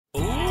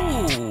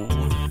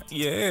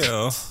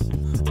Yeah.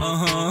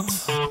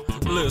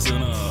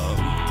 Listen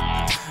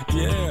up.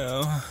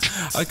 Yeah.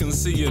 I can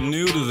see you're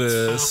new to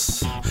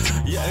this.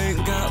 You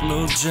ain't got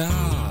no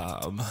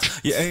job.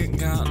 You ain't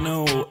got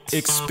no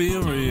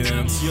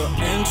experience. You're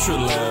entry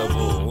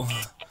level.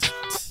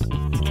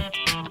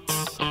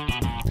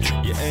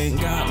 You ain't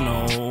got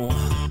no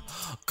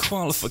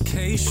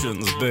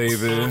qualifications,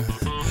 baby.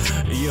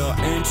 You're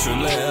entry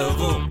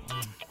level.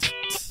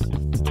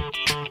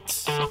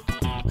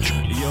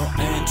 You're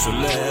entry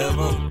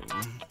level.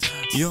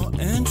 You're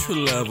entry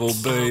level,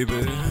 baby.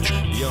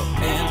 You're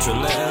entry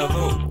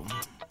level.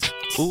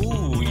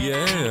 Ooh,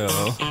 yeah.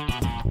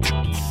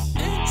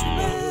 Entry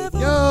level.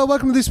 Yo,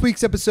 welcome to this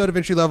week's episode of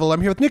Entry Level. I'm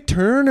here with Nick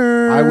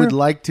Turner. I would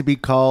like to be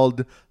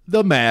called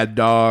the Mad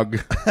Dog.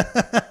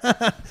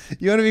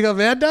 You want to be called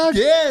Mad Dog?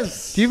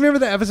 Yes. Do you remember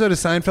the episode of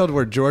Seinfeld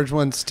where George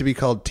wants to be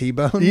called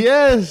T-Bone?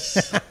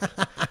 Yes.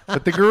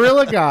 But the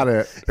gorilla got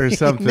it or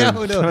something.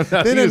 No.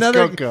 Then He was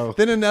another Coco.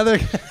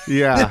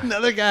 Yeah. Then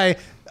another guy,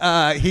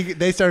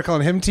 they started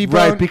calling him T-Bone.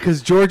 Right,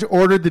 because George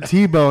ordered the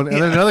T-bone,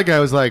 and then another guy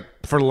was like,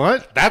 for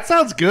lunch? That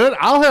sounds good.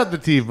 I'll have the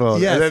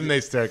T-bone. Yes. And then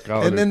they start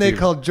calling And then it they T-bone.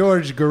 called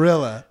George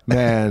Gorilla.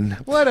 Man.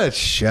 What a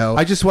show.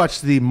 I just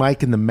watched the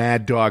Mike and the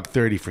Mad Dog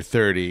 30 for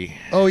 30.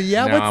 Oh,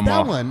 yeah? Now What's I'm that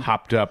all one?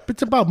 hopped up.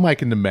 It's about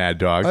Mike and the Mad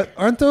Dog.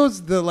 Aren't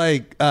those the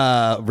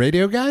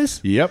radio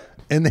guys? Yep.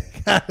 And they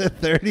got a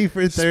 30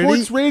 for 30?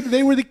 Sports radio.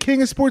 They were the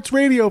king of sports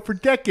radio for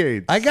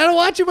decades. I got to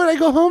watch it when I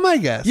go home, I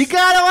guess. You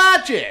gotta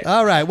watch it.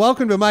 All right,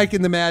 welcome to Mike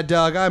and the Mad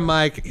Dog. I'm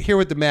Mike, here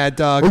with the Mad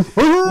Dog.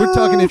 We're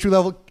talking entry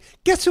level.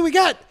 Guess who we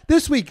got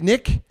this week,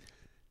 Nick?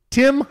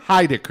 Tim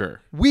Heidecker.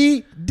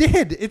 We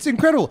did. It's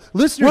incredible.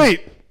 Listeners.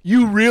 Wait,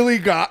 you really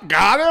got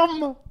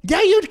him?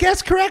 Yeah, you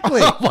guessed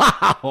correctly.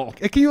 Wow.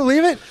 Can you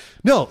believe it?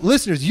 No,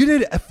 listeners, you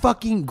did a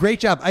fucking great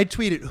job. I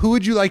tweeted, who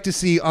would you like to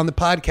see on the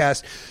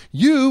podcast?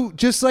 You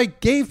just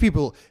gave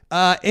people,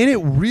 and it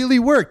really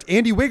worked.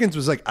 Andy Wiggins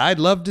was like, I'd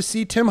love to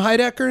see Tim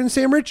Heidecker and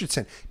Sam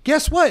Richardson.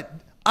 Guess what?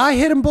 I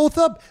hit them both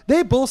up.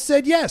 They both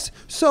said yes.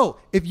 So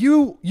if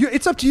you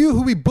it's up to you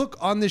who we book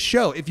on this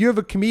show. If you have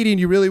a comedian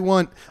you really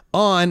want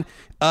on,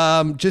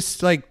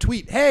 just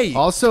tweet, hey,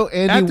 Also,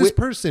 Andy at this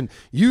person,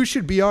 you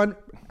should be on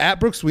at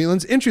Brooks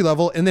Wheelan's entry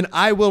level, and then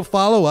I will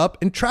follow up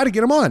and try to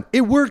get them on.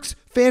 It works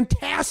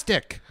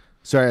fantastic.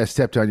 Sorry, I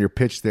stepped on your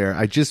pitch there.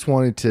 I just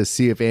wanted to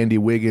see if Andy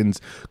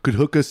Wiggins could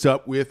hook us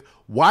up with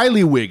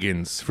Wiley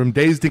Wiggins from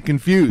Dazed and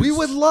Confused. We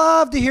would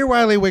love to hear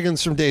Wiley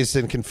Wiggins from Dazed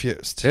and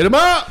Confused. Hit him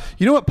up.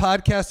 You know what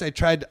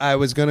podcast I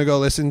was going to go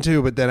listen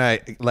to, but then I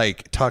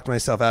talked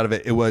myself out of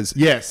it. It was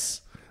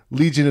Yes.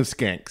 Legion of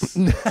Skanks.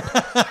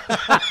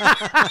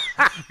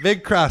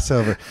 big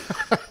crossover.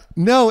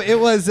 No, it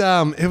was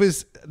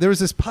there was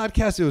this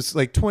podcast. It was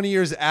 20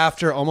 years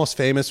after Almost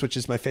Famous, which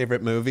is my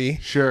favorite movie.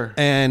 Sure.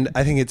 And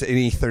I think it's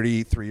any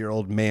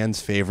 33-year-old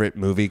man's favorite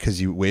movie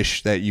because you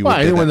wish that you Well,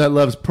 would. anyone that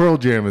loves Pearl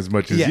Jam as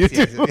much as you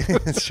do.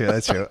 That's true.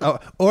 That's true. Oh,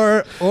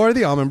 or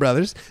the Allman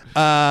Brothers.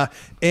 But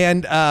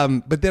then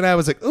I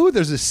was like, oh,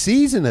 there's a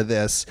season of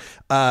this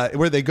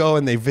where they go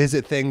and they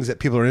visit things that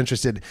people are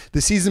interested.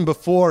 The season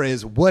before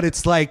is what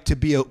it's like to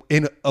be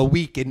in a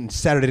week in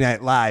Saturday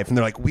Night Live, and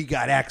they're like, we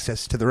got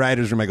access to the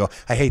writers' room. I go,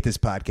 I hate this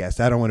podcast.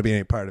 I don't want to be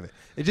any part of it.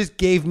 It just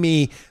gave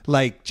me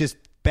just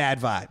bad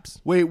vibes.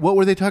 Wait, what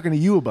were they talking to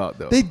you about,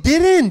 though? They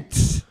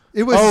didn't.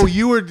 It was. Oh,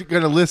 you were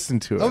going to listen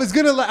to it. I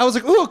was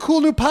like, ooh, a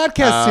cool new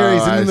podcast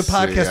series. And then the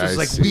I podcast see, was I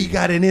like, see. we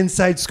got an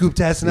inside scoop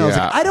test. And I was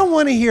Yeah. like, I don't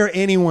want to hear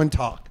anyone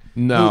talk.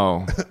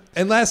 No.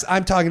 Unless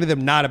I'm talking to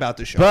them not about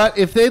the show. But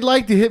if they'd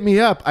like to hit me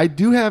up, I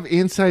do have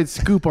inside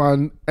scoop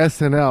on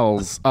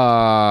SNL's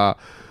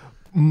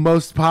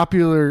most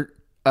popular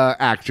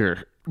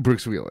actor,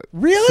 Brooks Wheelan.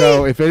 Really?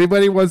 So if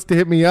anybody wants to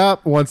hit me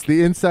up, wants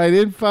the inside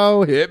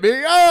info, hit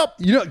me up.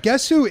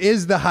 Guess who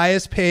is the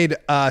highest paid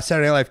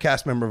Saturday Night Live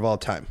cast member of all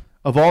time?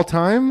 Of all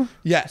time,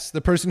 Yes,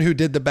 the person who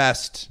did the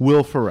best.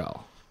 Will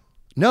Ferrell.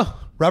 No,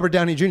 Robert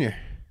Downey Jr.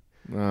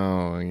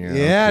 Oh, yeah.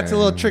 Yeah, it's a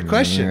little trick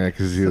question. Yeah,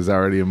 because he was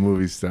already a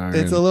movie star.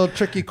 It's a little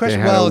tricky They question.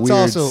 had Well, a it's weird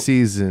also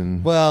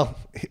season. well,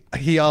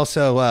 he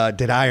also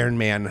did Iron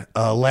Man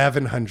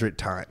 1,100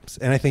 times,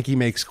 and I think he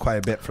makes quite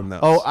a bit from those.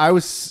 Oh,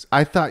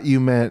 I thought you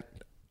meant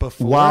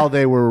before while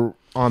they were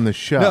on the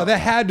show. No, that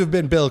had to have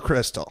been Bill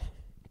Crystal.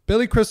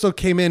 Billy Crystal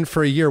came in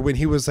for a year when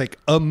he was like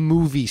a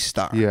movie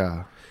star.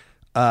 Yeah.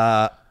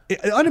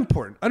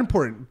 Unimportant. Bottom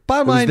It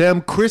was line,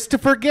 them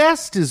Christopher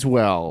Guest as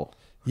well.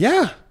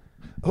 yeah.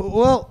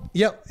 Well,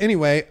 yeah.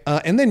 Anyway,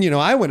 and then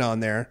I went on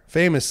there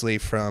famously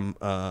from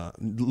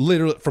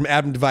literally from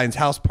Adam Devine's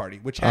house party,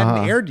 which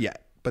hadn't aired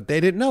yet, but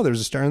they didn't know there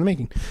was a star in the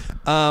making.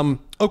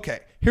 Okay,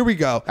 here we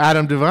go.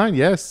 Adam Devine,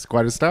 yes,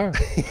 quite a star.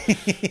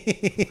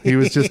 He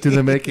was just in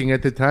the making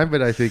at the time,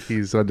 but I think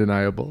he's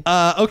undeniable.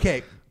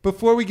 Okay,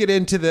 before we get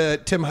into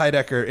the Tim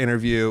Heidecker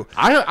interview,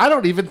 I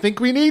don't even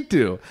think we need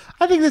to.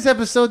 I think this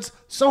episode's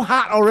so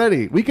hot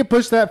already. We could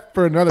push that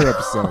for another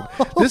episode.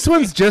 This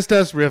one's just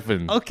us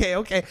riffing.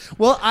 Okay.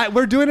 Well,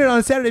 we're doing it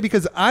on Saturday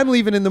because I'm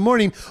leaving in the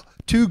morning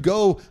to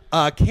go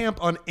camp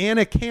on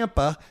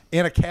Anacapa,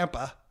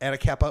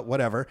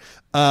 whatever.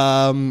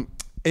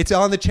 It's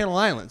on the Channel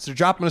Islands. They're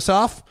dropping us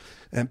off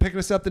and picking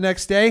us up the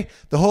next day.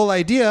 The whole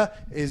idea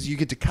is you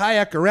get to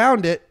kayak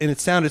around it, and it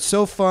sounded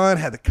so fun.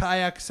 Had the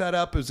kayak set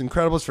up. It was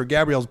incredible. It's for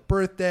Gabrielle's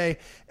birthday.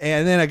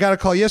 And then I got a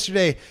call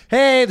yesterday.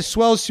 Hey, the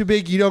swell's too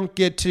big. You don't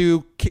get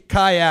to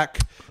kayak.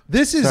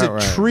 This is a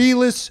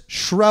treeless,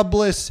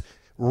 shrubless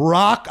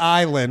rock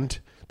island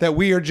that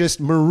we are just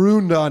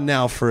marooned on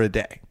now for a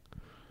day.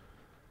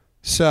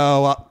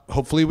 So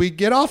hopefully we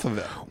get off of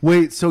it.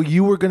 Wait, so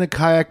you were going to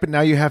kayak, but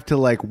now you have to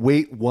like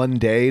wait one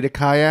day to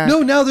kayak?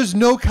 No, now there's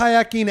no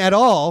kayaking at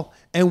all.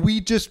 And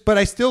we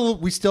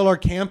still are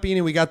camping,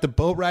 and we got the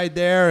boat ride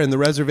there and the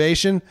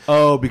reservation.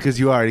 Oh, because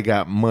you already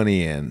got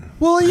money in.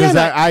 Well, yeah. Because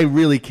I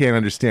really can't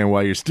understand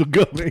why you're still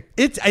going.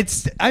 It's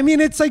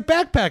like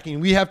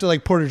backpacking. We have to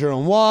like portage our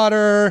own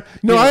water.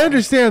 No, I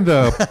understand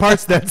the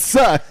parts that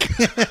suck.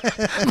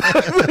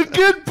 The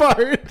good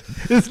part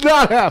is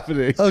not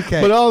happening.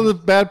 Okay. But all the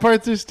bad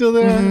parts are still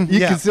there. You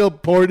can still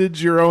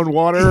portage your own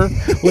water,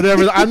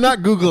 whatever. I'm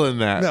not Googling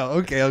that. No,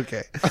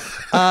 okay.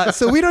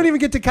 So we don't even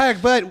get to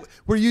kayak, but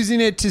we're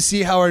using it to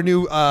see how our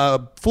new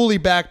fully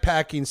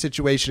backpacking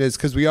situation is,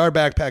 because we are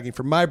backpacking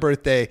for my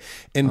birthday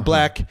in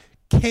Black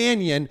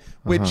Canyon,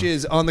 which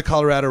is on the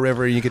Colorado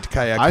River. You get to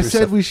kayak. I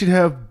said we should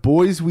have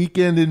boys'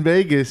 weekend in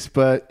Vegas,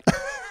 but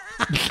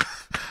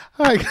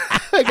I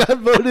got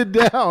voted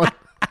down.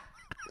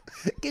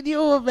 Can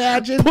you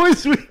imagine?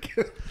 Boys'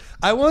 weekend.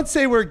 I won't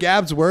say where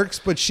Gabs works,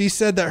 but she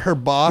said that her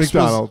boss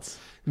McDonald's.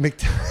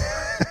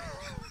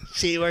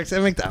 She works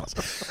at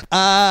McDonald's.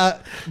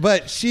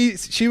 But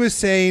she was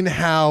saying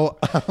how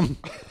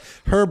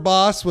her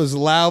boss was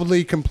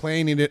loudly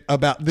complaining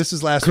about, this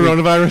is last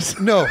Coronavirus?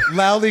 week. No,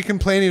 loudly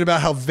complaining about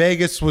how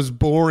Vegas was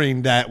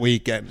boring that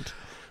weekend.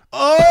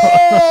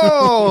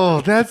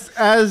 Oh, that's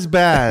as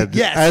bad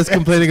Yes. as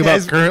complaining about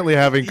As- currently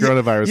having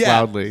coronavirus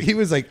loudly. He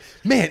was like,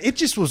 man, it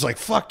just was like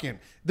fucking,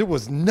 there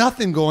was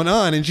nothing going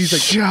on. And she's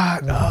like,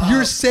 Shut up.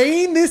 you're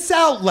saying this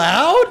out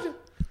loud?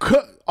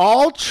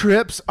 All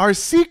trips are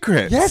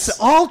secrets. Yes,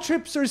 all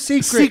trips are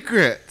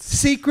Secrets.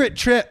 Secret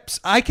trips.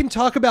 I can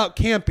talk about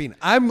camping.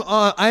 I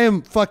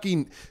am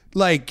fucking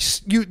like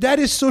you. That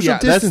is social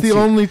distancing. That's the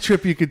only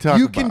trip you could talk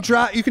You about. can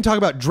drive. You can talk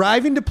about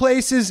driving to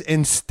places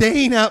and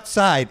staying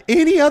outside.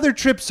 Any other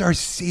trips are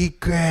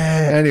secret.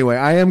 Anyway,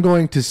 I am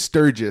going to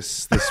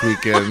Sturgis this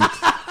weekend.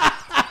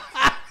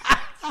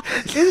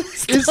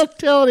 Stop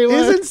telling anyone.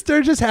 Isn't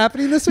Sturgis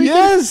happening this weekend?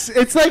 Yes,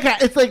 it's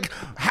like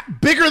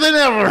bigger than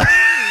ever.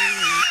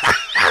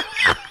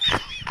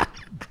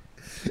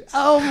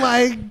 Oh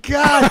my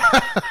god!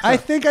 I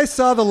think I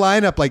saw the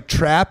lineup. Like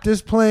Trapped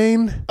is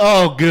playing.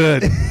 Oh,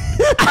 good.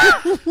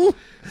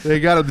 They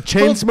got the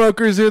chain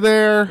smokers are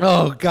there.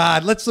 Oh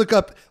god! Let's look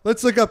up.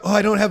 Oh,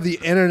 I don't have the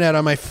internet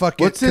on my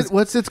fucking.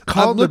 What's it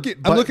called?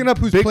 I'm looking up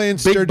who's playing Big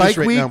Sturgis Bike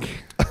right Week? now.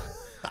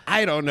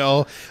 I don't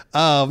know.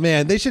 Oh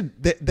man, they should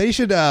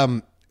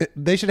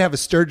have a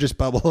Sturgis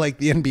bubble like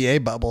the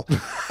NBA bubble.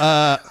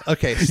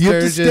 Okay, Sturgis. You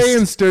have to stay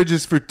in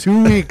Sturgis for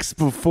 2 weeks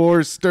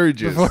before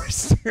Sturgis. Before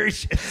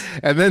Sturgis.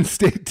 And then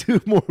stay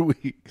 2 more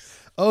weeks.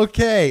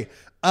 Okay.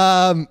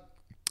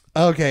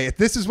 Okay,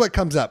 this is what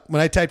comes up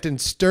when I typed in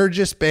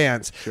Sturgis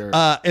bands. Sure.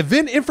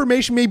 Event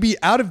information may be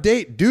out of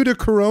date due to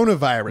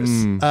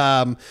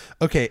coronavirus.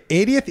 Okay,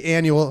 80th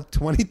annual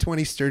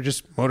 2020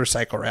 Sturgis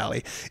Motorcycle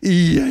Rally.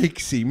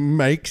 Yikesy,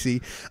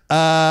 Mikesy.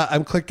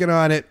 I'm clicking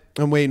on it.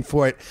 I'm waiting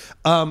for it.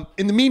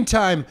 In the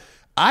meantime,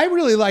 I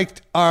really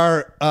liked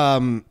our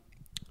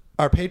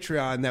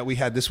Patreon that we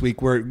had this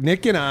week, where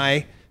Nick and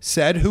I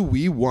said who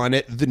we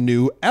wanted the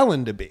new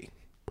Ellen to be.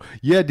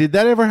 Yeah, did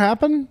that ever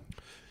happen?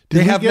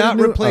 They have not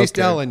replaced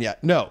Ellen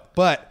yet. No,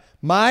 but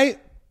my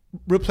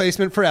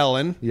replacement for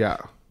Ellen,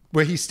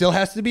 where he still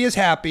has to be as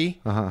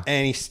happy,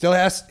 and he still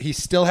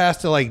has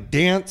to like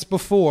dance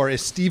before,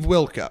 is Steve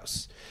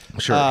Wilkos.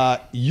 Sure.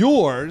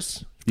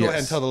 Yours. Go Yes. ahead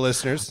and tell the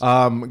listeners.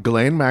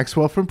 Ghislaine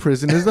Maxwell from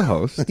Prison is the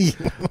host,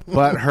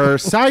 but her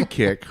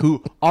sidekick,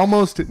 who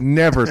almost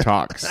never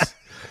talks,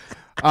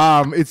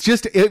 it's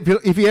just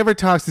if he ever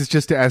talks, it's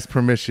just to ask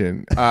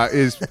permission.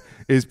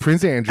 Is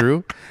Prince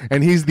Andrew,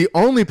 and he's the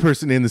only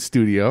person in the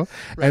studio,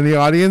 and the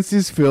audience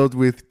is filled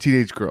with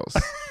teenage girls.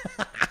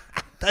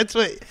 That's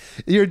what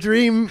your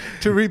dream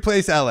to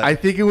replace Ellen. I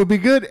think it would be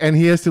good, and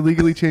he has to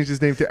legally change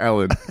his name to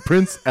Ellen,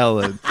 Prince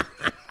Ellen.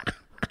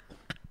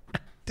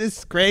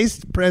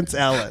 Disgraced Prince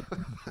Ellen.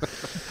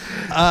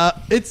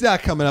 It's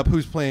not coming up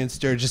who's playing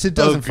Sturgis. It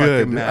doesn't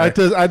fucking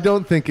matter. I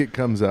don't think it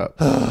comes up.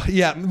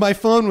 Yeah, my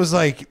phone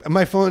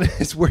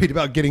is worried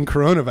about getting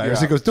coronavirus.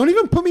 Yeah. It goes, don't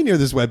even put me near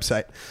this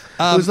website.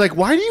 I was like,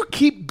 why do you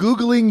keep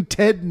Googling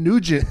Ted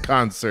Nugent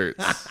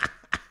concerts?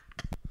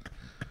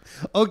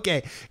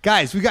 Okay,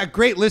 guys, we got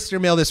great listener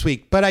mail this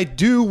week, but I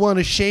do want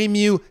to shame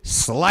you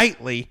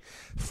slightly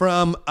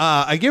from,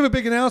 I give a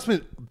big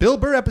announcement. Bill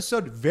Burr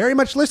episode, very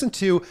much listened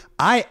to.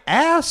 I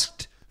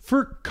asked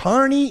for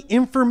carny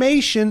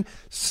information.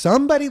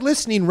 Somebody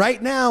listening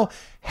right now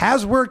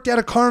has worked at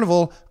a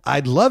carnival.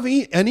 I'd love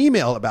an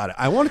email about it.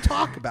 I want to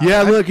talk about it.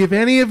 Yeah, look, if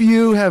any of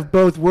you have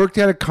both worked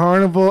at a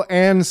carnival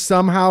and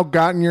somehow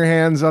gotten your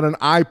hands on an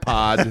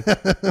iPod,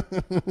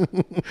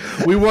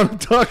 we want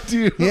to talk to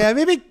you. Yeah,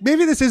 maybe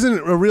this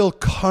isn't a real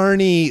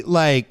carny,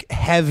 like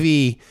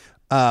heavy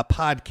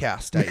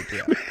podcast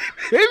idea.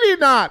 Maybe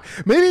not.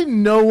 Maybe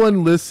no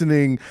one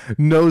listening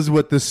knows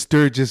what the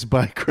Sturgis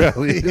bike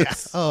rally is. Yeah.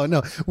 Oh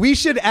no, we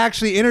should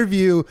actually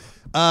interview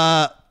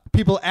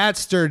people at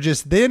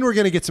Sturgis. Then we're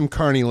gonna get some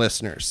carny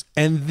listeners,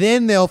 and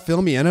then they'll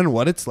fill me in on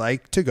what it's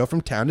like to go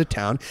from town to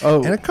town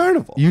in a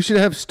carnival. You should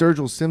have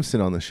Sturgill Simpson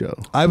on the show.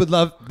 I would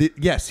love.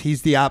 Yes,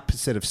 he's the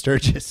opposite of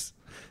Sturgis.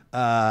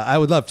 I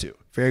would love to.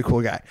 Very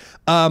cool guy.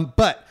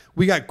 But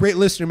we got great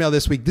listener mail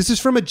this week. This is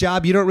from a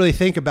job you don't really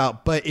think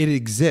about, but it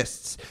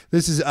exists.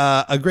 This is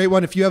a great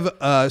one. If you have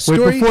a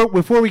story. Wait,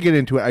 before we get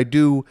into it,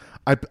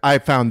 I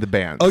found the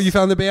band. Oh, you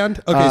found the band?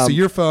 Okay, so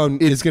your phone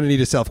is going to need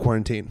a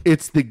self-quarantine.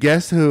 It's the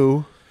Guess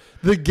Who.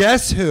 The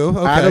Guess Who. Okay.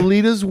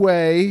 Adelita's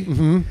Way.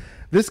 Mm-hmm.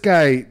 This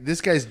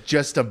guy's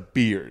just a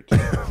beard.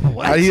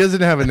 What? He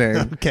doesn't have a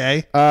name.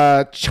 Okay.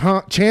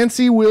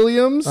 Chancey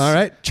Williams. All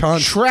right.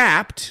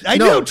 Trapped. I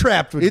knew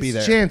Trapped would be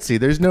there. It's Chancey.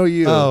 There's no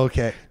you. Oh,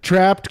 okay.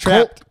 Trapped.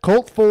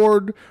 Colt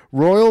Ford.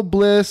 Royal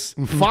Bliss.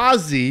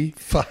 Fozzy.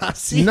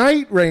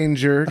 Night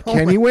Ranger.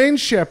 Kenny Wayne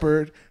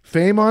Shepherd.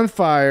 Fame on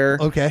Fire.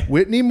 Okay.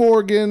 Whitney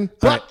Morgan.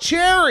 Buck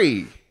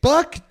Cherry.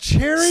 Buck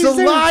Cherry.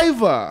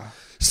 Saliva.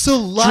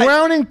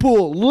 Drowning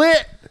Pool.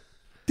 Lit.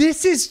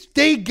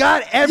 They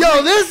got every.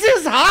 Yo, this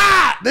is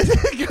hot. This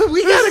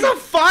is a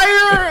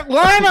fire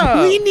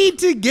lineup. We need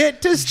to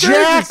get to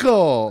Sturgis.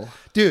 Jackal.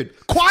 Dude.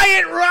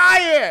 Quiet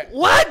Riot.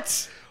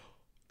 What?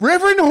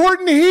 Reverend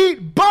Horton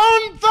Heat.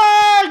 Bone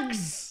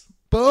Thugs.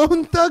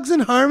 Bone Thugs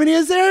and Harmony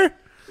is there?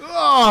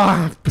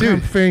 Oh, dude,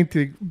 I'm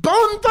fainting.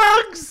 Bone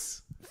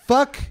Thugs.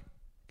 Fuck.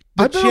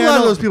 I bet a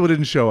lot of those people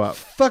didn't show up.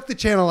 Fuck the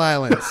Channel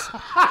Islands.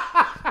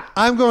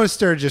 I'm going to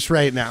Sturgis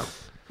right now.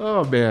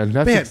 Oh, man.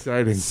 That's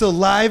exciting.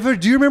 Saliva.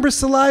 Do you remember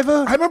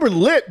Saliva? I remember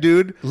Lit,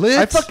 dude. Lit?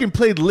 I fucking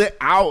played Lit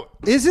out.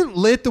 Isn't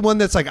Lit the one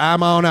that's like,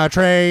 I'm on a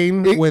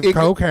train with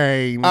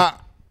cocaine?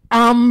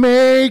 I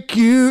make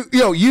you...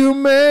 Yo, you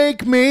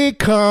make me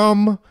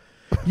come.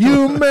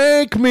 You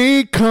make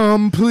me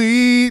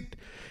complete.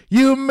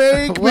 You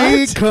make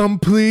me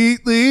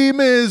completely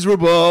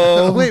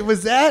miserable. Wait,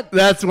 was that?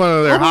 That's one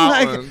of their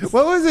hot ones.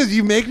 What was this?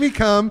 You make me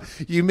come.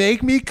 You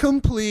make me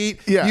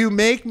complete. Yeah. You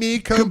make me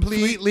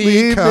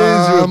completely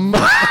come.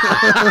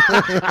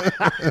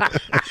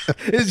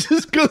 It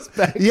just goes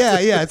back.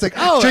 Yeah. It's like,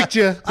 oh, tricked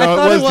you. I No,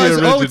 thought it it was was.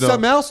 the Oh, it's original.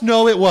 something else?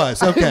 No, it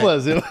was. Okay. It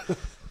was.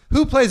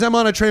 Who plays I'm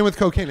on a train with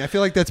cocaine? I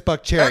feel like that's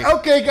Buck Cherry.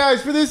 Okay,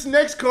 guys, for this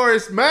next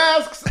chorus,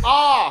 masks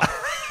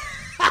off.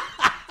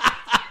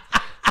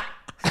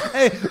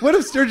 Hey, what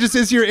if Sturgis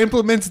this year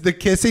implements the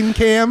kissing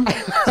cam? All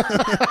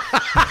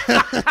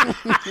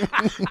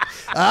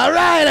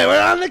right,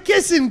 we're on the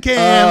kissing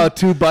cam.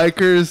 Two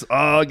bikers.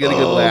 Oh, get a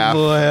good laugh. Oh,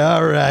 boy.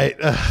 All right.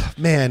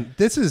 Man,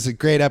 this is a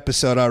great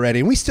episode already.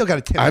 And we still got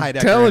a Tim I'm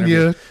Heidecker telling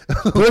interview.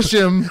 you. Push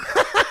him.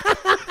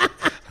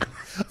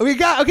 So we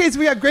got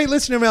great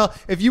listener mail.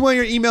 If you want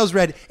your emails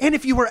read, and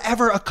if you were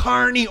ever a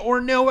carny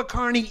or know a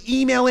carny,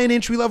 email in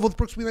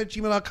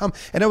entrylevelwithbrookswheeler@gmail.com,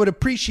 and I would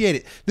appreciate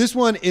it. This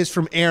one is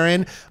from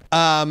Erin.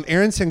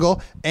 Erin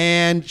Single,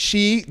 and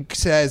she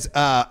says,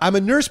 I'm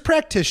a nurse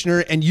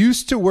practitioner and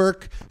used to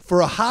work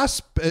for a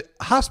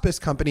hospice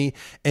company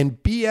in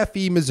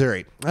BFE,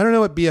 Missouri. I don't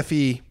know what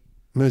BFE,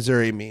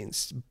 Missouri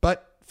means,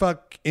 but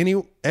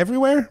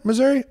everywhere,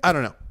 Missouri? I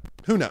don't know.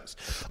 Who knows?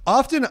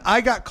 Often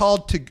I got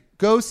called to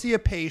go see a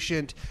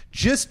patient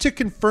just to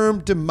confirm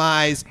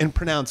demise and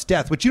pronounce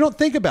death, which you don't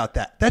think about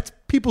that. That's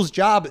people's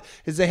job,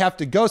 is they have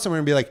to go somewhere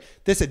and be like,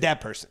 this is a dead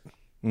person.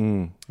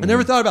 I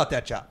never thought about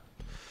that job.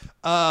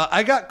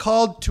 I got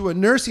called to a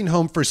nursing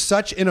home for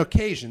such an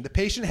occasion. The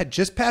patient had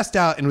just passed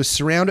out and was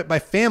surrounded by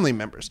family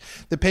members.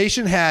 The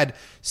patient had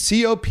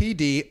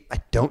COPD. I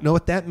don't know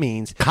what that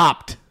means.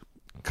 Copped?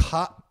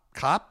 I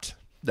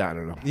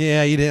don't know.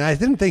 Yeah, you didn't. I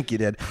didn't think you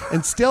did.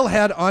 And still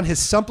had on his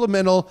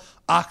supplemental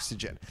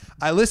oxygen.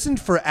 I listened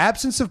for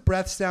absence of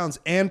breath sounds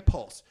and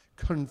pulse.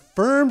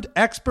 Confirmed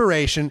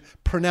expiration,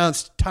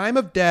 pronounced time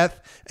of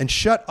death, and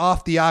shut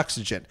off the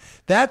oxygen.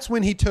 That's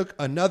when he took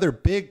another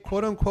big,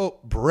 quote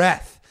unquote,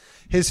 breath.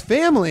 His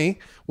family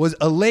was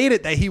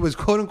elated that he was,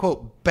 quote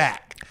unquote,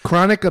 back.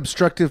 Chronic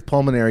obstructive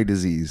pulmonary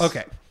disease.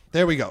 Okay,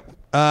 there we go.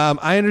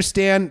 I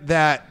understand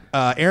that,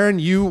 Aaron,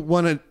 you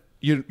want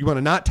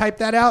to not type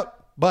that out,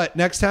 but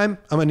next time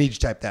I'm gonna need you to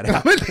type that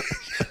out.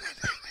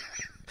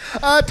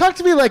 Talk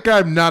to me like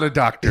I'm not a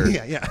doctor.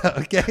 Yeah.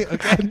 Okay.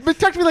 But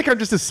talk to me like I'm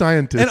just a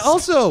scientist. And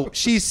also,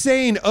 she's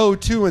saying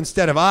O2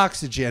 instead of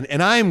oxygen,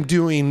 and I'm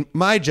doing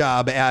my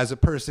job as a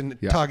person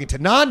talking to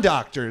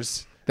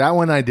non-doctors. That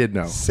one I did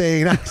know.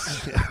 Saying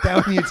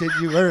that one you did.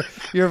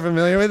 You're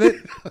familiar with it.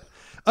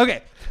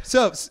 Okay,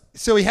 so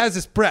he has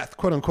this breath,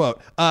 quote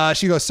unquote.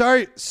 She goes,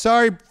 sorry,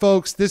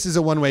 folks, this is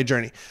a one-way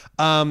journey.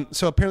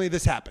 So apparently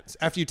this happens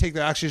after you take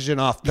the oxygen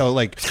off, though,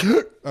 like,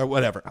 or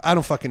whatever. I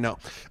don't fucking know.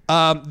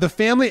 The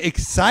family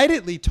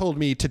excitedly told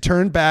me to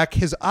turn back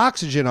his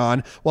oxygen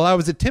on while I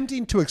was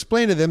attempting to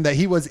explain to them that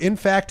he was in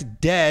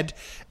fact dead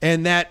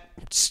and that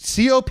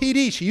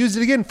COPD, she used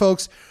it again,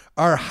 folks,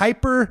 are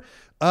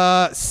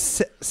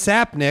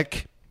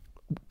hypersapnic.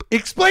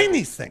 Explain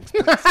these things.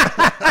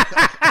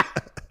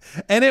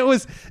 And it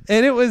was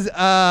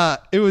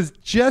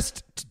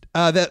just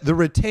the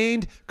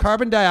retained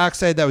carbon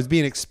dioxide that was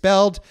being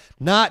expelled,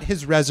 not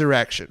his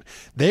resurrection.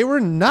 They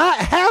were not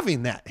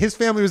having that. His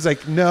family was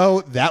like,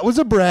 no, that was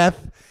a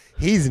breath.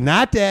 He's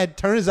not dead.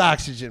 Turn his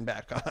oxygen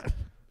back on.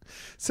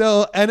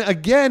 So, and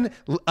again,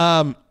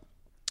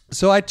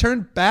 so I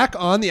turned back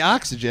on the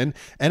oxygen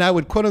and I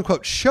would quote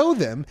unquote show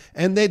them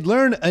and they'd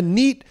learn a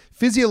neat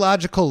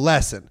physiological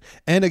lesson.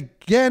 And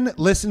again,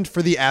 listened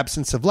for the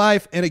absence of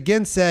life and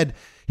again said,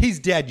 he's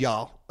dead,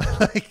 y'all.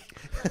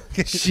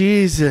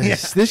 Jesus, yeah.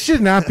 This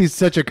should not be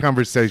such a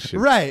conversation.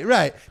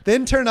 Right.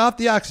 Then turn off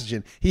the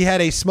oxygen. He had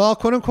a small,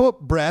 quote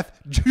unquote, breath.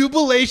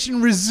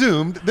 Jubilation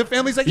resumed. The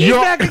family's like, he's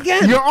back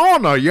again. Your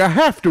Honor, you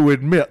have to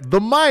admit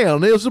the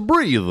man is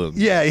breathing.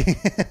 Yeah.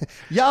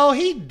 Y'all,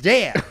 he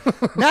dead.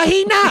 No,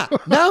 he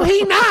not. No,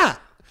 he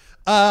not.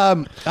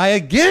 I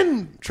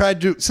again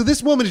tried to. So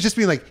this woman is just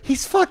being like,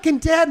 he's fucking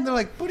dead. And they're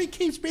like, but he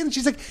keeps breathing.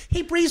 She's like,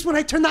 he breathes when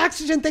I turn the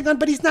oxygen thing on,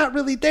 but he's not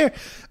really there.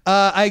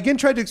 I again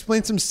tried to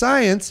explain some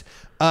science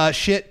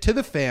shit to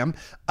the fam.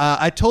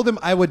 I told them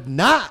I would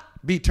not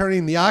be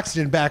turning the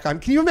oxygen back on.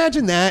 Can you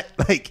imagine that?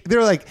 Like,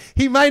 they're like,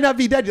 he might not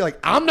be dead. You're like,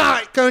 I'm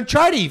not going to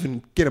try to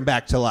even get him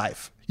back to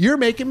life. You're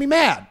making me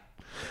mad.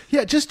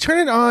 Yeah, just turn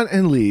it on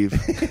and leave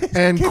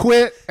and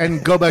quit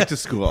and go back to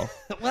school.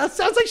 Well, it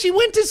sounds like she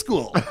went to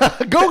school.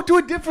 Go to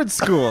a different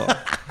school.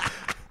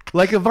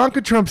 Like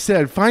Ivanka Trump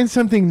said, find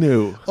something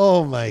new.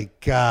 Oh, my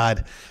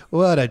God.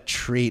 What a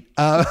treat.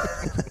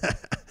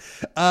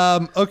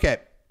 Okay.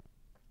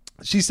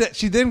 She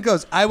then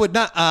goes, I would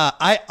not,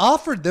 I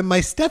offered them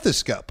my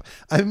stethoscope.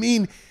 I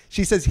mean,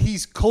 she says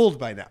he's cold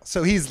by now.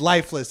 So he's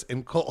lifeless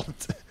and cold.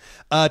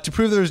 To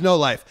prove there was no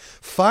life.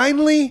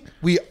 Finally,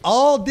 we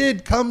all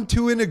did come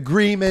to an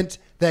agreement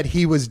that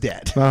he was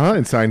dead.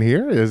 And sign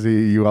here.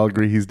 You all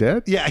agree he's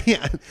dead? Yeah.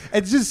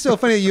 It's just so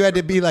funny that you had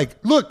to be like,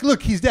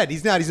 look, he's dead.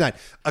 He's not.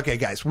 Okay,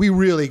 guys, we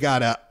really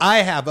gotta, I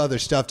have other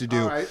stuff to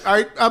do. All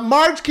right.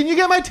 Marge, can you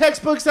get my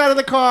textbooks out of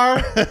the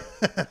car?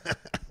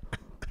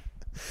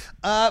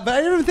 But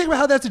I didn't even think about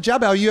how that's a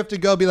job, how you have to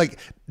go be like,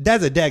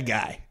 that's a dead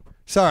guy.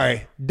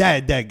 Sorry,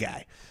 dead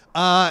guy.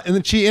 And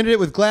then she ended it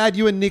with, glad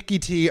you and Nikki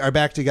T are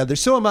back together.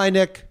 So am I,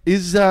 Nick.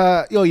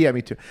 Oh yeah,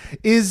 me too.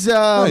 It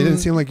didn't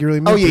seem like you really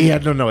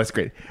meant no, it's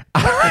great.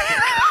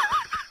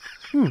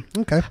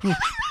 Okay.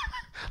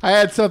 I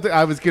had something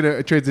I was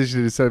gonna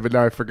transition to something, but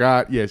now I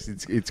forgot. Yes,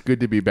 it's good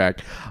to be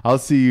back. I'll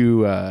see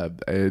you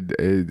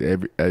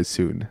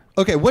soon.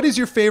 Okay, what is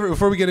your favorite,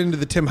 before we get into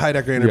the Tim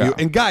Heidecker interview? Yeah.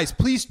 And guys,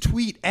 please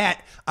tweet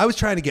at, I was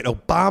trying to get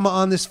Obama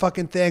on this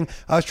fucking thing.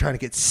 I was trying to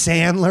get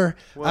Sandler.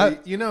 Well,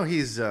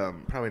 he's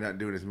probably not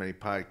doing as many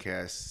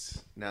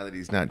podcasts now that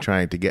he's not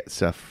trying to get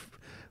stuff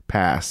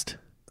passed.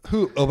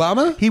 Who,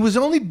 Obama? He was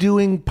only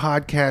doing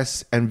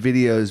podcasts and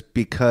videos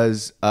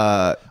because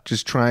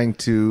just trying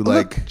to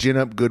gin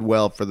up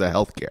goodwill for the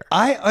healthcare.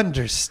 I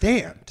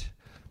understand,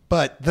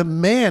 but the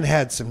man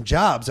had some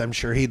jobs I'm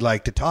sure he'd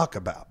like to talk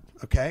about,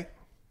 okay?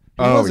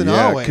 He wasn't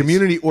always.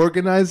 Community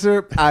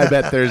organizer. I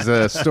bet there's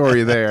a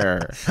story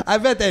there. I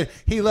bet that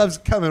he loves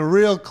coming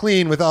real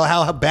clean with all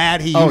how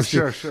bad he used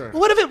to. Sure.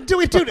 What if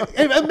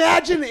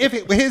imagine if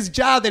his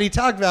job that he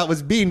talked about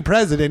was being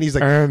president. He's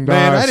like, and,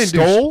 man, I didn't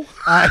stole?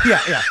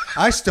 Yeah.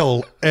 I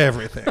stole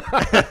everything.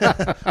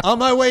 On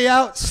my way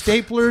out,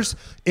 staplers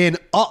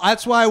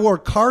that's why I wore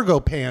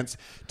cargo pants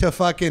to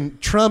fucking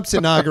Trump's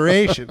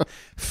inauguration,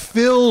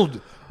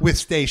 filled with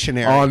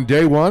stationery. On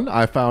day one,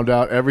 I found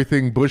out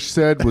everything Bush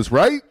said was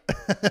right,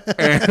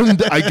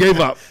 and I gave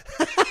up.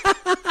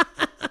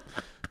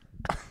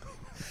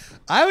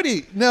 I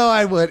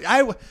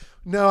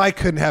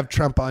couldn't have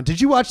Trump on.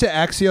 Did you watch the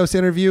Axios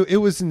interview? It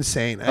was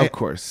insane. Of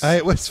course.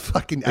 It was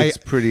fucking. It's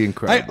pretty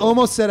incredible. I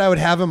almost said I would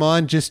have him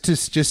on just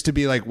to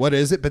be like, what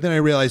is it? But then I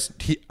realized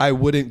I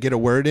wouldn't get a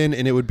word in,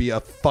 and it would be a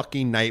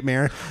fucking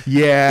nightmare.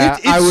 Yeah,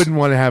 I wouldn't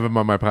want to have him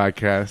on my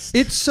podcast.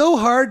 It's so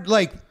hard.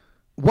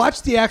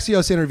 Watch the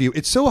Axios interview.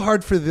 It's so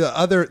hard for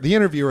the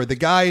interviewer, the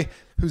guy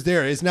who's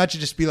there, is not to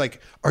just be like,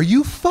 are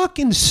you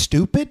fucking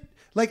stupid?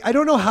 Like, I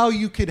don't know how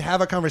you could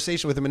have a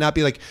conversation with him and not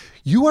be like,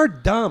 you are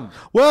dumb.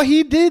 Well,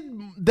 he did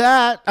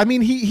that. I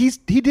mean,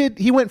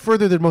 he went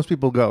further than most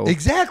people go.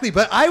 Exactly.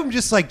 But I'm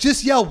just like,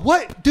 just yell,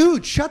 what?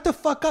 Dude, shut the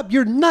fuck up.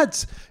 You're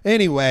nuts.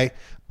 Anyway,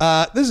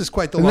 this is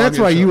quite the long. And that's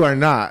why you are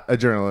not a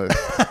journalist.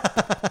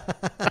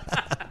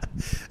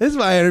 This is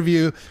my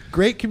interview.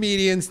 Great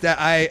comedians that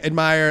I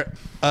admire,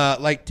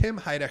 like Tim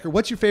Heidecker.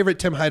 What's your favorite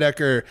Tim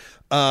Heidecker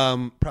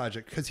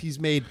project? Because he's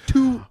made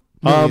 2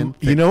 million.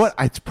 You know what?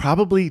 It's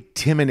probably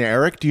Tim and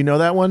Eric. Do you know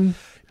that one?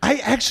 I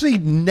actually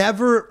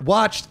never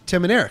watched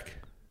Tim and Eric.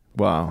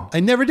 Wow. I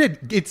never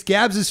did. It's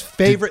Gabs'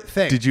 favorite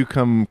thing. Did you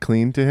come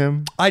clean to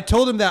him? I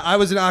told him that I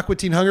was an Aqua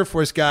Teen Hunger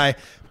Force guy,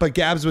 but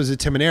Gabs was a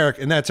Tim and Eric,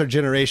 and that's our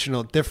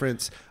generational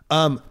difference.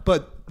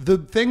 But the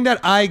thing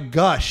that I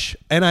gush,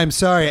 and I'm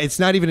sorry, it's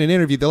not even an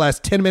interview. The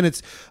last 10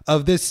 minutes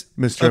of this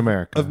Mr.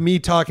 America. of me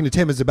talking to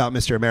Tim is about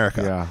Mr.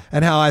 America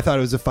and how I thought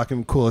it was the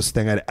fucking coolest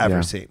thing I'd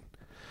ever seen.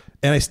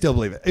 And I still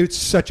believe it. It's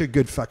such a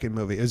good fucking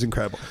movie. It was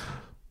incredible.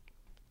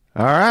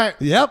 All right.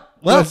 Yep.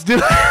 Well, Let's do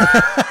it.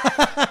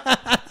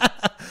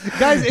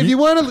 Guys, if you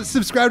want to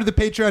subscribe to the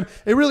Patreon,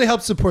 it really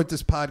helps support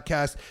this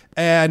podcast.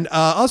 And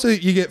also,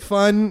 you get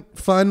fun,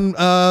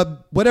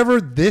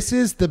 whatever this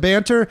is, the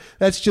banter.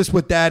 That's just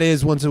what that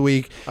is once a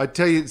week. I'll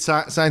tell you,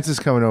 Science is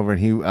coming over, and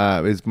he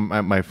is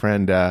my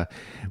friend.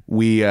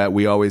 We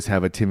always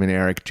have a Tim and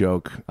Eric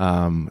joke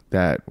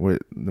that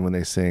when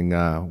they sing,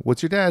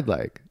 "What's your dad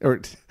like?"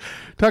 or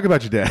 "Talk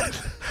about your dad."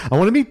 I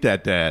want to meet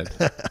that dad.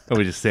 And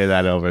we just say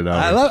that over and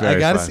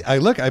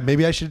over.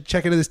 Maybe I should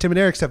check into this Tim and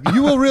Eric stuff.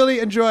 You will really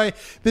enjoy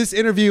this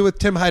interview with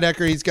Tim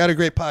Heidecker. He's got a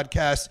great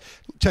podcast.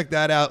 Check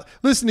that out.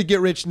 Listen to Get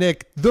Rich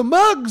Nick. The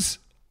mugs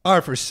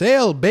are for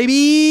sale,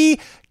 baby.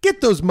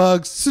 Get those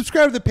mugs.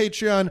 Subscribe to the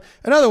Patreon.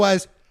 And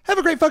otherwise, have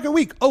a great fucking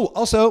week. Oh,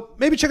 also,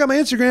 maybe check out my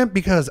Instagram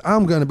because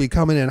I'm going to be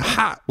coming in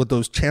hot with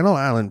those Channel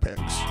Island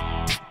pics.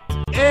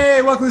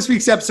 Hey, welcome to this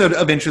week's episode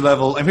of Entry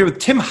Level. I'm here with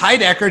Tim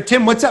Heidecker.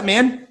 Tim, what's up,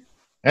 man?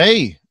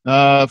 Hey,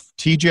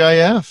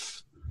 TGIF.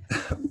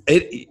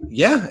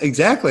 Yeah,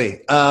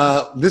 exactly.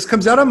 This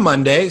comes out on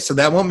Monday, so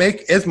that won't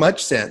make as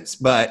much sense,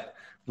 but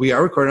we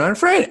are recording on a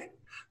Friday.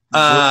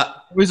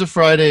 Always a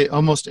Friday,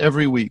 almost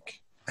every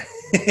week.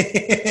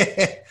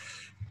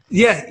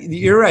 Yeah,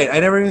 you're right. I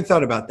never even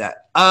thought about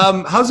that.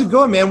 How's it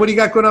going, man? What do you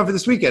got going on for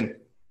this weekend?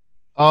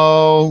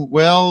 Oh,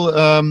 well,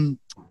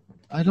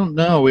 I don't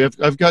know.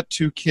 I've got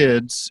 2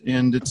 kids,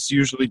 and it's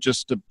usually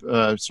just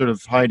sort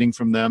of hiding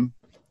from them.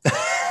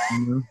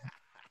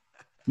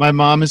 My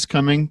mom is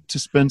coming to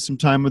spend some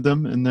time with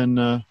them, and then,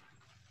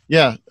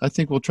 I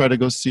think we'll try to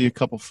go see a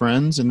couple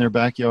friends in their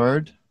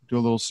backyard, do a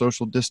little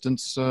social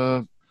distance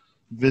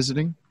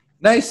visiting.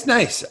 Nice.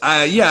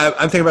 Yeah,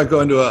 I'm thinking about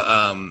going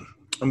to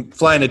I'm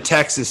flying to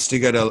Texas to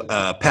go to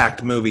a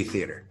packed movie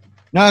theater.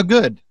 Ah,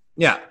 good.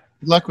 Yeah.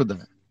 Good luck with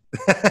that.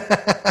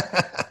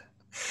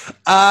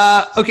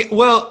 Okay,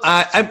 well,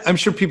 I'm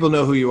sure people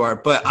know who you are,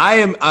 but I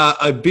am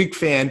a big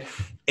fan,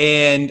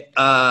 and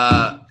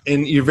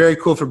you're very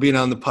cool for being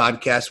on the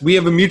podcast. We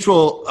have a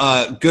mutual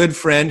good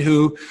friend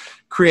who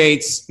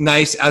creates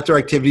nice outdoor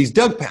activities,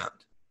 Doug Pound.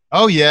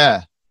 Oh,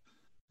 yeah.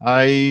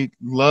 I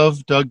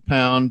love Doug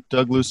Pound,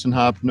 Doug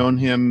Lucenhop, known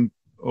him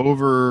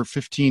over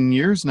 15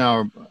 years now,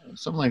 or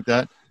something like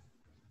that.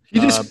 I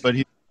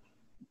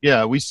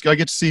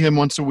get to see him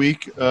once a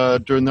week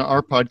during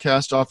our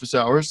podcast office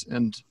hours,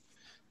 and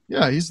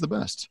yeah, he's the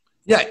best.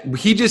 Yeah,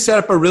 he just set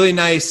up a really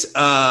nice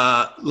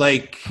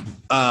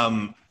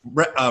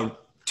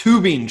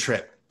tubing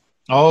trip.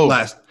 Oh,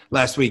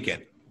 last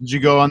weekend. Did you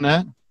go on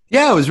that?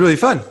 Yeah, it was really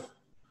fun.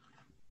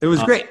 It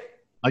was great.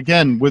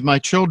 Again, with my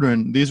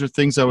children, these are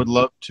things I would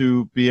love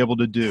to be able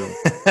to do.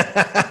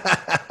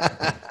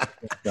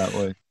 That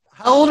way.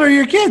 How old are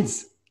your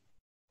kids?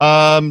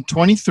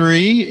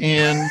 23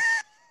 and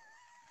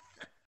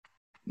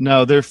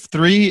no, they're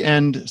 3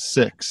 and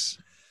 6.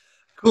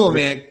 Cool,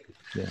 man.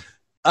 Yeah.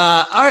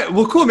 All right.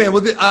 Well, cool, man.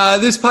 Well,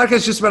 this podcast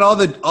is just about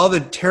all the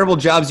terrible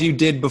jobs you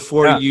did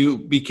before you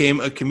became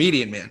a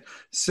comedian, man.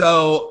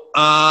 So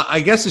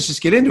I guess let's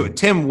just get into it.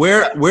 Tim,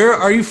 where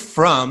are you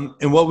from,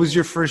 and what was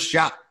your first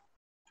job?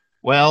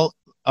 Well,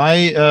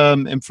 I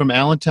am from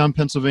Allentown,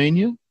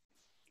 Pennsylvania,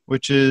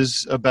 which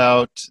is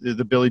about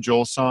the Billy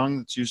Joel song.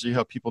 That's usually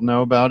how people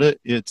know about it.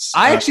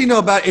 I actually know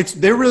about it.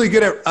 They're really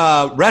good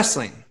at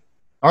wrestling.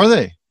 Are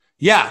they?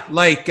 Yeah,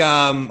 like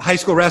high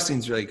school wrestling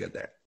is really good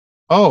there.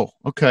 Oh,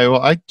 okay.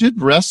 Well, I did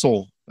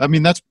wrestle. I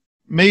mean, that's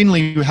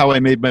mainly how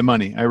I made my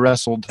money. I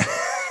wrestled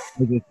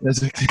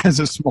as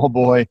a small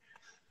boy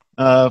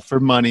for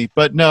money.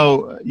 But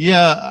no,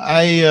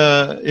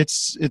 yeah,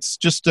 it's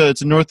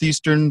a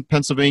northeastern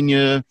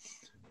Pennsylvania,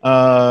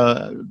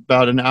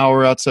 about an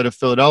hour outside of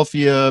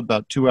Philadelphia,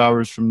 about 2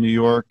 hours from New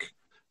York.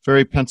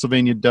 Very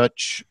Pennsylvania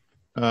Dutch,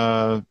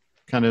 kind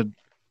of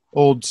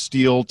old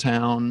steel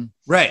town.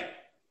 Right.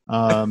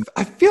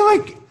 I feel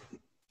like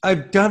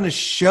I've done a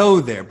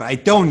show there, but I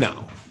don't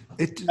know.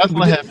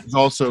 Bethlehem is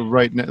also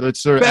right now.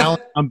 It's sort of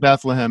Allentown,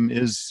 Bethlehem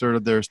is sort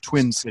of there's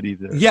twin city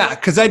there. Yeah,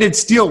 because I did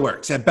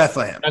Steelworks at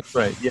Bethlehem. That's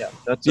right. Yeah,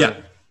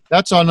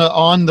 that's on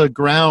the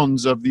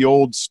grounds of the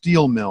old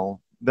steel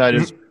mill that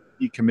is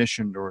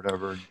decommissioned or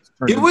whatever.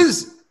 It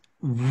was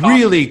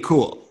really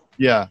cool.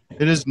 Yeah,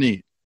 it is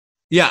neat.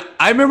 Yeah,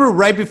 I remember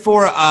right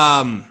before.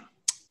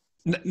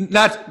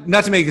 Not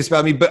to make this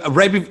about me, but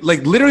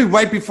literally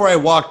right before I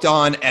walked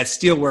on at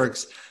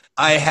Steelworks,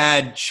 I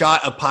had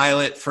shot a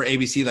pilot for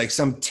ABC, like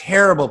some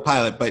terrible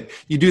pilot, but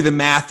you do the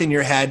math in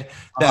your head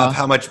of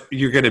how much I'm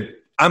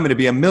going to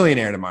be a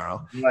millionaire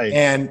tomorrow. Right.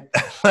 And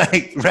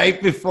like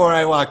right before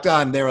I walked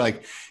on, they were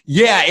like,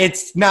 yeah,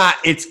 it's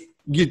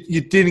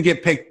you didn't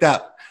get picked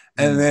up.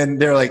 And then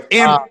they're like,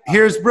 and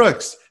here's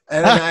Brooks.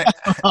 And then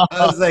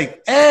I was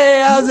like,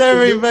 hey, how's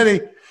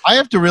everybody? I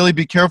have to really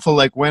be careful,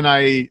 like when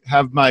I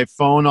have my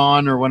phone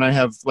on or when I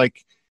have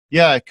like,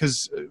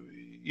 because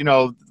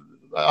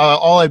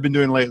all I've been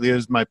doing lately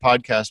is my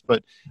podcast,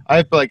 but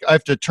I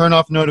have to turn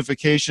off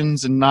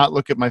notifications and not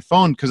look at my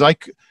phone because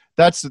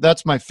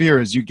that's my fear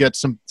is you get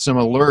some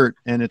alert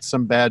and it's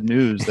some bad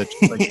news that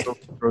like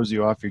throws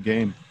you off your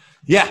game.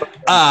 Yeah,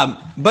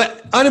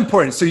 but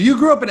unimportant. So you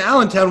grew up in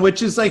Allentown,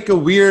 which is like a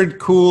weird,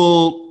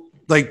 cool,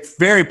 like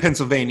very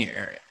Pennsylvania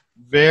area.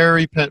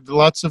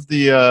 Lots of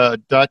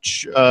the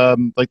Dutch,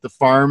 like the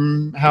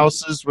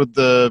farmhouses with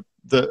the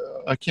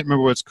I can't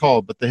remember what it's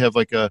called, but they have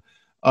like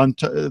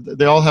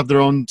they all have their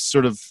own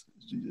sort of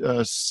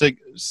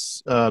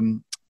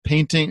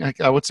painting.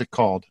 What's it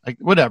called?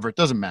 Whatever, it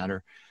doesn't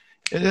matter.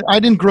 I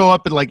didn't grow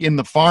up in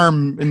the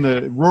farm in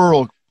the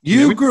rural.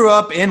 You grew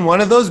up in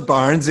one of those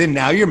barns, and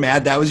now you're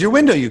mad that was your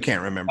window. You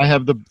can't remember. I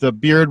have the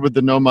beard with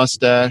the no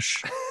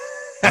mustache,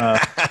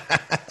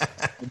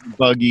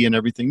 buggy and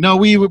everything. No,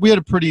 we had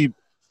a pretty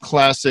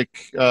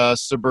classic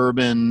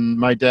suburban.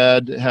 My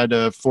dad had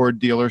a Ford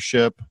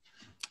dealership.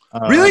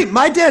 Really?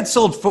 My dad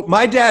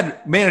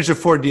managed a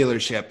Ford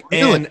dealership.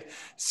 Really? And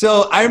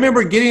so I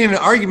remember getting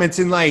into arguments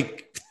in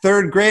like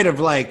third grade of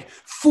like,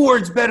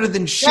 Ford's better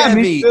than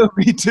Chevy. Yeah,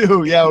 me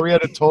too. Yeah, we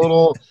had a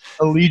total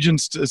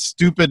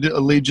stupid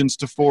allegiance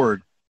to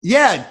Ford.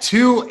 Yeah,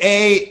 to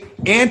a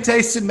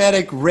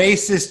anti-Semitic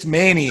racist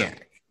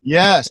maniac.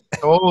 Yes,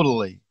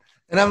 totally.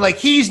 And I'm like,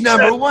 he's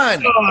number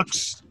one.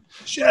 Sucks.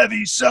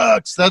 Chevy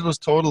sucks. That was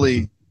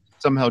totally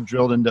somehow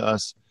drilled into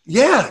us.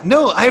 Yeah,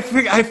 no, I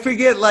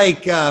forget.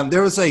 Like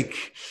there was like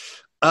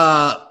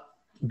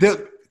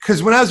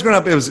because when I was growing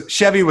up,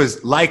 Chevy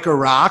was like a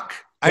rock.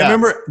 I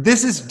remember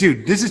this is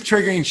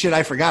triggering shit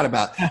I forgot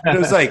about.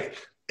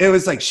 It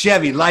was like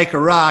Chevy like a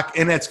rock,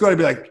 and at school I'd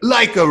be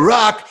like a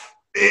rock,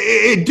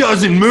 it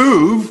doesn't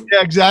move.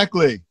 Yeah,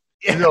 exactly.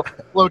 Yeah. It'll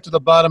float to the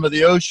bottom of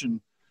the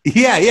ocean.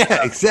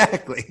 Yeah,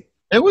 exactly.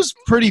 It was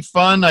pretty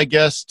fun, I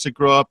guess, to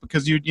grow up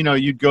because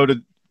you'd go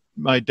to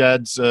my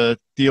dad's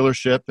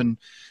dealership, and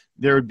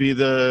there would be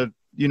the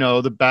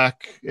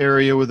back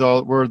area with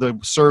where the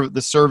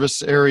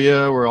service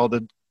area where all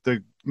the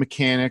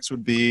mechanics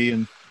would be,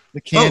 and the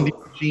candy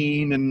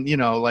machine, and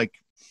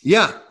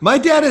yeah, my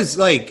dad is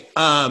like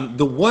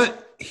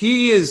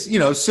he is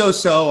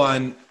so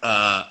on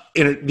the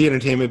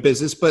entertainment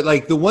business, but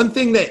like the one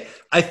thing that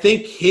I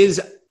think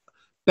his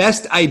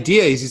best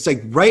idea is he's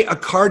like write a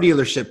car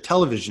dealership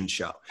television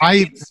show.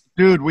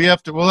 We'll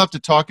have to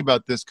talk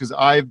about this because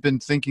I've been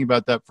thinking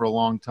about that for a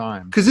long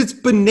time. Because it's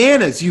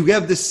bananas. You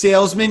have the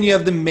salesman, you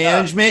have the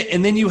management,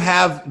 and then you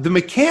have the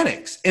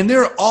mechanics, and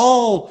they're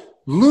all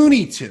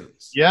Looney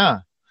Tunes.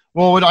 Yeah.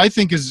 Well, what I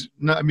think is,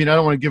 I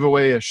don't want to give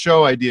away a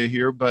show idea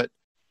here, but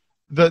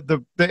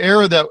the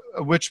era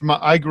which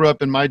I grew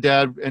up in, my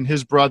dad and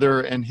his brother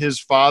and his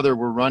father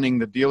were running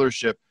the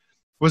dealership,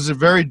 was a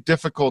very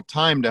difficult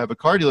time to have a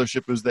car dealership.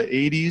 It was the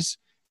 80s,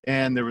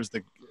 and there was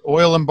the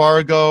oil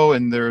embargo,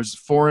 and there's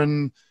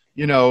foreign,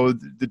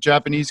 the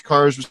Japanese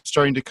cars were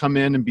starting to come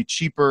in and be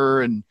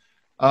cheaper, and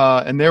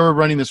they were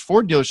running this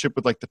Ford dealership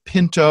with like the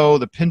Pinto.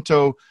 The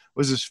Pinto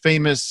was this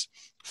famous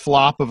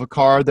flop of a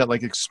car that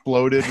like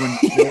exploded when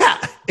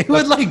it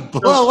would like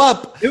blow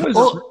up. It was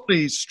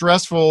really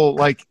stressful.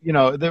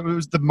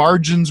 The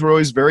margins were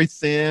always very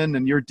thin,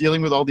 and you're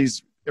dealing with all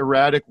these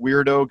erratic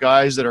weirdo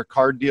guys that are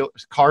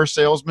car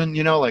salesmen.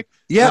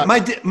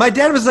 My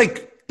dad was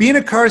like, being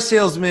a car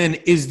salesman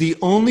is the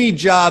only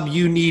job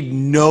you need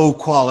no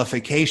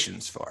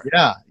qualifications for.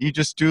 Yeah, you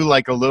just do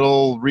like a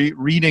little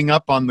reading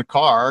up on the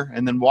car,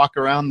 and then walk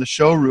around the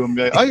showroom.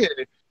 Like,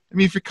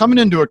 if you're coming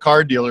into a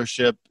car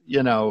dealership,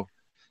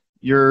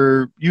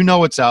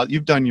 what's out.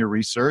 You've done your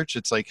research.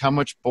 It's like, how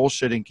much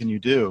bullshitting can you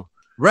do?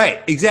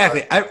 Right.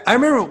 Exactly. I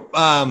remember,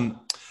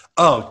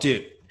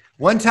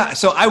 one time,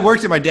 so I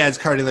worked at my dad's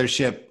car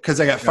dealership because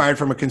I got fired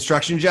from a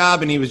construction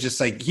job, and he was just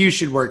like, you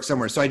should work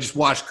somewhere. So I just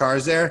washed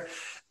cars there,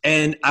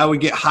 and I would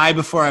get high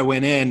before I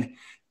went in.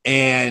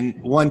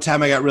 And one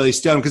time I got really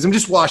stoned because I'm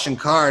just washing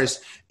cars.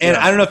 And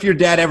I don't know if your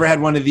dad ever had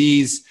one of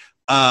these,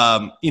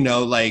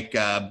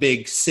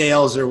 big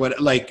sales or what,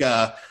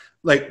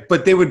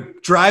 but they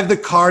would drive the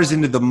cars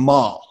into the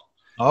mall.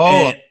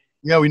 Oh,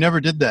 yeah, we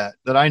never did that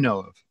I know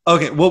of.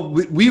 Okay, well,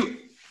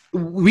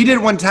 we did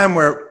one time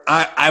where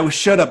I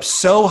showed up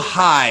so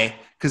high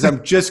because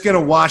I'm just going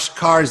to wash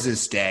cars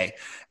this day.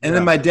 And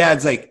then my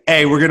dad's like,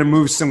 hey, we're going to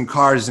move some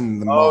cars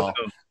into the mall.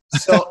 No.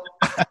 So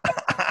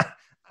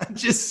I'm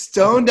just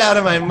stoned out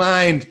of my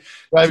mind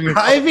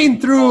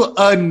driving through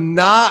a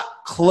not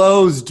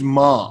closed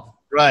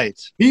mall. Right.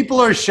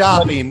 People are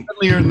shopping.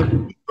 Suddenly you're in the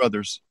Blues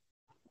Brothers.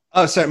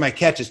 Oh, sorry. My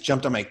cat just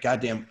jumped on my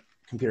goddamn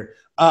computer.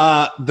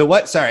 The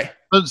what? Sorry.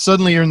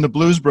 Suddenly you're in the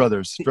Blues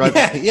Brothers.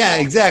 Yeah,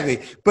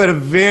 exactly. But a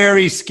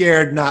very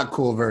scared, not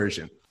cool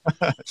version.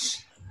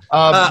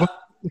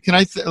 Can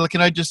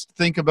I just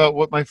think about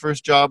what my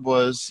first job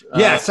was?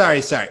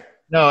 Sorry.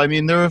 No,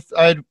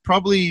 I'd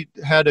probably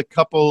had a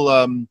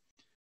couple.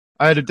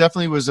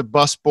 definitely was a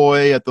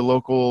busboy at the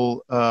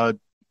local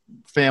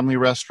family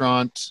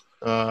restaurant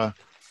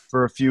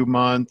for a few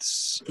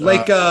months.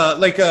 Like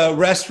a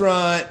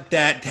restaurant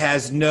that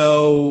has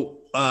no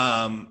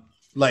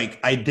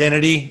like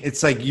identity.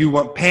 It's like, you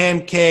want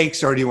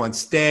pancakes or do you want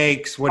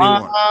steaks? What do you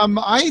want?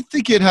 I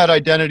think it had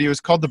identity. It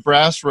was called the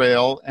Brass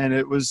Rail, and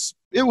it was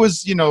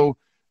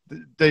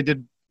they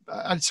did.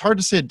 It's hard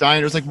to say a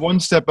diner. It was like one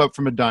step up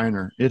from a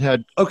diner. It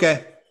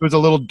was a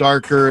little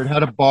darker. It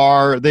had a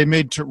bar. They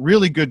made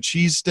really good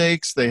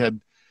cheesesteaks. They had,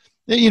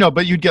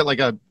 but you'd get like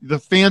the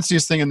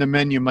fanciest thing in the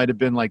menu might have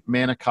been like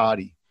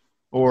manicotti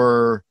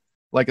or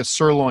like a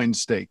sirloin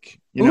steak,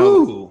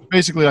 Ooh.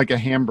 basically like a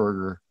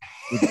hamburger.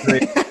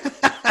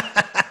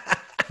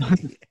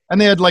 And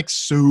they had like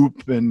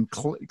soup and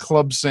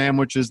club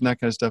sandwiches and that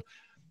kind of stuff.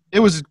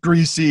 It was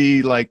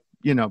greasy, but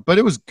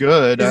it was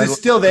good. Is it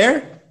still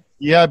there?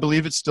 Yeah, I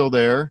believe it's still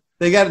there.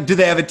 Do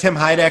they have a Tim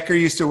Heidecker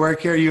used to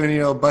work here? You in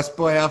your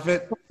busboy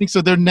outfit? I think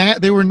so.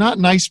 They were not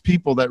nice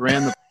people that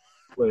ran the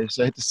place.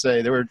 I have to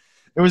say, there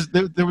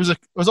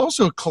was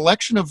also a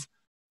collection of,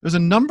 there's a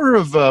number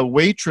of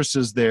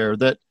waitresses there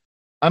that,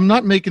 I'm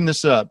not making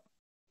this up.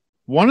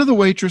 One of the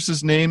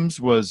waitresses' names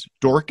was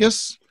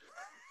Dorcas.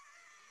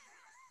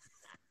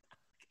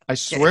 I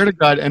swear to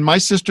God. And my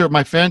sister,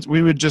 my fans,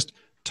 we would just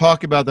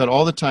talk about that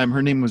all the time.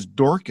 Her name was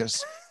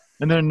Dorcas.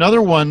 And then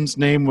another one's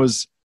name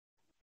was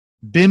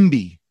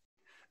Bimby.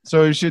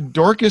 So she had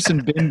Dorcas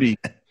and Bimby.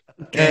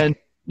 Okay. And,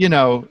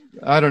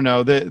 I don't know.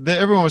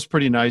 Everyone was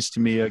pretty nice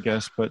to me, I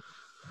guess. But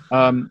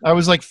I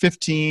was like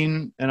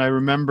 15. And I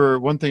remember,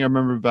 one thing I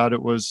remember about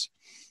it was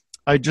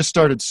I just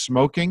started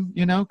smoking,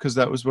 because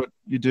that was what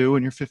you do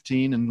when you're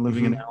 15 and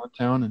living in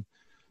Allentown. And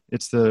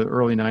it's the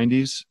early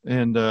 90s.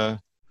 And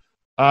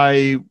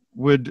and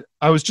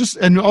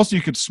also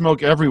you could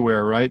smoke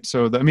everywhere, right?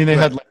 So, they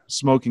had like a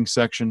smoking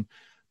section.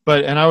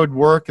 And I would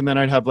work, and then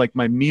I'd have like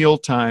my meal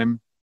time,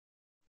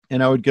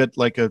 and I would get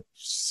like a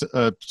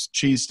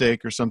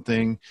cheesesteak or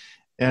something.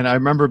 And I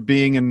remember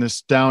being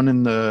down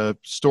in the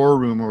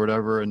storeroom or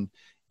whatever, and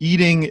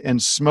eating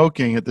and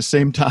smoking at the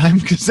same time,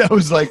 because that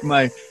was like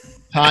my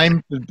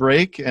time to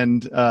break.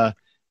 And I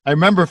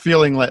remember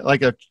feeling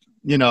like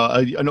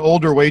an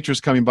older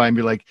waitress coming by and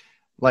be like,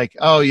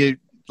 oh, you.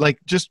 Like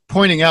just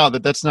pointing out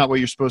that that's not what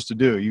you're supposed to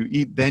do. You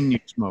eat, then you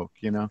smoke,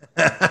 It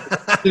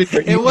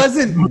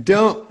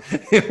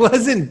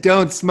wasn't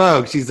don't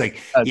smoke. She's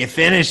like, you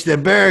finish the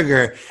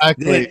burger.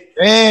 Exactly.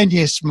 Then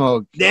you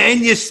smoke. Then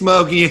you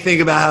smoke and you think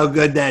about how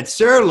good that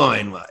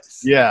sirloin was.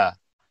 Yeah.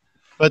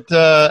 But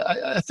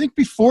I think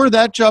before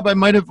that job, I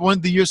might have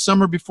went the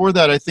summer before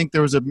that. I think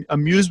there was an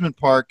amusement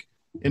park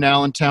in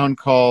Allentown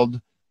called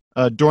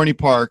Dorney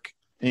Park.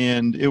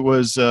 And it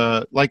was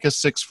like a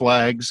Six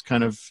Flags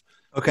kind of.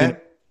 Okay.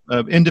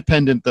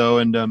 Independent though,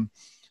 and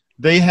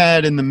they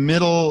had in the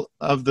middle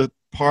of the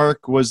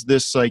park was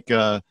this like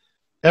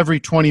every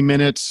 20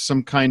 minutes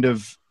some kind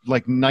of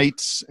like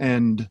Knights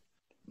of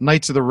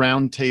the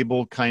Round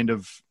Table kind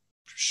of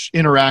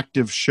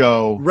interactive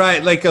show,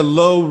 right? Like a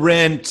low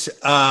rent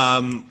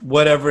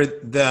whatever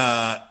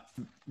the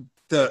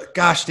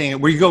gosh dang it,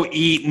 where you go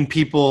eat and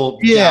people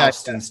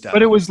joust and stuff.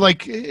 But it was a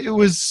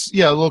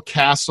little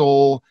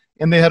castle,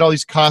 and they had all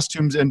these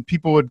costumes, and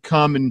people would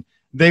come and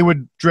they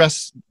would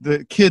dress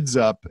the kids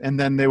up, and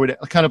then they would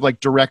kind of like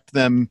direct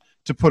them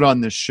to put on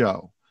this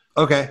show.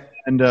 Okay.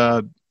 And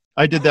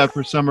I did that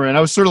for summer, and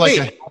I was sort of like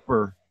a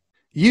helper.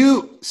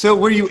 So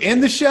were you in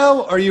the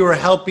show, or you were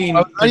helping?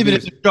 I was not even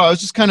in the show. I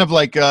was just kind of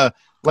like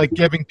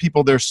giving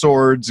people their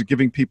swords,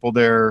 giving people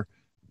their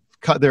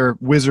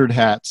wizard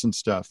hats and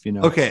stuff,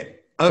 Okay.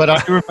 But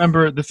I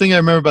remember, the thing I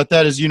remember about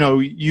that is,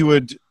 you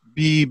would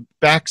be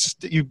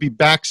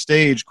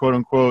backstage, quote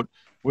unquote,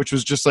 which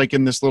was just like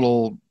in this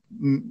little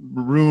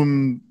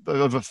room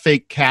of a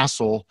fake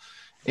castle,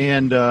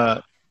 and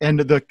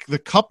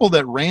the couple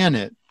that ran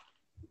it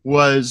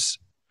was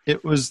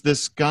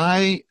this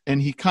guy,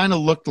 and he kind of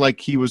looked like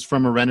he was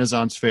from a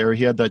Renaissance fair.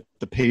 He had the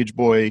page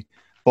boy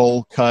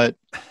bowl cut,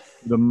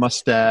 the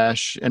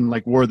mustache, and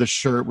like wore the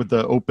shirt with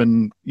the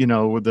open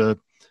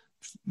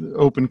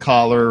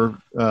collar.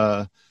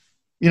 That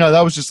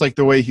was just like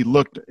the way he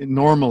looked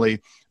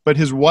normally. But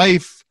his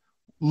wife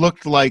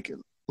looked like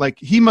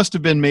he must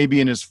have been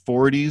maybe in his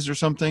 40s or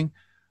something.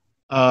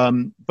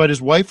 But his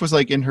wife was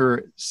like in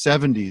her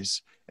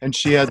 70s, and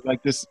she had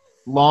like this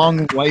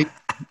long white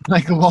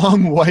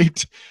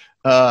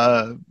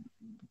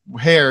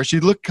hair. She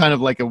looked kind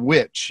of like a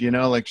witch,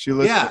 like she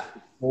looked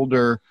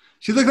older.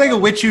 She looked like a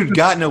witch who'd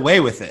gotten away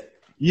with it.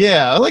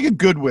 Yeah. Like a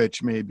good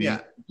witch, maybe.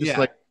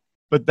 Yeah.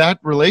 But that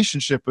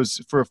relationship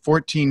was, for a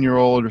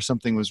 14-year-old or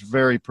something, was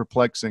very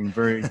perplexing,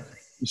 very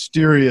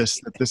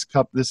mysterious, that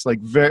this like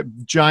very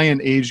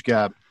giant age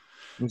gap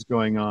was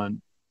going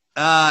on.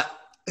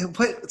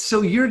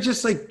 So you're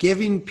just like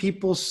giving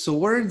people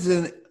swords,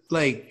 and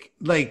like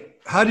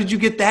how did you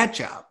get that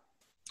job?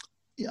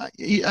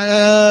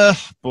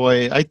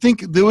 Boy, I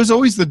think there was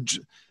always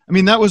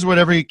that was what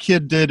every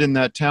kid did in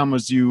that town,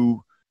 was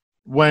you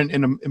went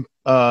and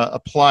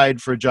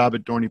applied for a job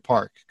at Dorney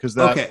Park, because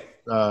that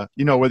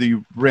whether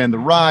you ran the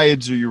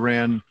rides or you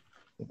ran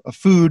a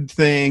food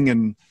thing.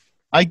 And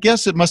I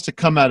guess it must have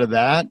come out of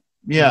that.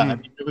 Yeah. I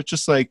mean, it was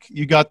just like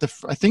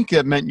I think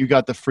it meant you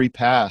got the free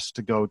pass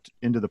to go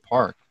into the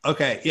park.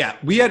 Okay. Yeah.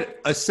 We had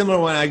a similar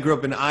one. I grew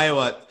up in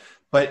Iowa,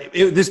 but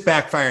this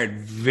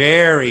backfired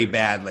very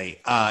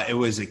badly. It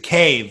was a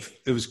cave.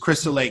 It was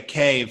Crystal Lake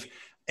Cave.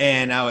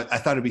 And I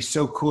thought it'd be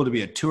so cool to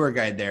be a tour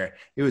guide there.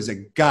 It was a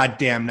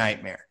goddamn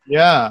nightmare.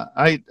 Yeah.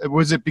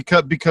 Was it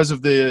because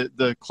of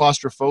the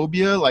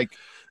claustrophobia? Like,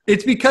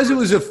 it's because it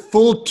was a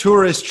full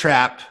tourist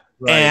trap.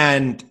 Right.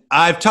 And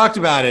I've talked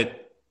about it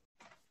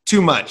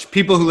too much.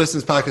 People who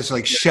listen to this podcast are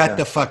like, shut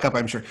the fuck up,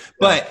 I'm sure. Yeah.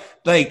 But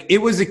like, it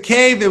was a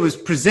cave that was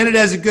presented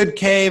as a good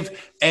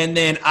cave. And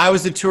then I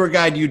was the tour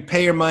guide. You'd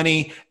pay your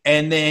money.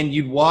 And then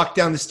you'd walk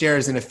down the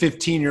stairs and a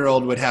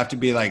 15-year-old would have to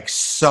be like,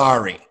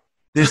 sorry,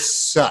 this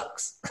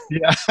sucks.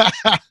 Yeah.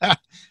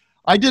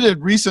 I did it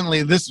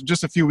recently.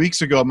 Just a few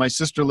weeks ago. My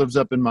sister lives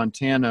up in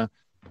Montana,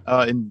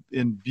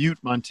 in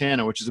Butte,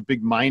 Montana, which is a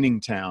big mining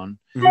town.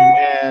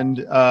 Mm-hmm. And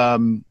you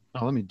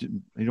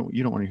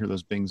don't want to hear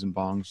those bings and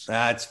bongs.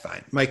 That's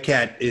fine. My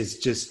cat is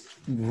just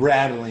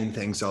rattling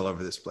things all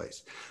over this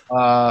place.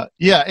 There's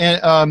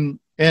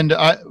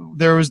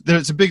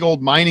a big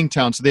old mining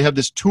town, so they have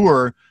this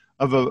tour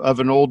of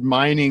an old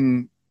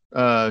mining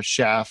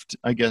shaft,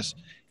 I guess.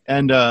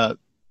 And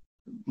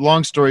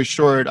long story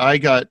short,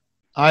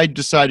 I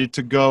decided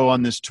to go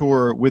on this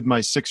tour with my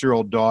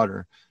 6-year-old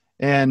daughter.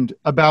 And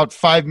about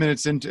 5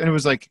 minutes into, and it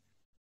was like,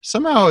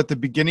 somehow at the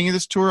beginning of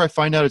this tour, I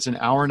find out it's an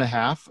hour and a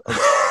half.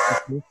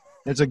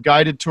 It's a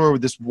guided tour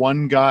with this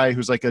one guy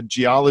who's like a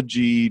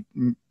geology,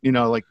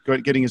 like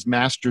getting his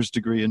master's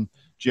degree in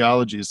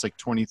geology. It's like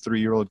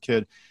 23-year-old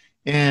kid.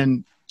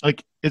 And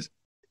like, it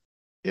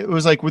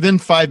was like within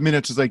 5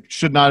 minutes, it's like,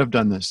 should not have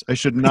done this. I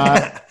should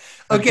not.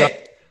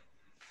 Okay.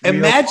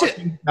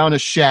 Imagine down a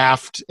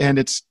shaft and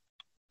it's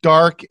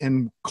dark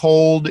and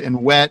cold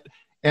and wet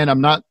and I'm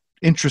not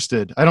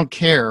interested. I don't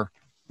care.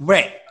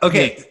 Right.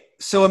 Okay. Yeah.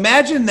 So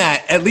imagine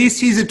that. At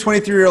least he's a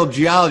 23-year-old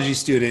geology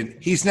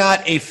student. He's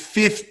not a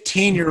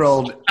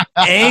 15-year-old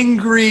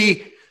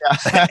angry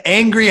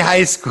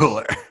high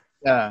schooler.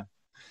 Yeah.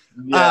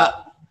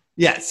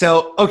 Yeah.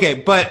 So,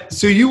 okay.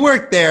 So you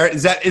work there.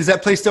 Is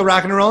that place still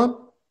rocking and rolling?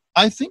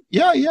 I think,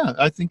 yeah.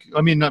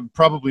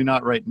 Probably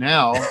not right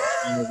now.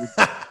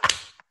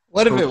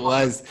 What if it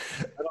was?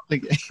 I don't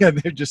think,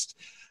 they're just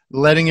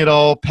letting it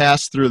all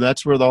pass through.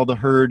 That's where all the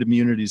herd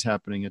immunity is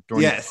happening at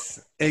Dorney.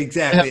 Yes,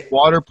 exactly.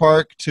 Water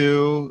park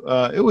too.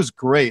 It was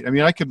great. I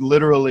mean, I could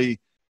literally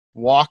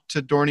walk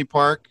to Dorney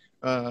Park.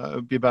 It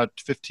would be about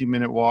a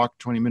 15-minute walk,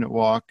 20-minute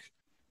walk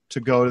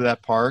to go to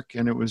that park.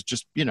 And it was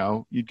just,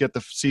 you'd get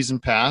the season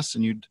pass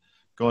and you'd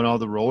go on all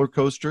the roller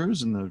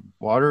coasters and the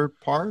water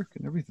park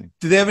and everything.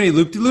 Do they have any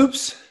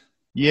loop-de-loops?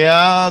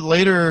 Yeah.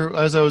 Later,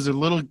 as I was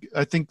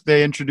I think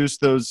they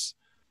introduced those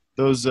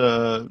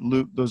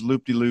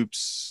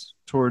loop-de-loops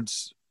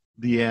towards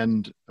the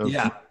end of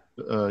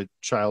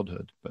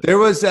childhood. But there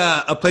was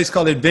a place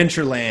called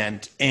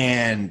Adventureland,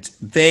 and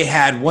they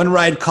had one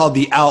ride called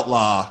the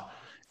Outlaw,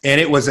 and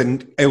it was a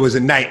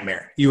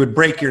nightmare. You would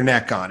break your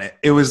neck on it.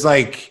 It was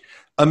like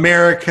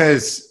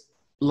America's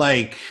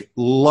like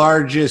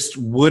largest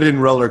wooden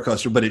roller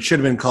coaster, but it should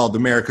have been called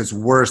America's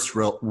worst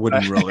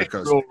wooden roller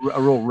coaster.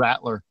 A real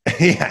rattler.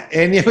 Yeah,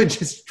 and it would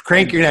just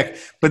crank your neck.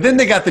 But then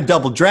they got the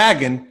Double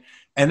Dragon,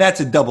 and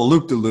that's a double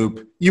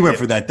loop-de-loop. You went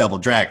for that Double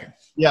Dragon.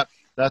 Yep,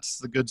 that's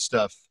the good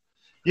stuff.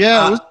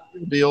 Yeah, it was a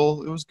good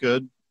deal. It was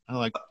good.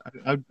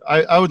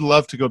 I would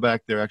love to go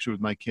back there actually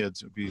with my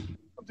kids. It would be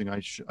something I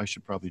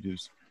should probably do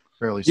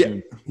fairly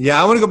soon.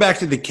 Yeah, I want to go back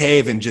to the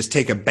cave and just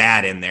take a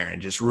bat in there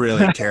and just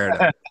really tear it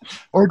up.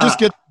 Or just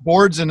get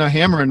boards and a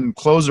hammer and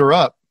close her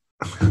up.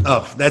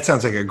 Oh, that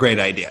sounds like a great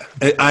idea.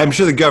 I'm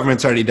sure the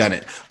government's already done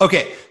it.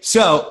 Okay,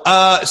 so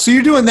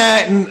you're doing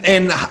that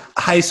in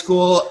high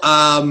school.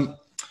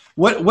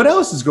 What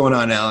else is going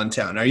on in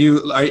Allentown? Do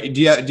you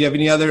have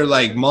any other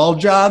like mall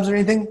jobs or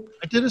anything?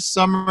 I did a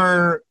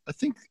summer. I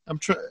think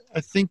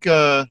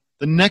the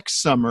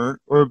next summer,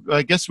 or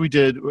I guess we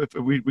did.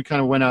 We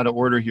kind of went out of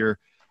order here.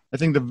 I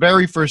think the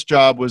very first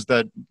job was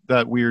that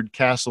weird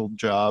castle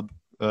job,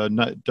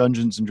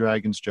 Dungeons and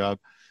Dragons job.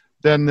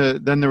 Then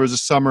there was a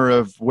summer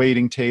of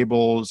waiting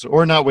tables,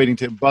 or not waiting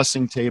tables,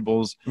 bussing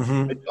tables.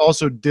 Mm-hmm. I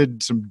also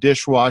did some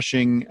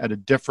dishwashing at a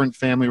different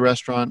family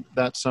restaurant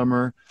that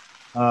summer.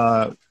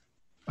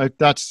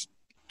 That's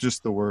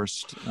just the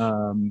worst.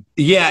 I've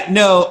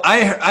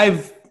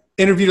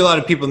interviewed a lot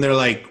of people, and they're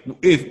like,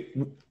 if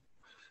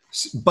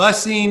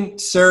busing,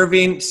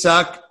 serving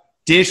suck,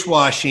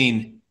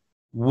 dishwashing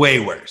way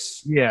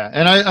worse. Yeah,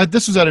 and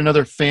this was at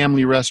another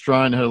family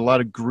restaurant. It had a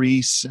lot of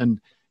grease, and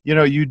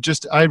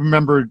I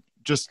remember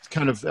just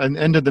kind of an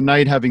end of the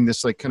night having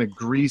this like kind of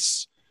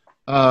grease,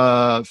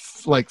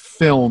 like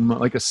film,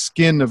 like a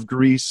skin of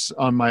grease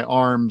on my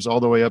arms all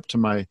the way up to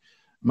my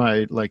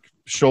like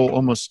shoulder,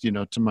 almost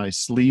to my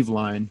sleeve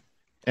line.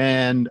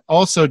 And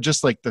also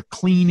just like the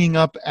cleaning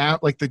up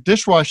like the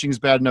dishwashing is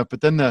bad enough,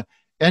 but then the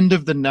end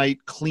of the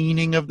night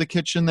cleaning of the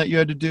kitchen that you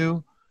had to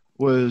do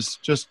was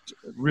just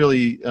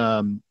really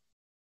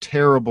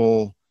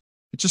terrible.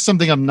 It's just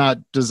something I'm not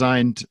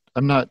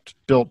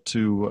built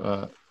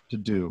to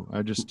do.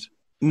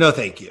 No,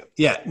 thank you.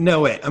 Yeah, no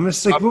way. I'm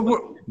just like,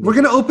 we're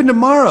going to open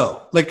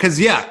tomorrow. Like,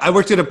 cause I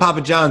worked at a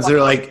Papa John's. They're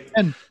like,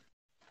 and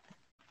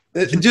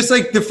just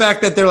like the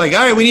fact that they're like, all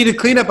right, we need to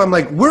clean up. I'm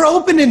like, we're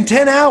open in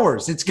 10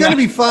 hours. It's going to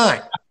be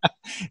fine.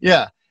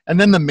 yeah. And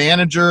then the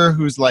manager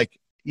who's like,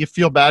 you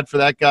feel bad for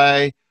that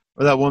guy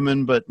or that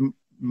woman, but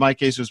my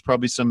case was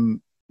probably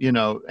some,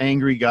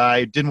 angry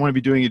guy, didn't want to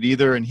be doing it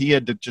either. And he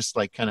had to just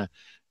like kind of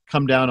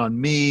come down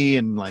on me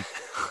and like,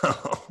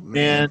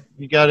 man,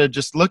 you got to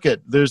just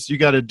you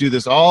got to do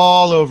this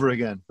all over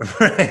again.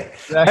 Right.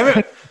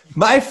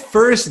 My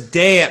first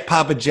day at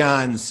Papa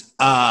John's,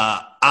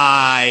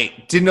 I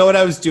didn't know what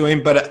I was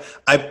doing, but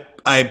I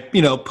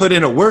put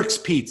in a Works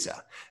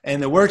pizza,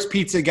 and the Works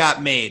pizza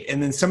got made,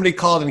 and then somebody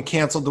called and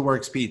canceled the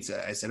Works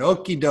pizza. I said,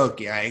 okie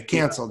dokie. I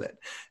canceled it.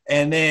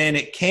 And then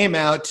it came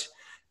out,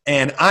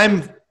 and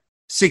I'm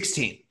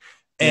 16.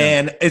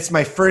 And it's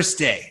my first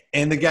day.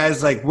 And the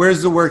guy's like,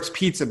 where's the Works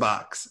pizza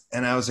box?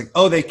 And I was like,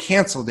 oh, they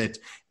canceled it.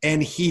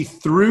 And he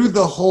threw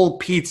the whole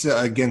pizza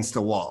against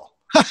the wall.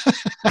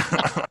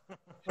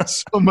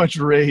 So much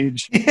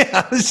rage.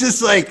 Yeah, I was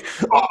just like,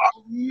 oh,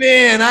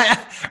 man,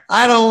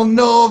 I don't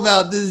know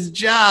about this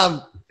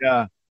job.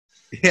 Yeah.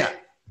 Yeah.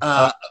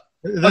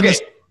 Okay.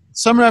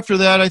 Summer after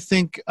that, I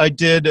think I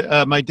did.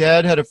 My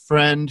dad had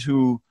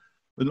an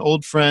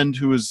old friend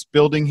who was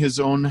building his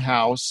own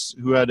house,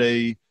 who had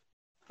he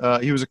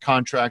was a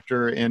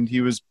contractor, and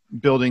he was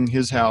building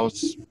his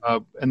house.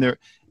 And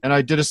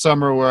I did a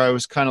summer where I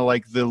was kind of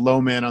like the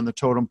low man on the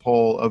totem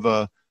pole of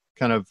a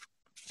kind of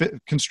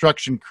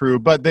construction crew,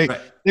 but they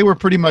were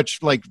pretty much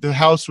like, the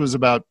house was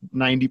about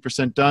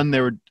 90% done.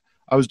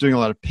 I was doing a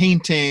lot of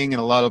painting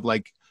and a lot of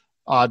like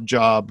odd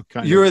job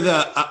kind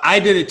of. I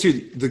did it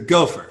too, the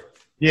gopher.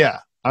 Yeah,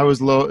 I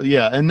was low.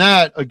 Yeah. And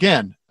that,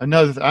 again,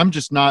 I'm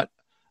just not,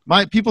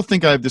 people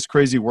think I have this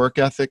crazy work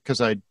ethic because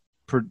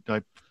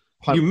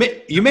you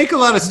make a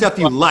lot of stuff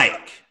you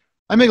like.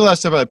 I make a lot of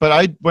stuff,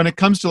 but when it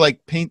comes to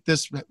like paint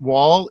this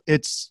wall,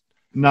 it's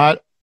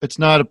not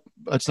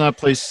a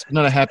place,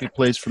 not a happy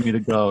place for me to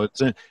go.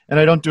 And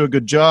I don't do a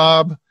good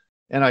job,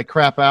 and I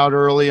crap out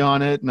early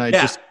on it, and I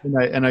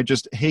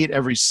just hate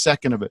every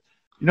second of it.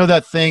 You know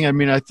that thing? I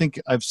mean, I think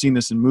I've seen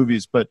this in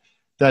movies, but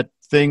that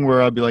thing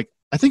where I'll be like,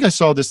 I think I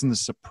saw this in The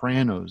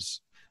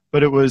Sopranos,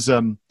 but it was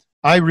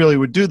I really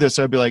would do this.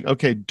 I'd be like,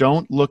 okay,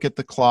 don't look at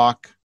the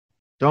clock.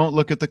 Don't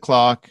look at the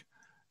clock.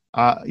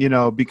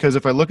 Because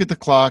if I look at the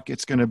clock,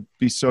 it's going to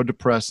be so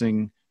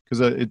depressing.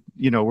 Because I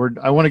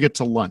want to get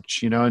to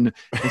lunch, and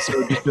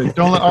so just like,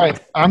 all right,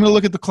 I'm going to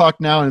look at the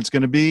clock now, and it's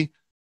going to be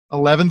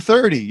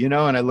 11:30,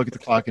 and I look at the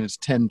clock and it's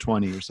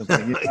 10:20 or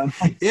something.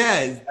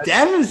 Yeah, it's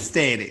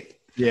devastating.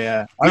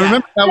 Yeah, I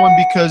remember that one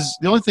because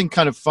the only thing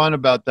kind of fun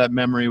about that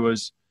memory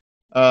was,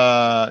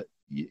 I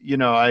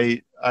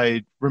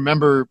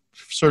remember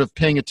sort of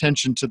paying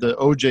attention to the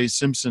O.J.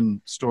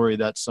 Simpson story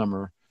that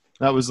summer.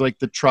 That was like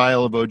the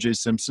trial of O.J.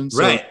 Simpson.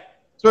 So right.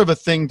 Sort of a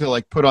thing to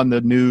like put on the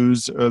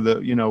news or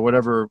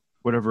whatever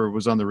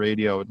was on the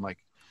radio, and like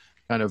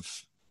kind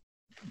of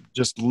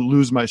just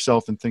lose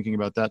myself in thinking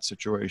about that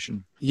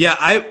situation.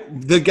 Yeah,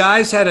 the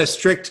guys had a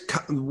strict,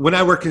 when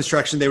I worked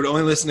construction, they would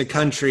only listen to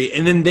country,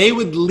 and then they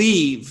would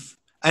leave,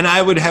 and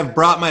I would have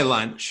brought my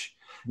lunch,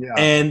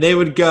 and they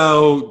would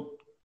go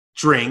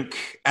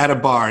drink at a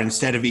bar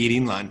instead of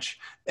eating lunch.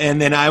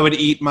 And then I would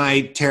eat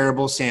my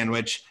terrible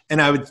sandwich, and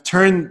I would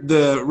turn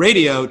the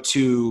radio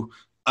to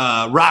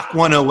Rock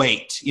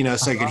 108,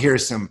 so I could hear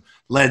some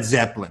Led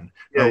Zeppelin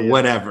or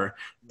whatever.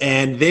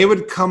 And they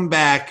would come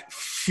back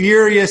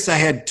furious I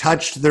had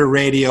touched their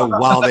radio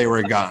while they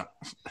were gone.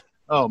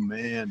 Oh,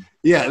 man.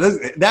 Yeah,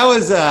 that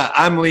was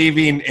I'm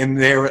leaving, and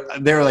they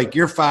were like,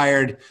 you're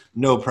fired,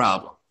 no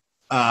problem.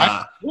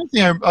 Other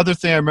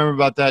thing I remember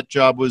about that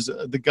job was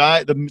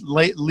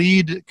the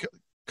lead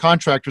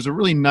contractor was a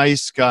really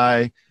nice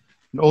guy,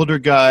 an older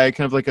guy,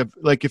 kind of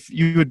like if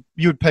you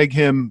would peg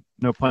him,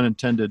 no pun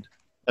intended,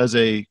 as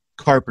a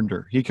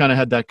carpenter. He kind of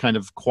had that kind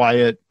of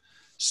quiet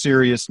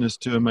seriousness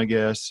to him, I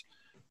guess.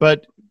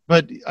 But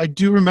I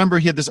do remember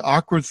he had this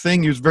awkward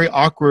thing. He was very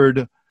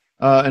awkward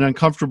and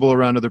uncomfortable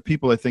around other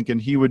people, I think,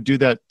 and he would do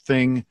that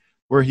thing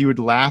where he would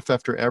laugh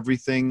after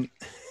everything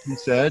he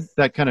said.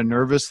 That kind of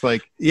nervous,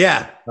 like,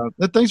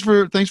 thanks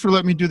for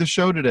letting me do the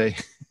show today.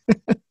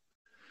 It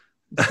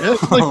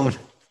was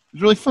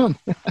really fun.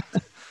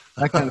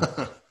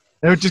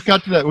 It just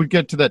got to that. We'd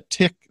get to that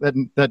tick,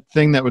 that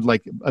thing that would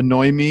like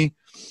annoy me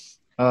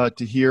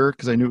to hear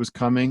because I knew it was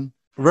coming.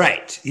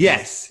 Right.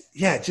 Yes.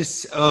 Yeah.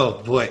 Just,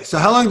 oh boy. So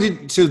how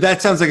long so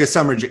that sounds like a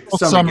summer gig.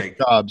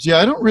 Jobs. Yeah.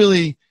 I don't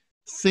really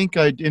think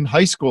in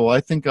high school,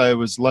 I think I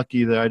was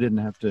lucky that I didn't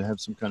have to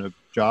have some kind of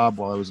job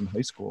while I was in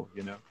high school,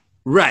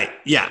 Right.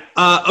 Yeah.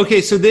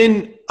 Okay. So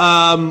then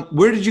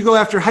where did you go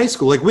after high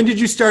school? Like when did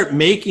you start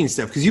making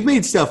stuff? Because you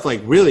made stuff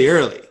like really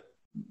early.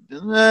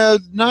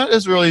 Not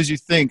as early as you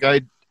think.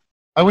 I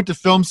went to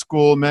film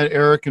school, met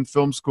Eric in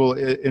film school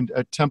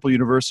at Temple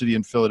University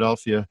in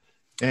Philadelphia.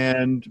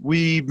 and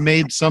we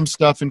made some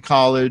stuff in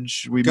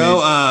college. We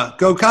made,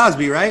 Go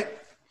Cosby, right?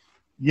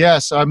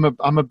 yes, I'm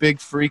a big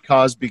Free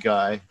Cosby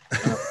guy.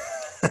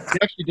 He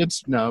actually did.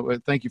 No,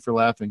 thank you for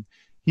laughing.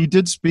 He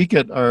did speak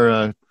at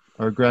our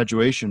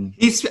graduation.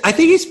 I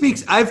think he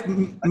speaks. I've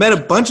met a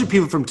bunch of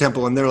people from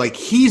Temple, and they're like,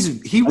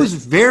 he was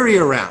very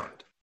around.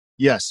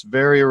 Yes,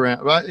 very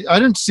around. I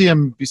didn't see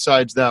him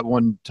besides that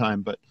one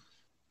time, but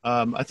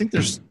I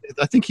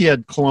think he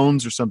had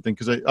clones or something,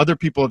 because other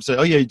people have said,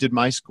 "Oh yeah, he did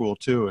my school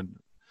too,"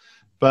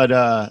 but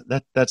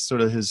that's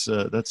sort of his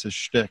that's his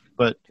shtick.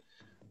 But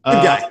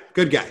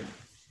Good guy.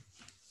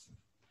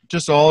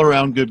 Just all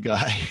around good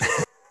guy.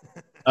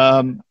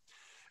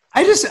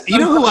 I just, you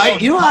know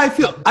how I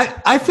feel?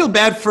 I feel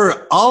bad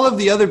for all of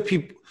the other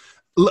people.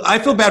 I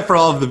feel bad for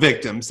all of the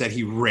victims that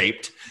he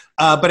raped.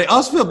 But I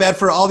also feel bad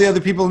for all the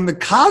other people in the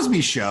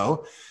Cosby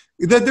Show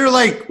that they're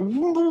like,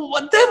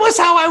 that was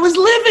how I was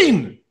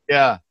living.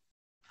 Yeah.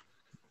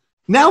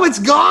 Now it's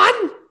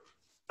gone.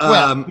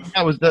 Well,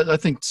 I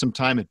think some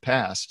time had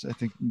passed. I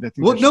think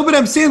well, no, but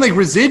I'm saying like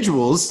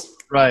residuals.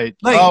 Right.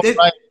 Like,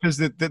 right. Because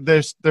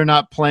they're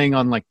not playing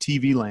on like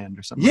TV Land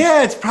or something.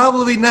 Yeah, it's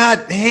probably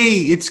not, hey,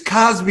 it's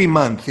Cosby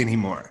month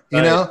anymore,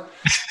 you know?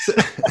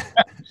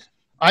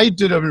 I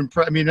did an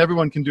impression. I mean,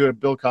 everyone can do a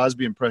Bill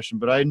Cosby impression,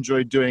 but I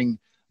enjoyed doing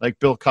like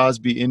Bill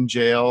Cosby in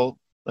jail.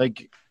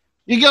 Like,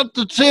 you got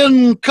the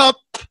tin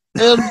cup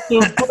and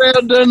the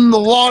bread and the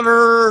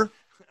water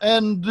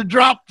and you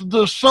dropped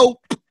the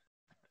soap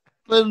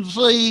and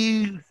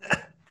say.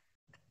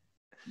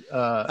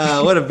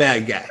 What a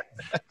bad guy.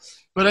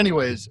 But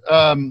anyways.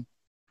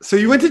 So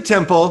you went to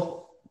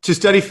Temple to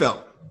study film.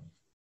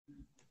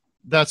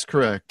 That's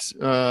correct.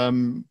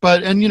 And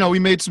we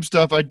made some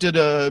stuff. I did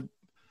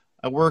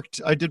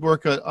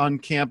work on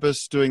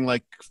campus doing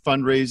like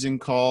fundraising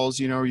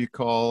calls, where you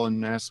call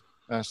and ask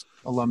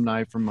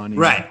alumni for money.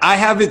 Right. I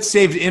have it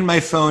saved in my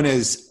phone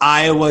as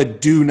Iowa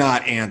do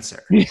not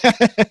answer.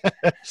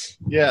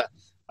 Yeah.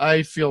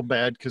 I feel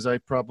bad because I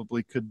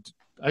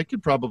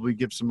could probably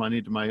give some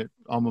money to my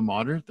alma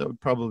mater. That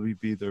would probably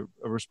be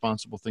a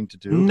responsible thing to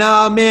do.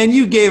 No, man,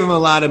 you gave him a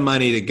lot of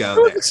money to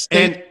go there.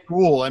 And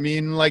cool. I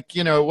mean, like,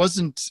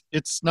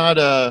 it's not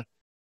a,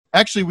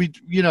 actually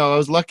I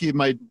was lucky.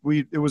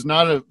 It was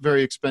not a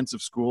very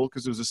expensive school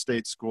because it was a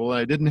state school, and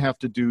I didn't have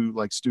to do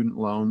like student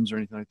loans or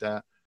anything like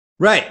that.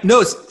 Right.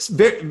 No, it's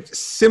very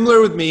similar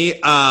with me.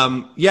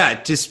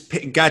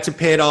 Just got to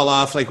pay it all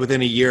off like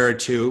within a year or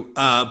two.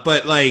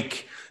 But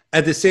like,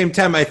 at the same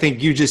time, I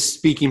think you just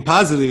speaking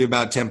positively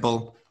about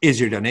Temple is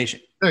your donation.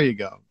 There you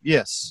go.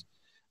 Yes.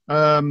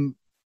 And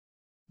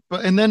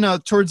then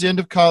towards the end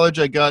of college,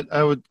 I got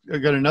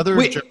another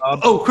job.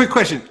 Oh, quick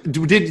question.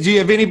 Did you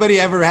have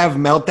anybody ever have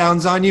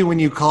meltdowns on you when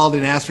you called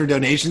and asked for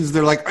donations?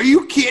 They're like, "Are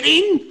you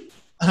kidding?"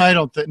 I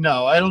don't think.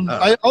 No, I don't.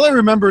 Oh. All I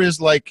remember is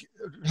like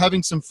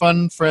having some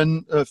fun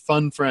friends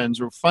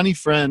or funny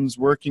friends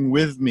working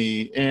with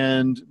me,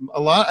 and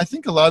I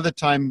think a lot of the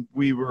time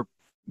we were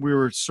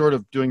sort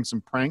of doing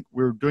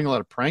we were doing a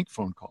lot of prank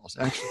phone calls,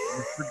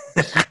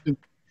 actually.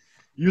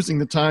 Using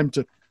the time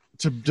to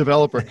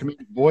develop our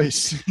comedic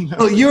voice.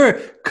 Well, you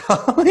were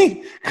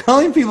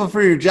calling people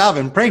for your job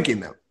and pranking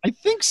them. I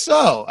think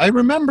so. I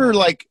remember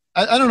like,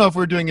 I don't know if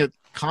we're doing it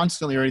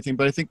constantly or anything,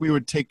 but I think we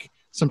would take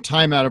some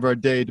time out of our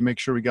day to make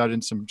sure we got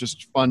in some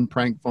just fun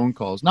prank phone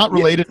calls, not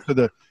related to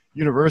the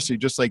university,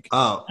 just like,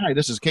 hi,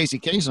 this is Casey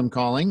Case, I'm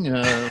calling.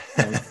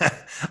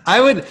 I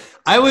would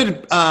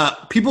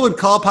people would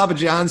call Papa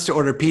John's to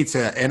order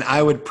pizza, and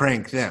I would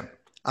prank them.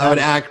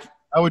 I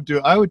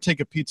would take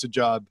a pizza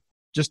job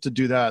just to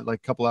do that, like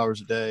a couple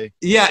hours a day.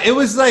 Yeah, it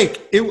was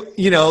like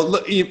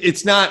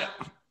it's not.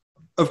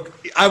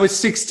 I was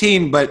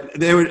 16, but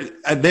they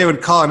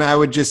would call, and I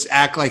would just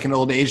act like an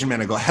old Asian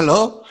man. I go,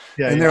 hello,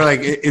 they're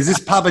like, is this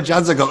Papa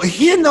John's? I go,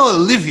 here, no,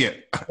 Olivia.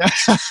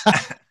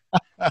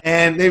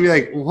 And they'd be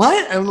like,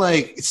 what? I'm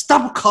like,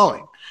 stop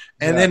calling.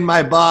 And then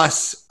my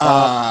boss,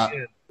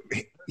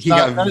 he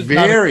got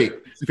very,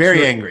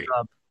 very angry.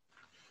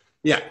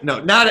 Yeah,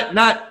 no,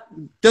 not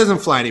doesn't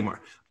fly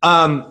anymore.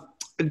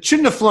 It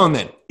shouldn't have flown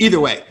then. Either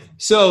way.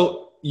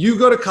 So you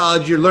go to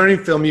college, you're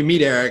learning film, you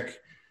meet Eric.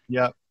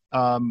 Yeah.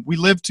 We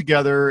lived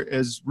together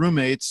as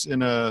roommates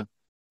in a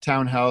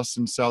townhouse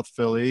in South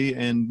Philly,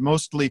 and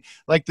mostly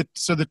like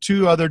the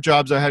two other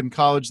jobs I had in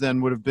college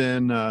then would have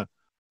been,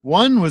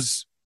 one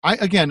was, I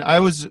don't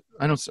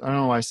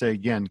know why I say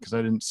again, because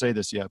I didn't say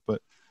this yet,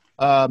 but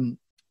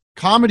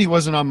comedy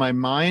wasn't on my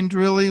mind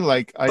really.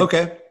 Like I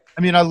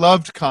mean, I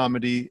loved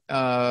comedy.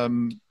 I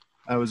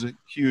was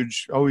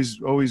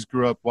always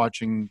grew up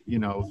watching,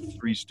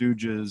 Three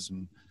Stooges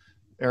and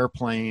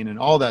Airplane and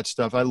all that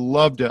stuff. I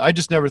loved it. I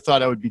just never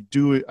thought I would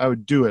do it.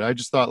 I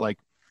just thought like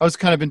I was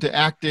kind of into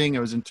acting.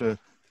 I was into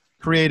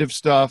creative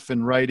stuff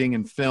and writing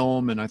and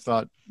film. And I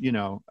thought,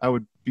 I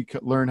would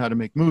learn how to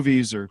make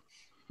movies or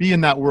be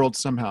in that world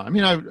somehow. I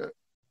mean,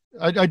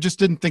 I just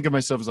didn't think of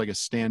myself as like a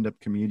stand-up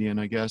comedian,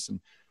 I guess. And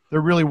there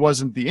really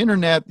wasn't the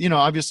internet,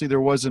 obviously there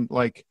wasn't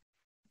like,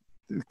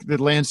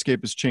 the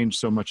landscape has changed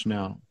so much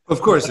now.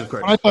 Of course.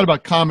 When I thought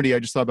about comedy, I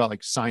just thought about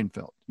like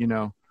Seinfeld,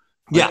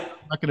 Yeah.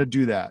 I'm not going to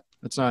do that.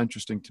 That's not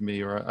interesting to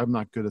me, or I'm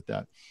not good at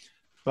that.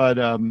 But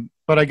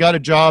I got a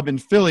job in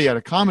Philly at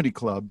a comedy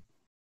club.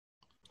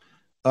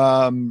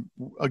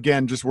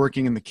 Again, just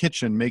working in the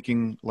kitchen,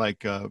 making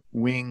like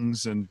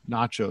wings and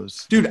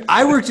nachos. Dude,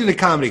 I worked in a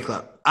comedy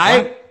club.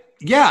 I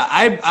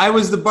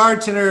was the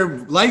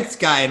bartender, lights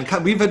guy, and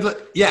we've had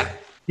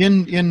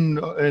in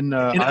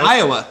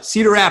Iowa,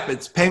 Cedar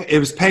Rapids. It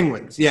was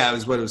Penguins. Yeah, it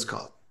was what it was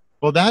called.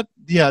 Well, that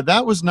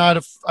was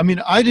not I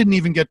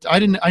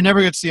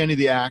never got to see any of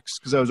the acts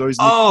because I was always.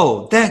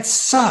 Oh, that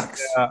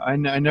sucks. I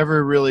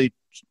never really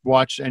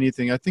watched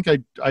anything. I think I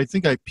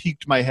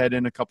peeked my head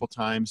in a couple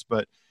times,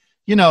 but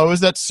it was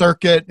that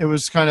circuit. It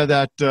was kind of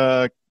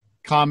that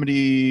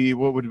comedy.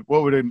 What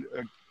would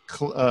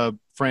a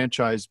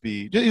franchise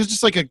be? It was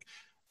just like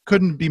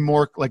couldn't be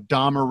more like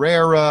Dom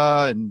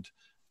Herrera and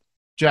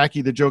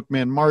Jackie the Joke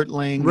Man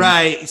Martling.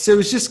 Right. So it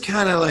was just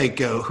kind of like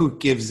who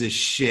gives a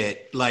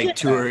shit, like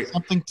tour.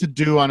 Something to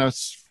do on a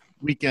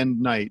weekend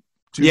night.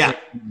 Tuesday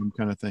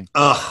kind of thing.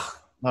 Ugh.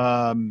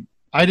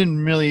 I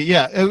didn't really,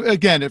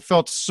 again, it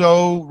felt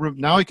so,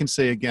 now I can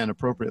say again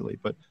appropriately,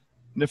 but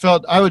it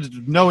felt, I was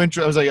no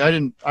interest. I was like,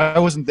 I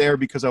wasn't there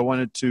because I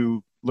wanted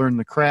to learn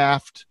the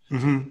craft.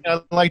 Mm-hmm.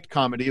 I liked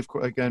comedy, of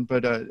course, again,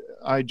 but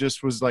I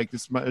just was like,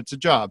 it's a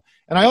job.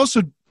 And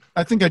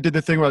I think I did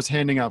the thing where I was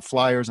handing out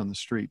flyers on the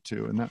street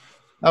too. And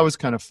that was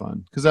kind of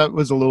fun because that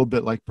was a little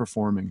bit like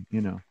performing,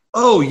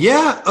 Oh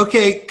yeah.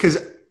 Okay. Cause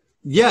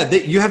you have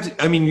to,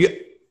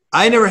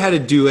 I never had to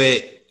do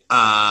it.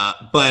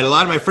 But a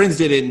lot of my friends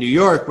did it in New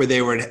York where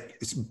they were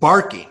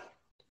barking.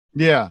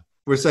 Yeah.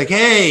 Where it's like,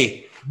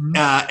 hey,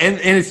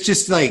 and it's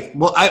just like,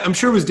 well, I'm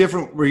sure it was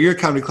different where your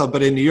comedy club,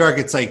 but in New York,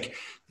 it's like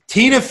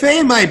Tina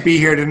Fey might be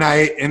here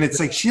tonight. And it's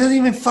like, she doesn't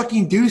even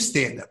fucking do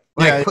stand up.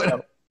 Like,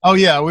 Oh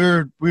yeah.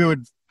 We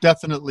would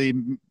definitely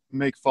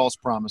make false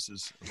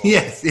promises.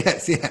 Yes.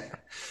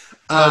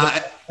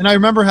 And I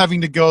remember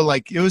having to go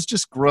it was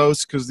just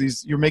gross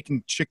because you're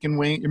making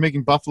you're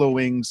making buffalo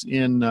wings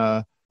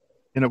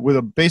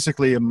with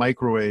basically a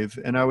microwave,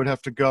 and I would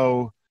have to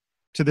go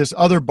to this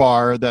other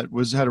bar that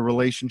had a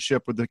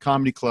relationship with the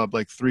comedy club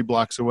like 3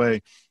 blocks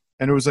away,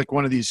 and it was like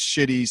one of these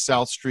shitty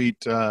South Street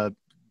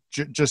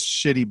just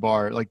shitty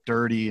bar, like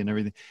dirty and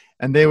everything,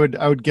 and I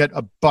would get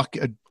a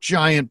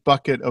giant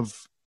bucket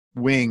of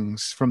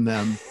wings from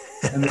them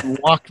and then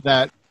walk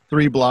that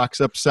 3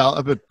 blocks up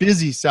a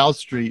busy South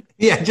Street.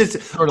 Yeah, just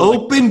sort of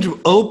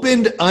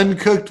opened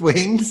uncooked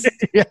wings.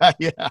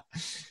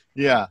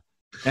 Yeah.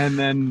 And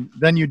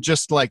then you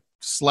just like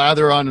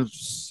slather on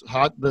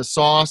the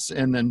sauce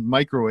and then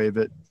microwave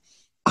it.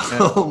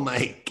 Oh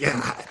my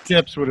God.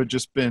 Chips would have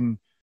just been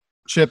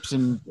chips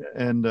and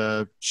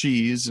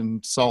cheese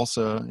and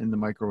salsa in the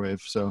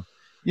microwave. So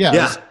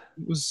it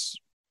was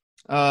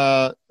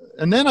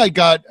and then I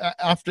got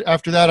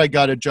after that I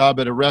got a job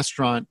at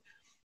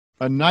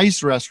a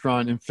nice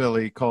restaurant in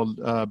Philly called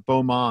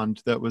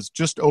Beaumont that was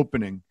just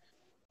opening,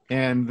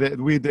 and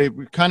they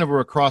kind of were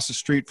across the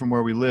street from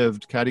where we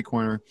lived, catty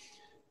corner.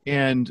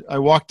 And I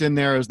walked in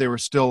there as they were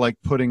still like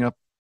putting up,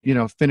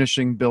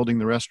 finishing building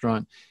the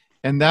restaurant.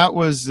 And that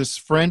was this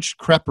French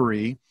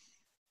creperie.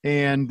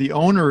 And the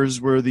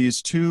owners were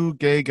these 2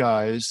 gay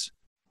guys.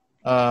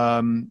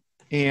 And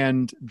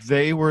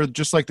they were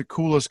just like the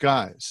coolest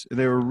guys.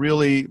 They were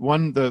really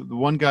the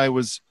one guy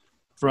was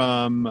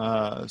from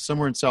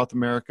somewhere in South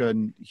America,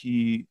 and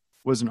he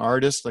was an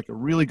artist, like a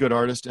really good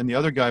artist. And the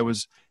other guy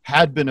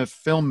had been a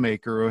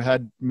filmmaker who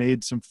had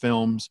made some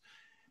films,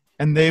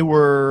 and they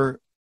were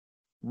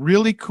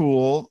really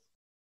cool,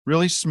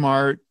 really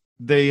smart.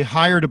 They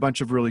hired a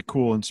bunch of really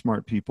cool and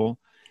smart people.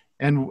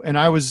 And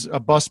I was a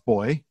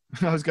busboy.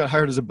 got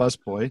hired as a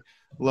busboy,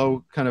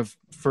 low kind of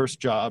first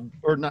job,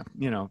 or not,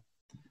 I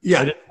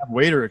didn't have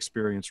waiter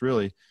experience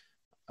really.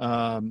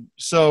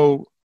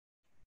 So,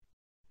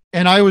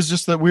 and I was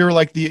just we were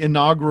like the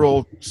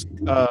inaugural,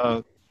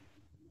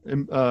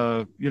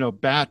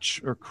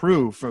 batch or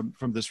crew from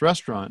this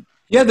restaurant.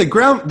 Yeah. The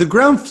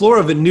ground floor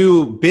of a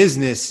new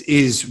business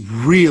is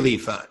really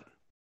fun.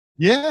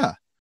 Yeah.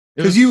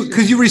 Because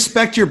you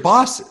respect your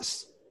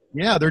bosses.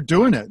 Yeah, they're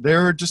doing it.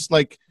 They're just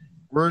like,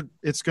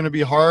 it's going to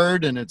be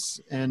hard,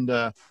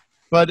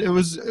 but it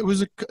was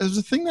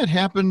a thing that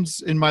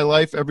happens in my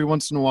life every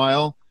once in a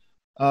while.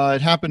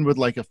 It happened with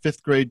like a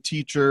 5th grade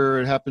teacher.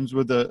 It happens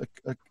with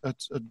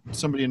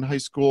somebody in high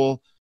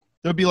school.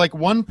 There'll be like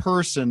one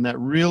person that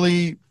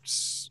really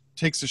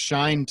takes a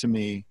shine to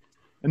me,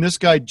 and this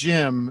guy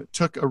Jim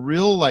took a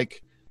real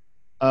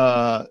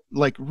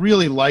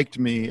really liked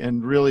me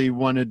and really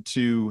wanted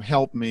to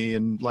help me,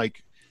 and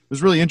like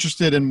was really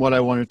interested in what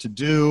I wanted to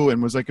do,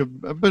 and was like a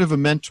bit of a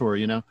mentor,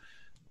 even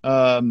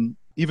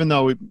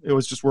though it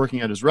was just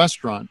working at his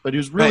restaurant, but he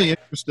was really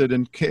interested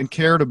and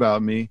cared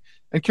about me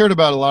and cared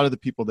about a lot of the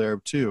people there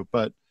too.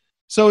 But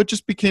so it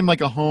just became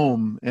like a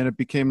home, and it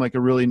became like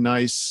a really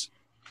nice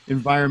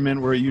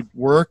environment where you'd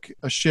work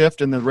a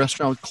shift and the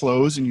restaurant would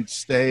close and you'd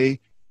stay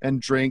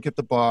and drink at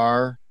the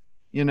bar,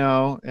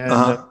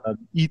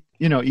 eat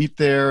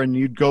there, and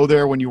you'd go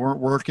there when you weren't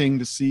working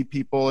to see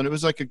people. And it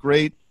was like a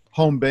great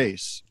home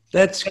base.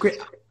 That's great.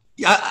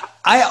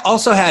 I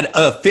also had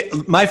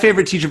my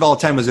favorite teacher of all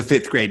time was a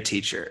fifth grade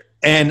teacher.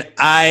 And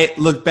I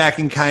look back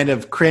and kind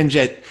of cringe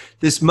at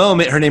this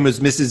moment. Her name was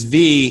Mrs.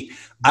 V.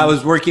 I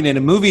was working in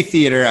a movie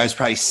theater. I was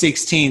probably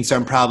 16. So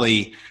I'm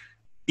probably,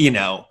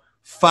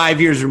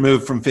 5 years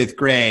removed from fifth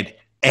grade.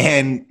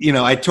 And,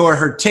 I tore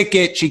her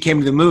ticket. She came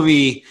to the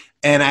movie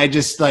and I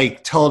just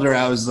told her,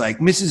 I was like,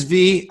 Mrs.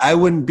 V, I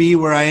wouldn't be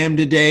where I am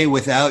today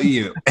without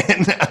you.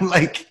 And I'm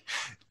like,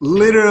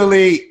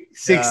 literally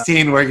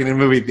 16 working in a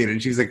movie theater.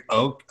 And she was like,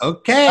 oh,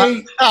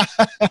 okay.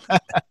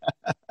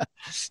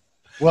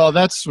 Well,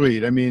 that's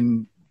sweet. I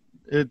mean,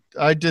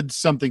 I did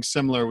something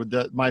similar with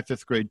my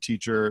fifth grade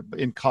teacher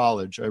in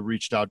college. I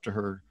reached out to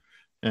her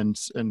and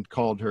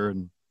called her.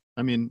 And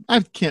I mean,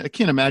 I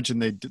can't imagine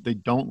they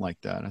don't like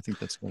that. I think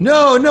that's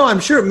no, I'm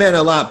sure it meant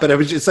a lot, but I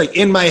was just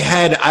in my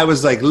head, I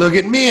was like, look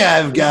at me.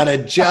 I've got a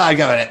job. I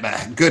got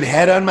a good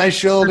head on my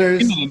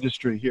shoulders. In the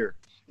industry here.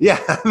 Yeah,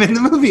 I'm in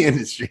the movie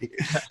industry.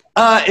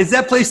 Is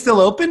that place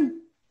still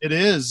open? It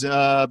is.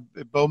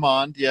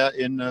 Beaumont,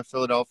 in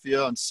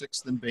Philadelphia on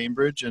 6th and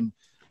Bainbridge. And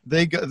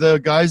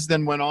the guys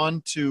then went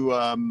on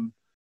to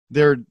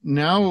they're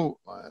now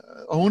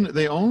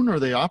they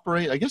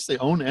operate, I guess they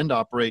own and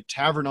operate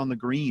Tavern on the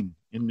Green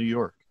in New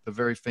York, the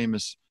very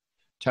famous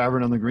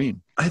Tavern on the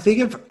Green. I've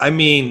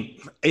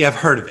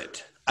heard of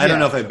it. I don't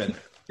know if I've been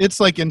there. It's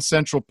like in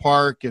Central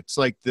Park. It's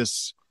like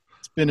this,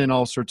 it's been in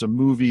all sorts of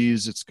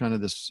movies. It's kind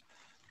of this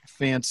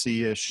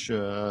fancy-ish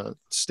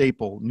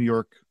staple, New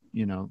York,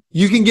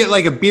 You can get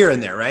a beer in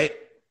there, right?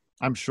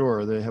 I'm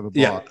sure they have a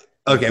bar. Yeah.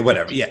 Okay,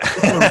 whatever. Yeah.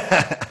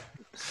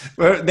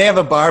 They have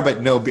a bar,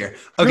 but no beer.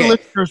 Okay. Your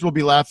listeners will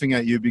be laughing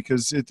at you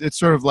because it's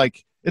sort of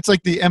it's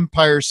like the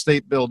Empire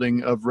State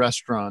Building of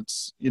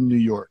restaurants in New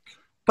York.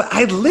 But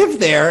I lived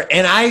there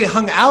and I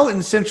hung out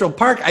in Central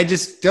Park. I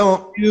just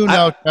don't.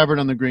 Tavern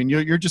on the Green.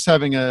 You're just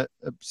having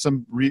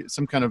some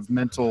kind of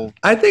mental.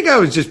 I think I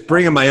was just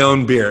bringing my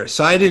own beer,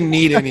 so I didn't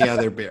need any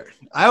other beer.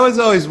 I was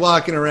always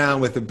walking around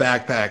with a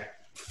backpack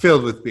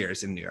filled with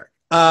beers in New York.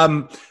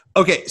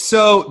 Okay,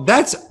 so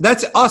that's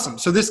awesome.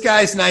 So this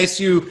guy's nice.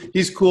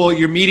 He's cool.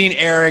 You're meeting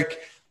Eric.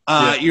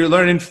 You're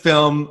learning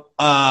film.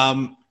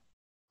 How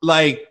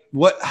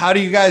do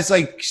you guys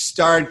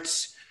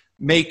start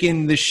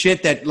making the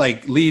shit that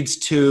leads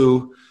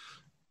to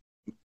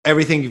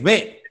everything you've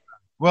made?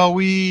 Well,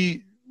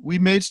 we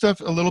made stuff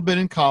a little bit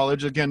in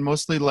college. Again,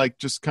 mostly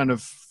just kind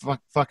of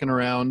fucking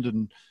around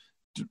and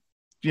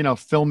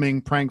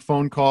filming prank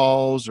phone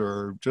calls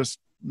or just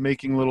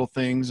making little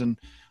things and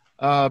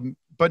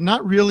but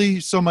not really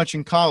so much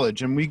in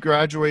college. And we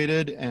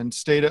graduated and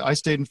I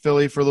stayed in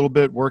Philly for a little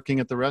bit working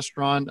at the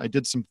restaurant. I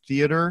did some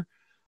theater,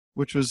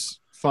 which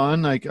was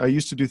fun. I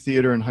used to do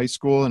theater in high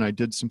school and I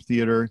did some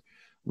theater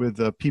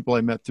with people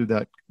I met through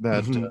that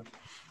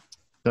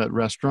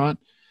restaurant.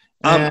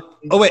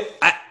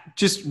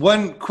 Just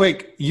one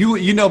quick,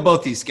 you know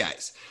both these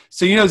guys.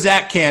 So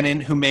Zach Cannon,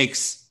 who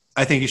makes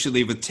I Think You Should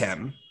Leave with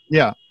Tim.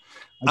 Yeah.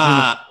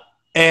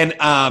 And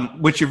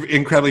which you're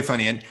incredibly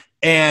funny in.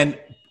 And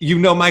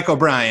Mike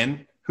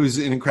O'Brien, who's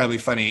an incredibly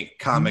funny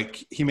comic.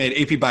 Mm-hmm. He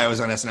made AP Bios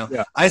on SNL.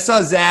 Yeah. I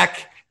saw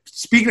Zach,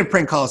 speaking of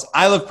prank calls,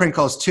 I love prank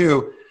calls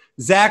too.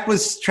 Zach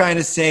was trying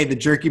to say the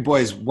Jerky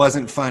Boys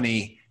wasn't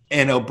funny,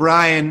 and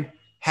O'Brien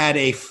had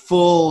a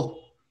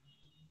full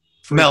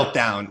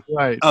meltdown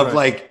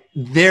of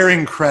they're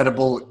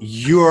incredible,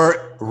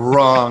 you're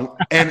wrong.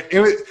 And it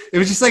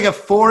was just a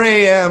 4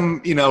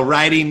 a.m.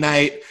 writing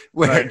night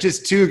where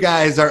just two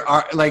guys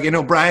are and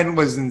O'Brien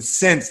was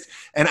incensed.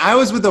 And I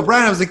was with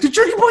O'Brien. I was like, the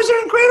Jerky Boys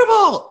are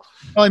incredible.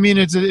 Well, I mean,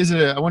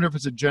 I wonder if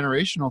it's a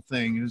generational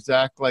thing. Does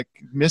Zach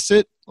miss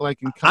it? I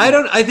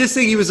just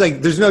think he was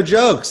there's no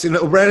jokes. And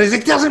O'Brien is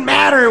like, doesn't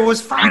matter. It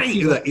was funny.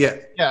 Yeah.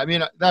 I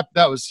mean,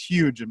 that was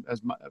huge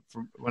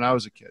from when I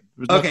was a kid.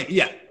 Okay.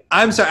 Yeah.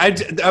 I'm sorry.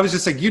 I was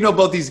just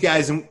both these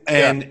guys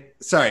and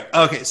sorry.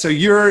 Okay. So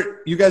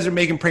you guys are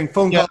making prank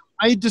phone calls.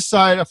 I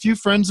decided a few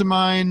friends of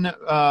mine, this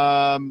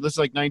is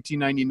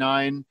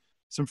 1999.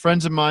 Some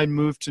friends of mine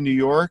moved to New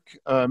York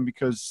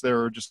because they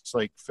were just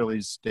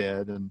Philly's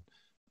dead. And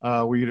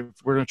we're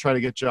going to try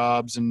to get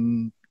jobs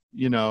and,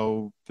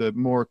 the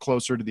more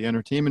closer to the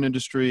entertainment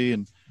industry.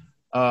 And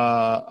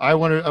I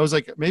was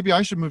like, maybe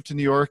I should move to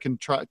New York and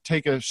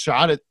take a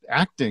shot at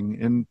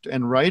acting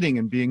and writing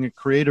and being a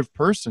creative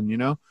person,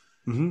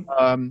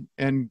 Mm-hmm.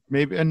 And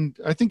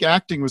I think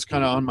acting was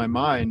kind of on my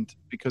mind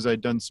because I'd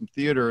done some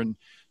theater. And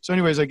so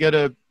anyways,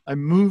 I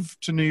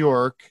moved to New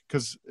York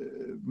because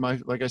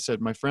like I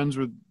said, my friends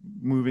were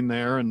moving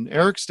there, and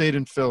Eric stayed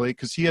in Philly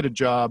because he had a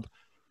job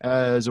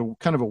as a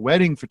kind of a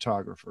wedding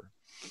photographer.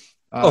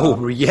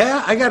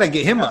 I got to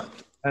get him up.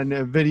 And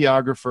a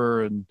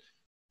videographer and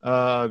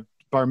bar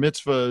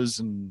mitzvahs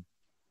and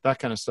that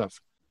kind of stuff.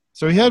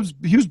 So he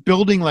was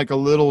building a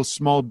little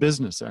small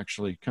business,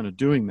 actually, kind of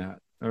doing that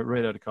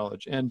right out of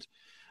college. And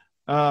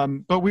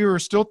but we were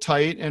still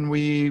tight, and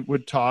we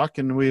would talk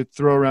and we'd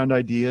throw around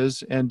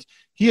ideas. And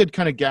he had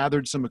kind of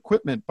gathered some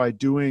equipment by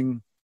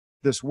doing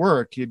this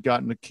work. He had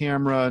gotten a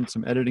camera and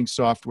some editing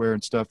software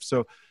and stuff.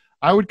 So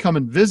I would come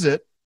and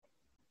visit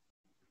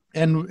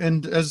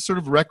and as sort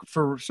of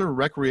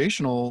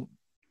recreational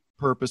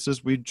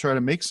purposes, we'd try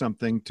to make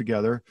something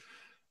together.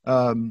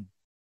 And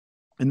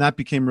that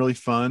became really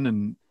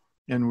fun,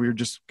 and we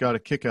just got a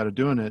kick out of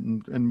doing it,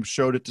 and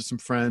showed it to some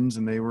friends,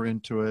 and they were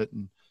into it.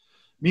 And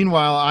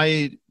meanwhile,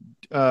 I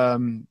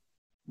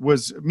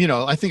was,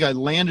 I think I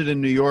landed in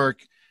New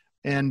York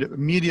and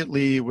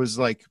immediately was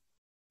like,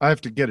 I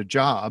have to get a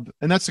job.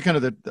 And that's the kind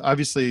of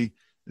obviously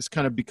this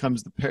kind of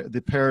becomes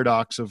the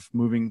paradox of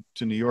moving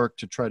to New York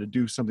to try to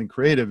do something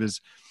creative,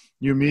 is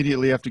you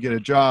immediately have to get a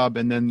job,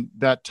 and then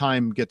that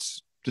time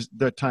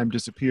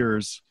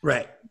disappears.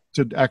 Right.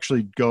 To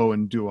actually go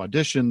and do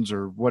auditions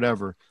or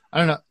whatever. I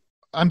don't know.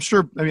 I'm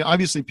sure,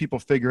 obviously people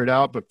figure it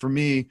out, but for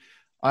me,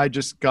 I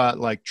just got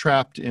like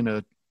trapped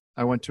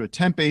I went to a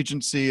temp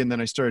agency, and then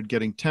I started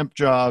getting temp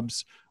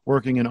jobs,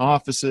 working in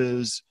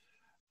offices,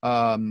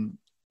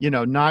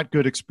 not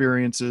good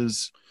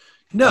experiences.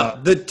 No,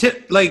 the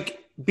tip,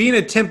 like being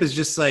a temp is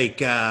just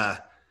like,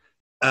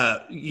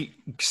 you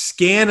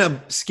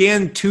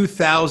scan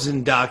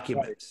 2,000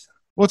 documents.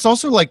 Well, it's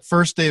also like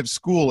first day of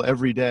school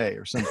every day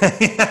or something.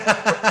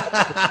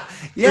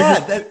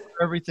 Yeah.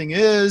 Everything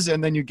is.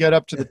 And then you get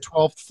up to the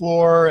 12th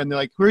floor and they're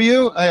like, who are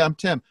you? Hey, I'm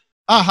Tim.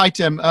 Hi,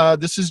 Tim.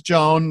 This is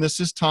Joan.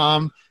 This is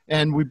Tom.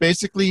 And we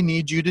basically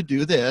need you to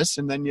do this.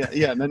 And then,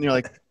 and then you're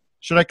like,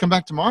 should I come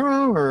back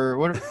tomorrow or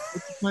what?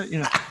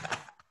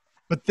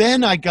 But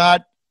then I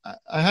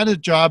had a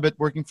job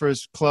working for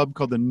this club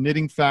called the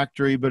Knitting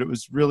Factory, but it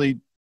was really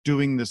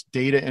doing this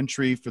data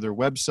entry for their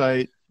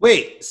website.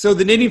 Wait, so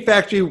the Knitting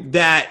Factory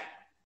was,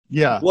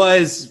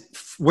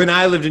 when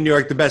I lived in New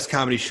York, the best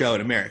comedy show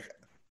in America.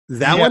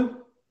 That one?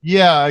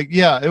 Yeah.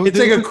 It's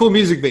like a cool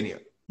music venue.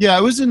 Yeah,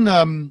 it was in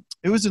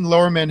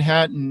Lower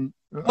Manhattan.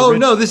 Oh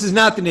no, this is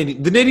not the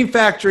Knitting. The Knitting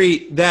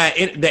Factory that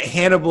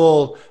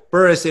Hannibal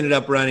Buress ended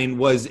up running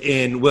was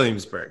in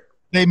Williamsburg.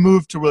 They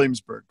moved to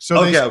Williamsburg,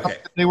 so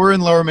they were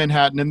in Lower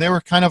Manhattan, and they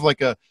were kind of like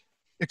a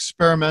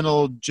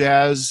experimental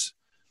jazz.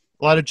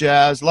 A lot of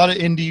jazz, a lot of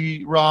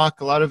indie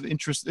rock, a lot of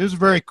interest. It was a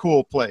very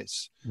cool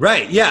place.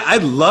 Right. Yeah. I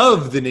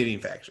love the Knitting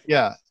Factory.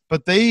 Yeah.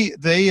 But they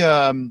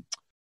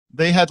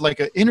had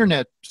like an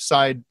internet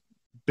side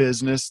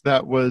business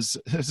that was,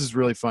 this is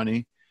really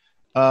funny.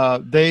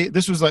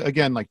 This was like,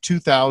 again, like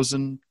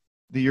 2000,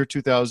 the year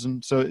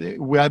 2000. So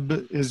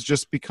web is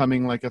just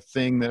becoming like a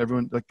thing that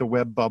everyone, like the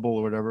web bubble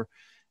or whatever,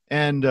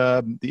 and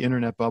the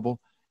internet bubble.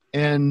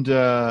 And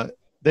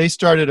they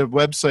started a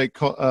website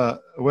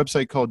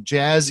called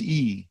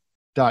Jazz.com,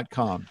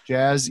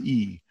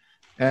 Jazz.e,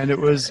 and it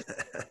was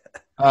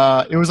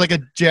like a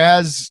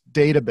jazz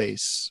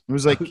database. It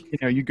was like,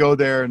 you go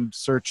there and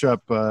search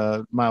up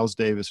Miles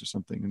Davis or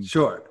something. And,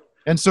 sure.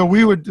 And so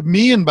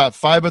me and about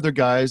 5 other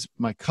guys,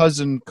 my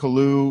cousin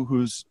Kalu,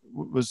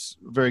 was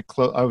very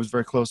close. I was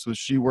very close with.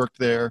 She worked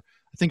there.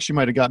 I think she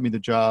might have got me the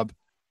job.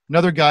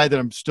 Another guy that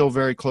I'm still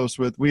very close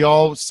with. We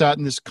all sat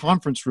in this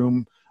conference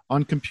room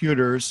on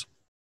computers,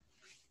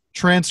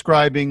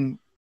 transcribing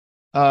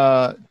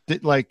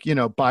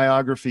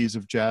biographies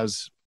of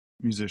jazz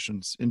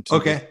musicians into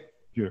the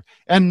computer.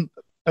 And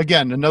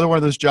again, another one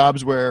of those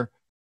jobs where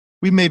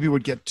we maybe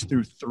would get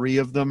through 3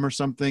 of them or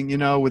something,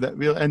 with that,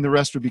 and the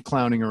rest would be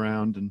clowning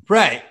around. And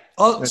right.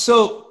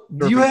 So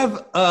do you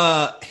have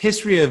a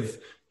history of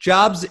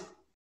jobs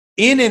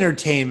in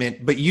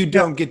entertainment, but you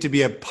don't get to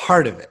be a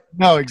part of it?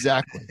 No,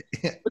 exactly.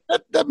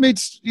 But that made,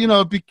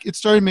 it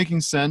started making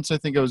sense. I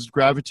think I was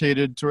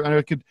gravitated to, and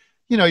I could,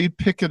 you'd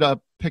pick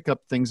up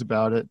things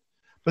about it.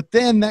 But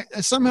then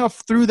somehow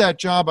through that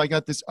job, I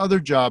got this other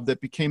job that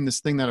became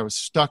this thing that I was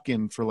stuck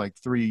in for like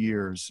 3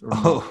 years.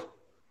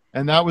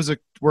 And that was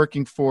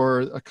working for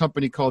a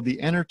company called the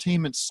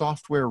Entertainment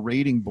Software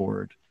Rating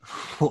Board.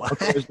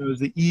 What? It was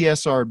the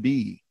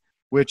ESRB,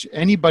 which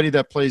anybody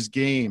that plays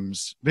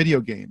video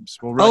games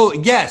will rate. Oh,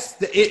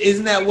 yes.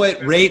 Isn't that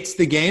what rates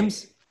the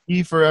games?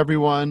 E for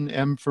everyone,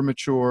 M for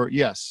mature.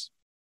 Yes.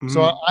 Mm-hmm.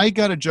 So I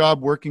got a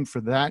job working for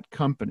that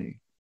company.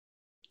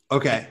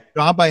 Okay.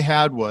 The job I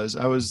had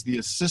I was the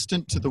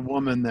assistant to the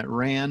woman that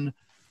ran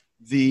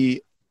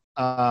the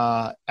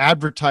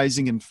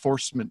advertising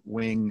enforcement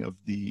wing of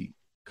the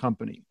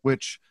company,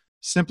 which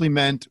simply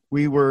meant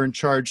we were in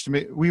charge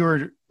we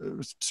were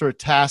sort of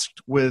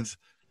tasked with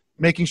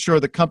making sure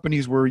the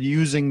companies were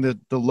using the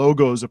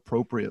logos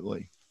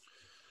appropriately.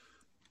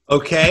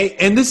 Okay.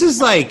 And this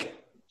is like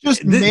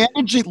just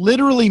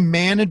literally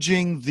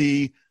managing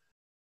the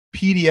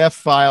PDF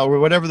file or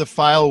whatever the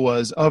file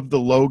was of the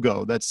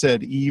logo that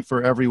said E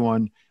for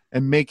everyone,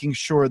 and making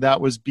sure that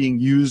was being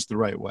used the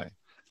right way.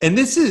 And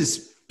this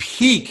is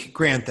peak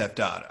Grand Theft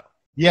Auto.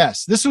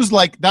 Yes. This was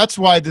that's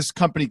why this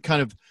company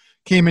kind of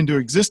came into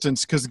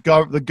existence, because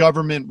the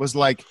government was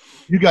like,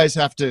 you guys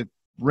have to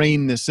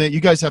rein this in. You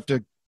guys have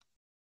to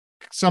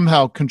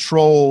somehow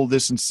control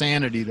this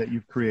insanity that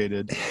you've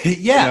created.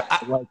 Yeah.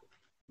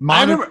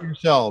 Monitor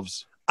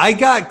yourselves. I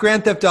got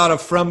Grand Theft Auto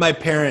from my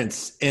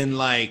parents in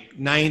like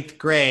 9th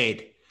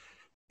grade,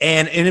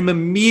 and I'm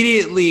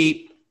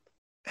immediately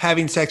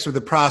having sex with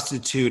a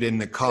prostitute in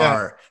the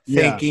car,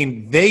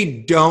 thinking they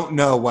don't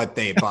know what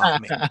they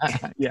bought me.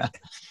 Yeah.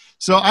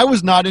 So I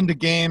was not into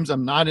games.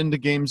 I'm not into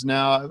games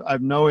now. I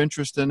have no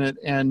interest in it.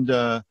 And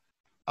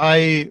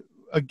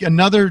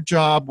another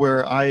job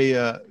where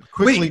I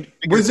quickly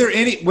was there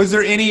any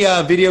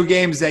video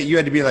games that you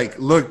had to be like,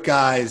 look,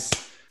 guys,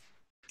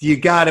 you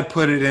got to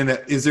put it in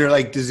is there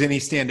like, does any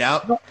stand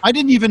out? I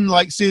didn't even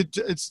see it.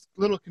 It's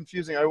a little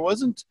confusing. I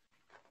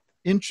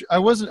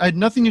had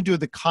nothing to do with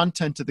the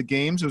content of the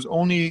games. It was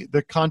only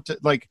the content,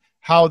 like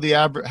how they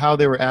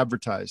were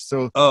advertised.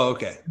 So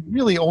okay.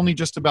 Really only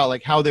just about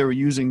like how they were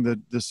using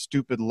the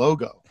stupid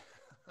logo.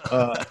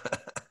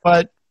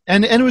 But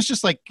it was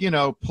just like,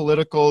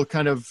 political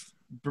kind of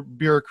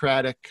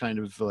bureaucratic kind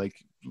of like,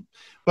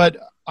 but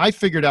I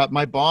figured out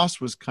my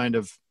boss was kind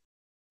of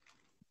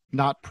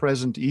not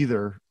present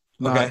either.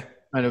 Okay.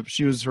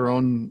 She was her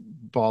own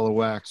ball of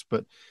wax,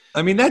 but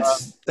I mean,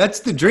 that's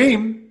the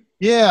dream.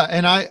 Yeah.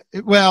 And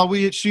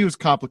she was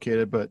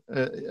complicated, but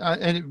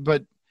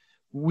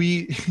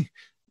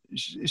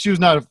she was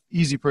not an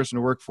easy person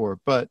to work for,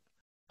 but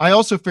I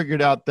also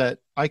figured out that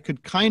I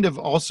could kind of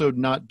also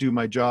not do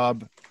my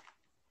job.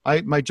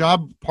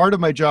 Part of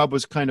my job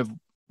was kind of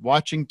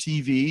watching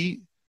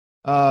TV,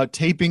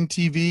 taping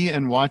TV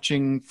and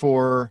watching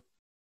for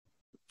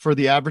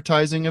the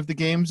advertising of the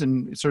games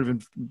and sort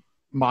of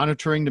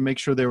monitoring to make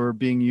sure they were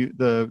being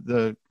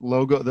the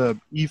logo, the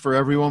E for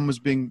everyone was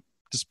being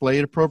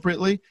displayed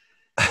appropriately.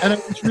 And I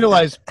just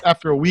realized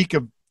after a week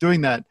of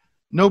doing that,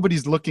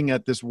 nobody's looking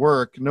at this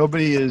work.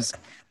 Nobody is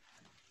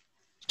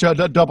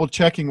double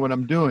checking what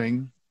I'm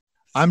doing.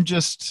 I'm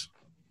just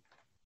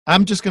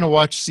going to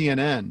watch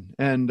CNN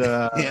and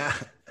yeah.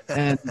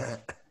 And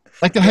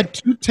like I had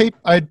two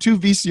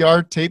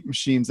VCR tape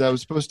machines that I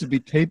was supposed to be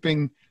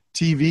taping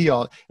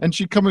TV and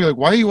she'd come and be like,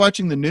 why are you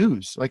watching the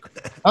news? Like,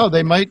 oh,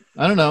 they might,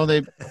 I don't know.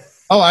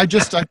 I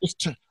just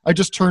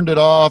turned it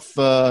off.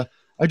 I'm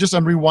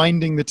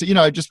rewinding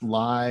I just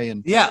lie.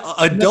 And yeah.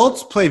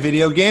 Adults play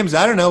video games.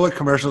 I don't know what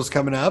commercial's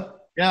coming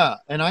up. Yeah.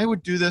 And I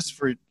would do this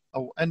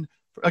and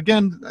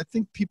again, I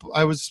think people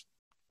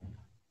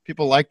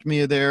liked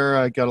me there.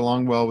 I got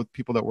along well with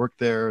people that worked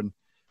there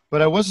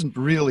but I wasn't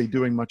really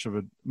doing much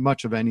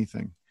of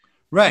anything.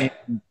 Right.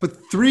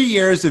 But 3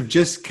 years of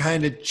just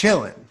kind of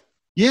chilling.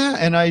 Yeah.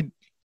 And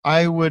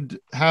I would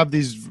have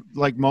these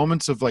like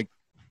moments of like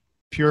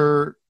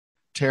pure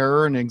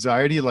terror and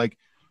anxiety. Like,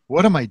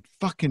 what am I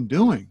fucking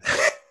doing?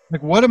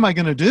 Like, what am I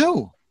going to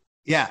do?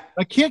 Yeah.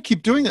 I can't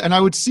keep doing that. And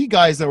I would see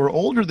guys that were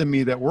older than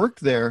me that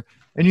worked there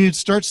and you'd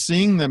start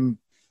seeing them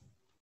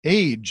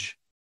age.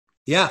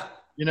 Yeah.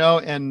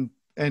 And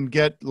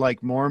get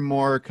like more and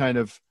more kind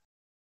of,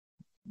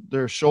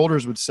 their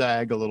shoulders would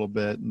sag a little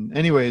bit. And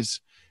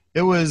anyways,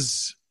 it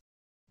was,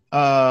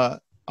 I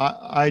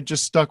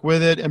just stuck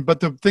with it. But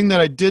the thing that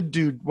I did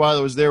do while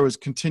I was there was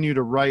continue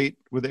to write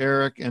with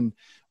Eric. And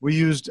we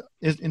used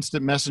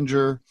Instant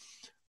Messenger,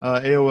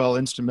 AOL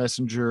Instant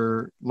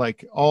Messenger,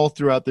 like all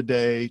throughout the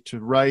day to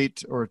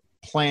write or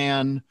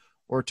plan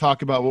or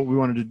talk about what we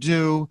wanted to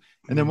do.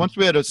 And then once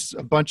we had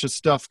a bunch of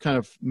stuff kind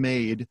of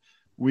made,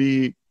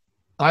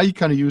 I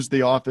kind of used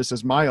the office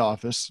as my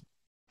office.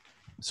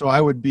 So I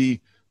would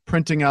be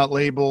printing out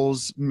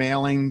labels,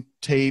 mailing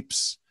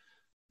tapes,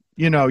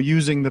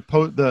 using the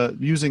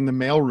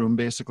mailroom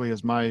basically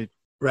as my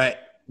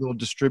little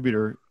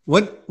distributor.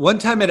 One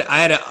time I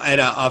had an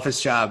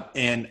office job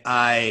and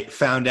I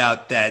found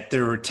out that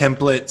there were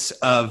templates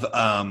of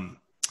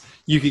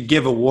you could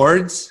give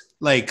awards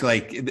like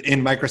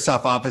in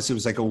Microsoft Office. It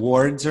was like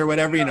awards or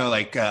whatever,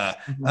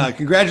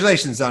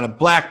 congratulations on a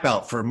black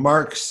belt for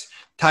Mark's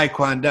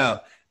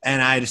Taekwondo. And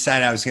I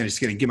decided I was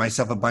just going to give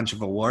myself a bunch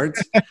of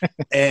awards.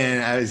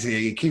 And I was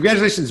like,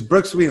 congratulations,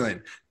 Brooks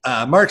Wheelan,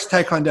 Mark's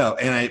Taekwondo.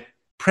 And I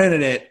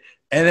printed it.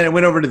 And then it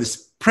went over to this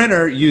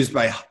printer used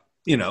by,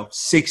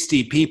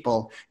 60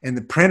 people. And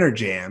the printer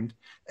jammed.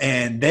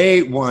 And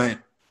they want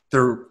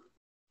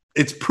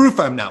it's proof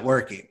I'm not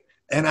working.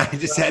 And I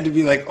just had to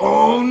be like,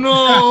 oh,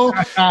 no.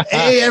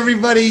 Hey,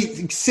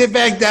 everybody, sit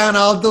back down.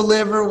 I'll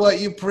deliver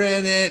what you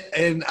printed,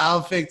 and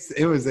I'll fix it.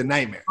 It was a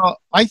nightmare. Well,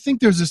 I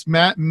think there's this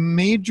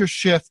major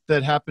shift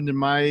that happened in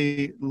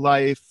my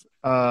life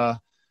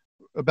about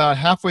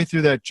halfway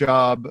through that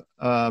job,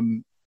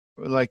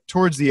 like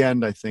towards the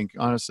end, I think,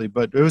 honestly.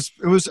 But I was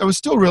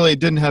still really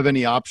didn't have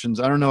any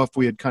options. I don't know if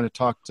we had kind of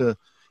talked to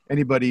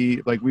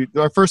anybody. Like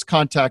our first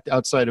contact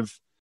outside of,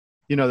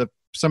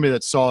 somebody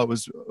that saw it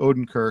was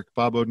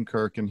Bob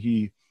Odenkirk, and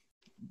he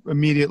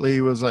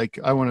immediately was like,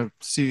 I want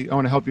to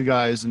help you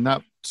guys. And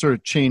that sort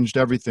of changed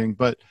everything.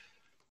 But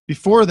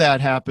before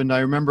that happened, I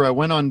remember I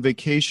went on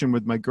vacation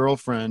with my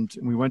girlfriend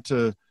and we went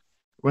to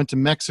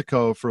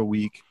Mexico for a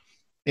week.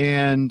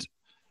 And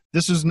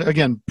this is,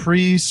 again,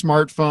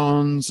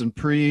 pre-smartphones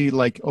and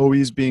like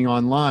always being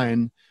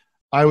online.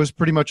 I was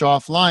pretty much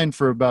offline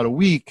for about a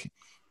week.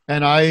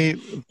 And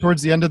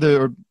towards the end of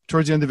the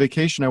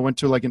vacation, I went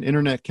to like an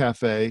internet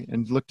cafe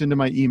and looked into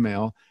my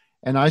email,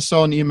 and I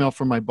saw an email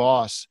from my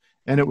boss,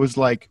 and it was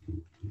like,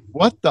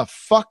 what the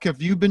fuck have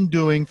you been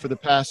doing for the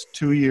past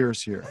 2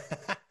 years here?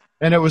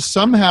 And it was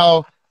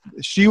somehow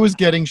she was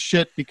getting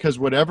shit because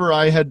whatever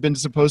I had been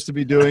supposed to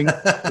be doing,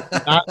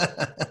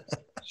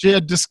 she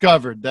had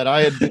discovered that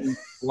I had been,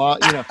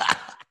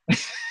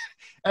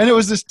 and it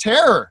was this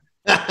terror.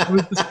 It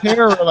was this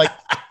terror, like,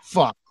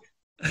 fuck,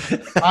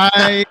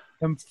 I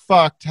am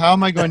fucked. How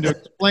am I going to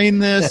explain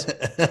this?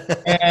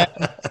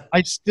 And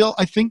I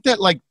think that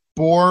like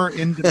bore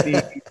into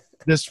me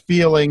this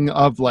feeling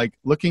of like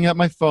looking at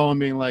my phone,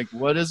 being like,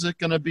 what is it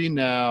going to be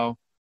now?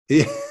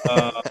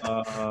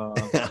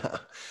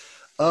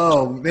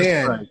 Oh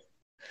man. Right.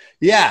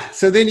 Yeah.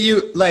 So then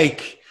you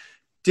like,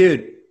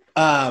 dude,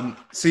 so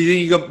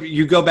then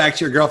you go back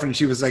to your girlfriend and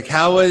she was like,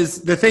 how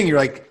was the thing? You're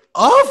like,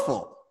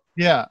 awful.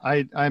 Yeah.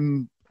 I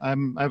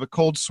have a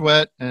cold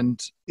sweat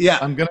and Yeah.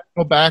 I'm going to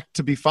go back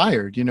to be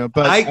fired,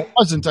 but I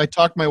wasn't. I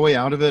talked my way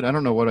out of it. I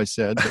don't know what I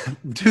said.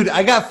 Dude,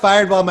 I got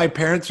fired while my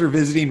parents were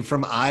visiting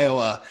from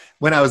Iowa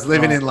when I was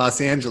living in Los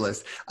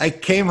Angeles. I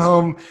came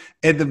home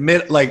at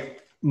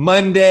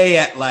Monday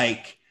at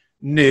like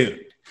noon.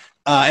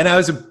 And I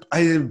was a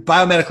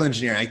biomedical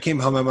engineer. I came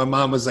home and my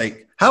mom was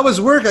like, how was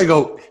work? I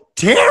go,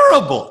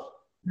 terrible.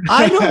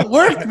 I don't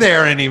work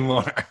there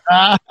anymore.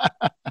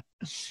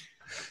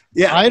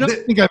 Yeah. I don't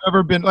think I've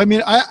ever been. I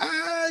mean,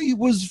 I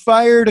was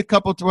fired I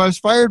was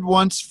fired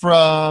once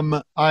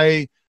from,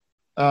 I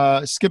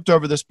skipped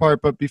over this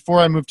part, but before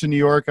I moved to New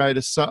York, I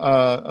had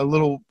a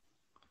little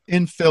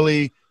in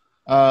Philly,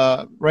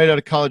 right out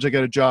of college. I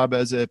got a job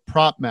as a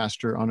prop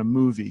master on a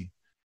movie.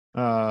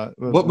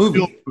 What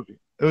movie?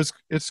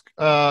 It's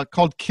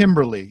called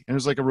Kimberly, and it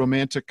was like a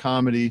romantic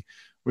comedy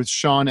with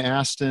Sean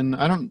Astin.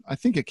 I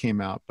think it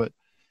came out, but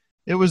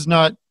it was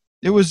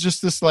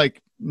just this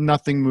like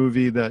nothing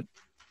movie that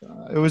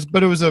it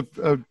was a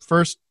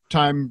first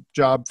time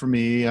job for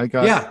me.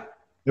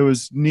 It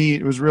was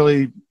neat. It was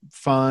really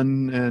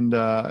fun. And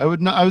I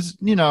had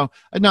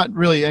not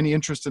really any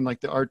interest in like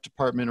the art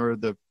department or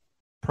the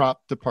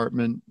prop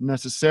department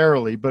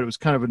necessarily, but it was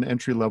kind of an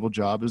entry level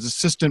job. It was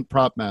assistant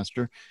prop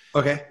master.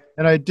 Okay.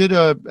 And I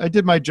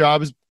did my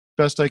job as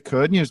best I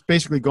could. It's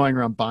basically going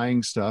around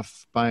buying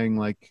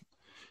like.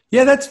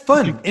 Yeah, that's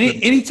fun.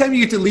 Anytime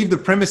you get to leave the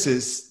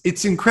premises,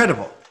 it's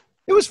incredible.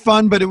 It was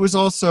fun, but it was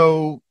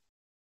also,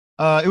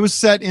 it was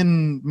set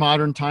in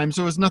modern times.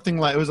 So it was nothing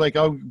like, it was like,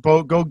 oh,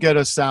 go get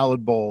a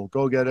salad bowl,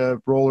 go get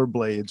a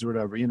rollerblades or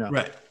whatever,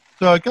 Right.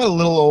 So it got a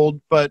little old,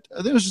 but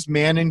it was just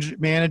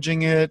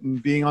managing it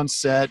and being on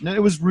set. And it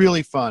was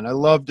really fun. I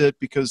loved it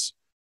because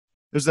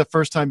it was the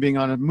first time being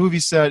on a movie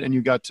set and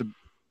you got to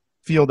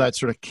feel that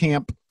sort of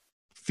camp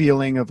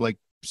feeling of like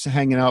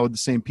hanging out with the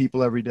same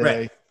people every day.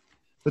 Right.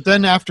 But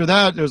then after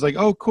that, it was like,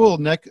 oh, cool.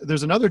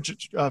 There's another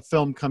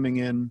film coming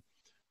in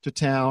to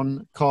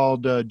town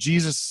called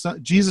Jesus'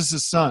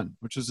 Son,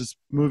 which is this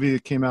movie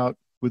that came out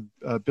with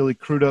Billy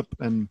Crudup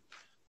and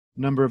a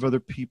number of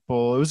other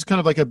people. It was kind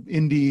of like a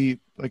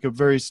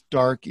very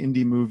dark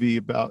indie movie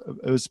but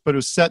it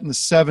was set in the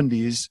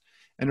 70s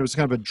and it was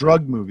kind of a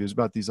drug movie. It was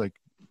about these like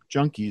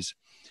junkies.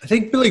 I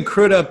think Billy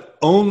Crudup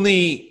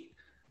only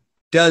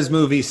does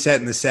movies set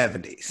in the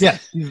 70s. Yeah,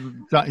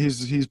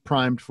 he's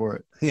primed for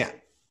it. Yeah.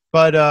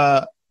 But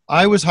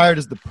I was hired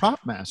as the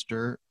prop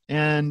master,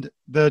 and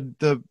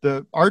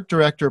the art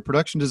director,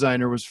 production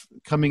designer was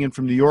coming in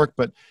from New York,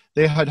 but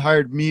they had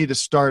hired me to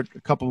start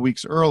a couple of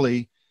weeks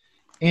early.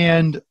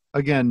 And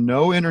again,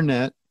 no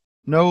internet,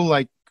 no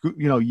like,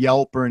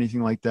 Yelp or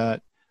anything like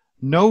that.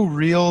 No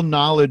real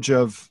knowledge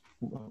of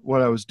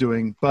what I was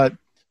doing, but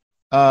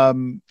a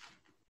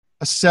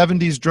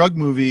 70s drug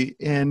movie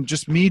and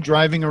just me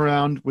driving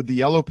around with the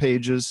yellow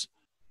pages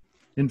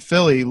in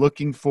Philly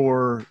looking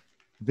for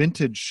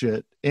vintage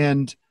shit.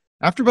 And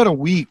after about a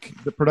week,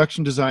 the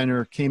production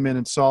designer came in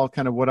and saw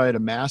kind of what I had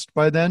amassed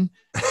by then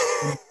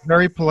and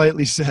very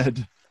politely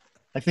said,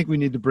 I think we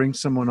need to bring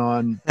someone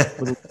on with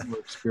a little more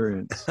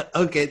experience.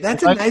 Okay,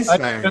 that's a nice I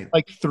variant. spent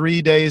like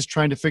 3 days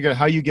trying to figure out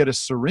how you get a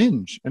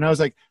syringe. And I was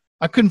like,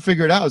 I couldn't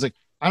figure it out. I was like,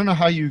 I don't know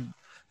how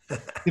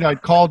I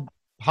called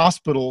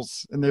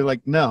hospitals and they're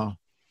like, no.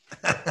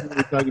 What are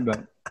you talking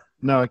about?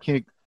 No, I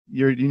can't.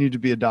 You need to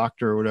be a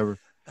doctor or whatever.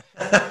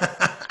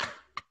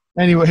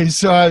 Anyway,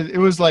 so it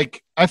was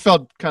like, I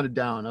felt kind of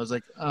down. I was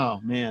like,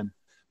 oh man.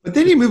 But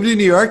then you moved to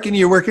New York and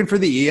you're working for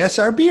the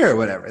ESRB or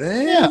whatever.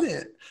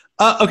 Yeah.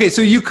 Okay,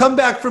 so you come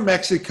back from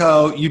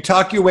Mexico, you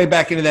talk your way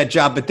back into that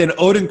job, but then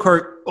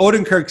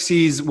Odenkirk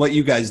sees what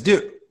you guys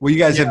do, what you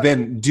guys have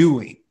been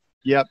doing.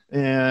 Yep,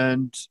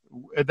 and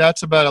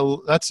that's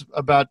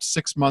about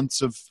 6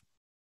 months of,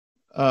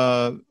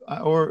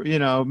 or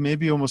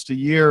maybe almost a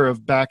year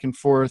of back and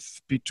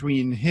forth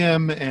between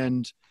him,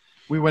 and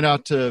we went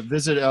out to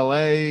visit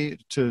LA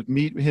to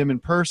meet him in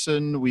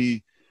person.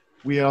 We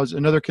had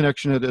another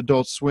connection at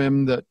Adult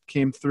Swim that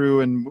came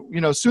through,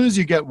 and as soon as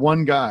you get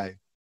one guy,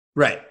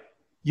 right.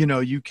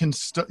 You can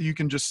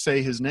just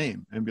say his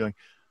name and be like,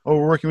 oh,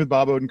 we're working with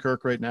Bob Odenkirk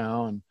right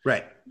now. And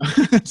right.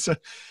 So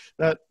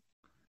that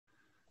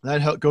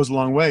goes a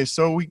long way.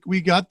 So we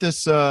got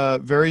this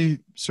very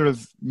sort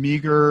of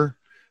meager.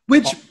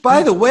 Which,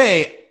 by the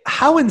way,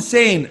 how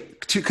insane,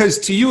 because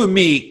to you and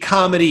me,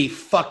 comedy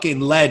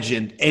fucking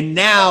legend. And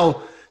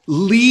now,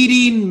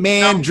 leading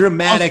man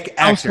dramatic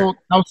actor.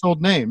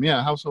 Household name.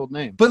 Yeah, household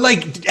name. But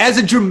like as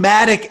a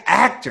dramatic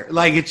actor,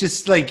 like it's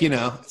just like,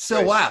 it's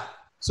so wild.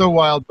 So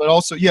wild, but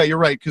also, yeah, you're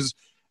right. Because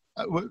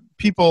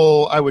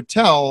people I would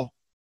tell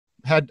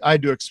I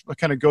had to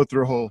kind of go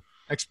through a whole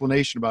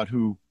explanation about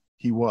who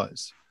he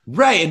was.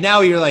 Right. And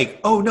now you're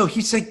like, oh no,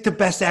 he's like the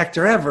best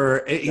actor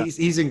ever.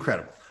 He's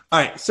incredible. All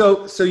right.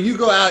 So you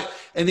go out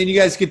and then you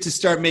guys get to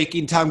start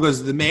making Tom Goes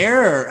to the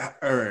Mayor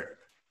or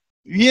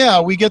yeah,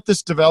 we get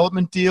this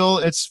development deal.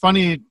 It's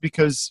funny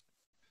because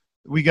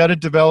we got a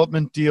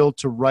development deal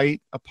to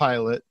write a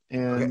pilot,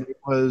 and it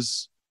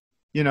was,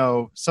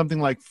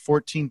 something like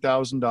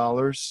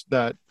 $14,000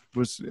 that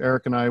was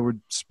Eric and I would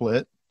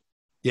split.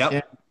 Yeah.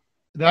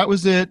 That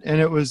was it. And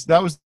there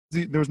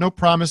was no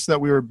promise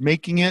that we were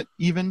making it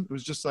even. It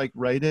was just like,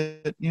 write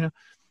it,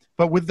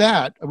 But with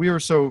that, we were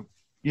so,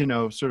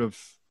 sort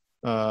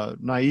of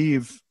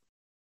naive.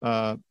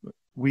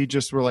 We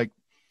just were like,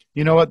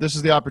 you know what? This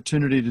is the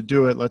opportunity to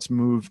do it. Let's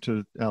move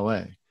to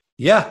LA.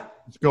 Yeah.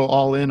 Let's go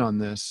all in on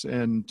this.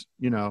 And,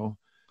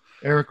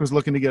 Eric was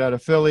looking to get out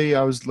of Philly.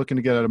 I was looking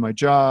to get out of my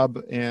job.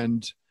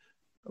 And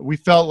we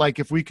felt like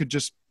if we could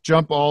just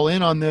jump all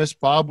in on this,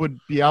 Bob would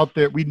be out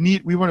there. We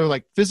wanted to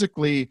like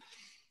physically,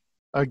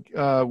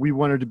 we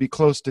wanted to be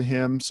close to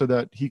him so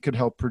that he could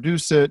help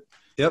produce it.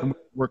 Yep.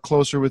 We're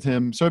closer with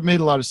him. So it made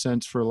a lot of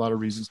sense for a lot of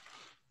reasons.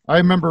 I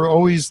remember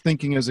always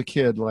thinking as a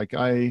kid, like,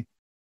 I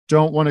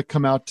don't want to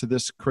come out to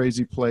this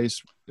crazy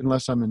place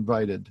unless I'm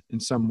invited in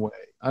some way.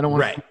 I don't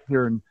want to be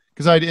here,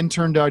 because I'd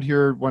interned out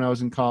here when I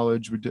was in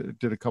college. We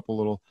did a couple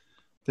little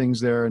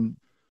things there, and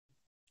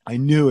I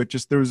knew it.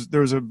 Just there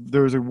was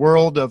a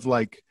world of,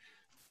 like,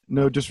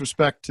 no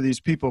disrespect to these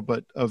people,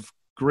 but of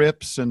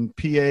grips and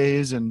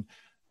PAs and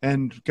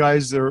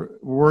guys that are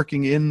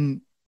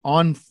working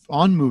on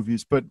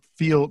movies, but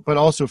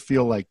also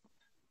feel like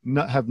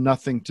have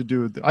nothing to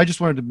do with it. I just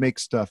wanted to make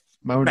stuff.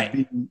 I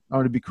wanted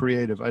to be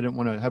creative. I didn't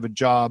want to have a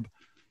job.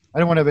 I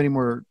didn't want to have any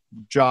more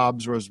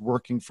jobs where I was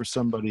working for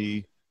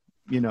somebody,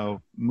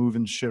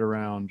 moving shit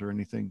around or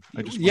anything.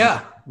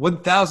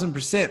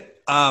 1,000%.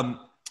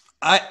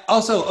 I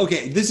also,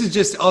 this is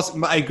just also,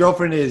 my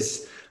girlfriend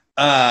is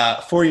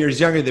 4 years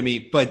younger than me,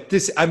 but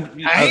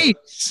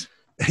nice.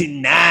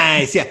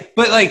 Nice. Yeah.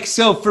 But like,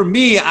 so for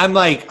me, I'm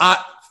like,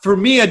 for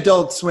me,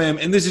 Adult Swim,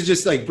 and this is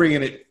just like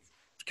bringing it,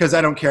 because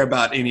I don't care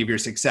about any of your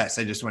success.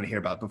 I just want to hear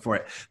about it before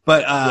it.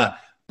 But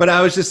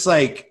I was just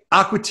like,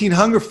 Aqua Teen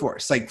Hunger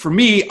Force. Like for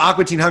me,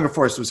 Aqua Teen Hunger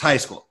Force was high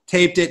school.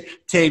 Taped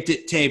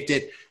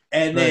it.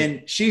 And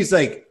then she's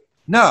like,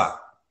 no,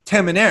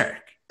 Tim and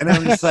Eric. And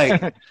I'm just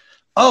like,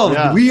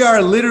 we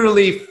are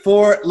literally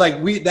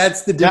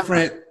that's the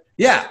different.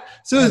 Yeah.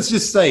 So it's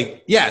just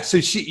like, so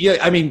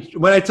I mean,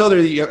 when I told her,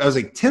 I was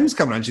like, Tim's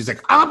coming on. She's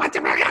like, oh, my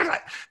Tim.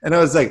 And I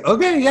was like,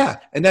 okay, yeah.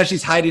 And now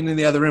she's hiding in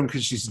the other room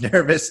because she's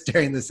nervous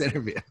during this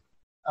interview.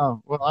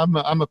 Oh, well,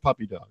 I'm a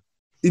puppy dog.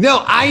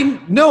 I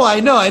know.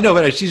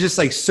 But she's just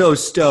like so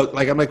stoked.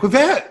 Like, I'm like, we've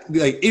had,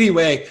 like,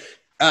 anyway,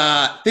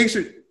 thanks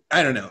for,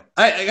 I don't know.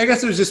 I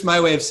guess it was just my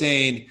way of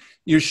saying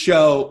your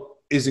show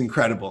is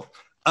incredible.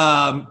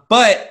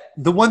 But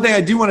the one thing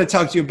I do want to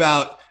talk to you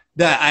about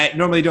that I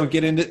normally don't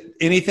get into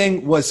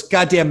anything was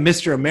goddamn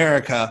Mr.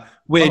 America,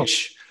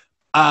 which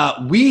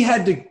we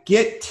had to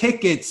get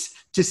tickets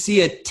to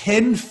see a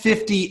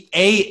 10:50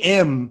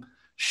 a.m.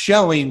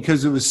 showing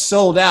because it was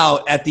sold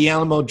out at the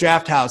Alamo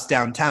Draft House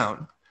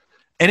downtown.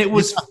 And it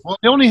was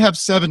they only have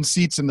 7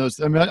 seats in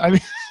those. I mean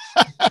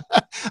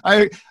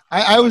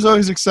I was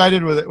always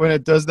excited with it when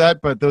it does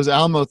that, but those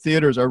Alamo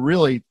theaters are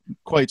really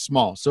quite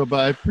small. But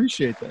I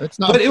appreciate that. It's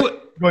not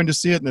going to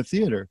see it in the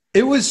theater.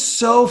 It was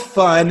so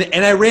fun,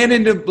 and I ran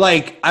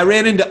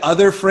into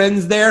other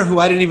friends there who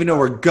I didn't even know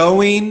were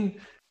going,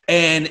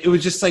 and it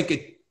was just like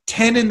a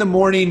 10 in the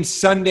morning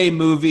Sunday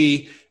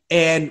movie.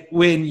 And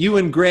when you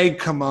and Greg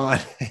come on,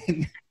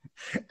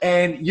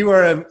 and you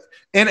are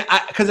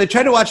because I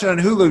tried to watch it on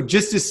Hulu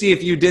just to see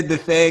if you did the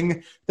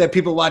thing that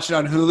people watch it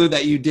on Hulu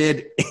that you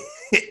did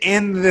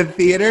in the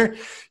theater.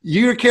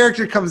 Your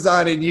character comes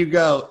on and you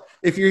go,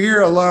 if you're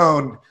here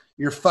alone,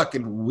 you're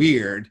fucking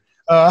weird.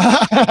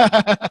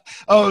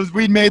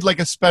 We made like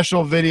a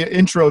special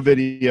intro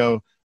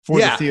video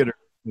for the theater.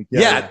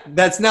 Yeah,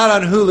 that's not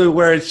on Hulu,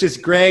 where it's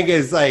just Greg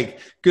is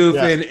like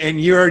goofing and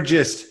you're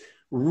just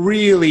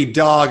really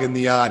dogging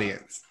the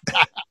audience.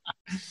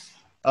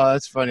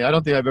 That's funny. I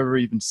don't think I've ever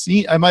even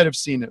seen. I might have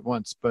seen it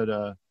once, but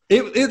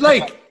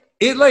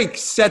it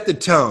set the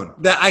tone.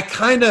 That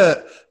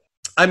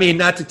I mean,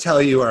 not to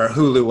tell you or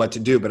Hulu what to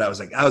do, but I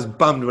was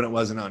bummed when it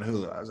wasn't on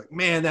Hulu. I was like,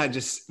 man, that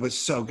just was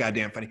so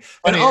goddamn funny.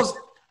 And also,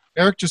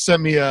 Eric just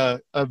sent me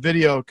a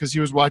video because he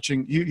was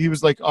watching. He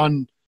was like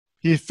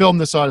he filmed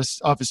this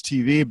off his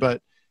TV,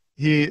 but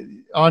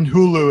on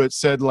Hulu it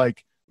said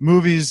like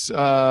movies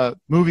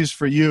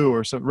for you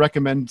or some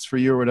recommends for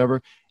you or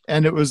whatever,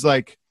 and it was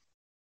like.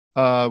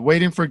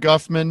 Waiting for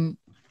Guffman,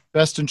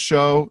 Best in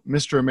Show,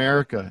 Mr.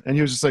 America. And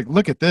he was just like,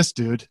 look at this,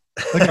 dude.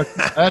 Look at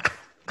that.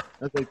 I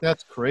was like,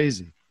 that's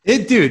crazy.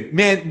 Dude,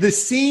 man, the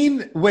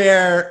scene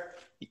where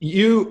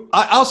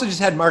I also just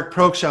had Mark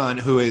Prokschon,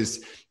 who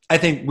is, I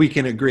think we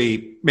can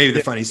agree, maybe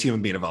the funniest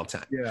human being of all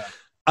time. Yeah.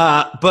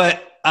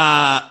 But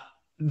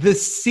the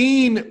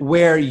scene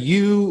where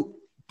you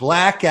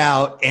black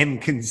out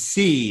and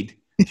concede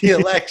the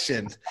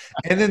election,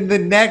 and then the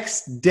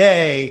next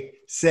day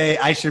say,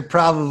 I should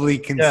probably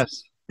concede.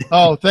 Yes.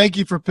 Oh, thank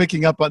you for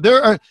picking up on.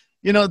 There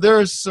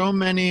are so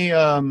many,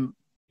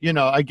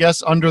 I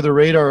guess under the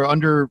radar,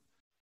 or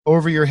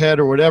over your head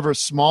or whatever,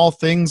 small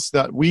things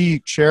that we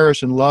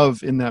cherish and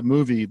love in that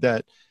movie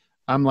that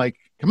I'm like,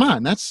 come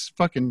on, that's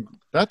the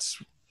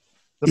best.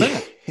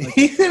 Like,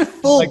 He's in a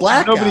full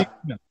blackout.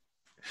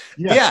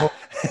 Yeah.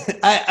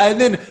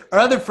 And then our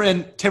other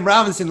friend, Tim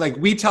Robinson, like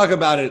we talk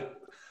about it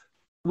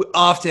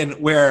often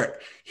where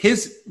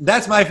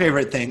that's my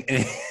favorite thing.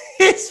 And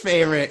his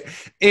favorite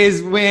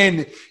is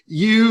when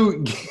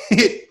you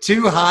get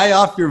too high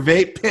off your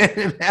vape pen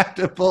and have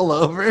to pull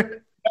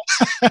over.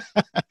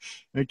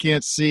 I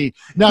can't see.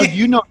 Now,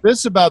 you know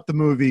this about the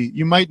movie.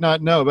 You might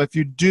not know, but if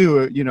you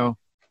do,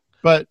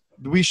 but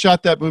we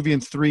shot that movie in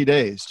 3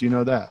 days. Do you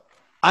know that?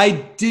 I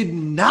did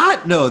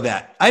not know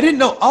that. I didn't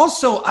know.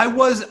 Also, I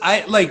was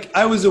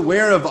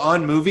aware of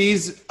On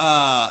Movies,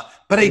 but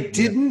I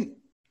didn't.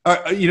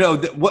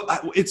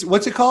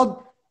 What's it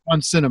called?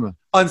 On Cinema.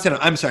 On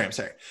Cinema. I'm sorry.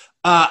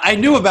 I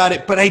knew about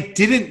it, but I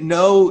didn't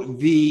know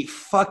the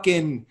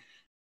fucking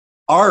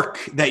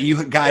arc that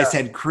you guys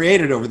had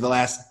created over the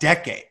last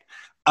decade.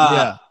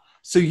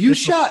 So you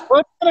shot. Well,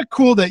 it's kind of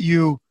cool that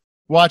you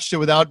watched it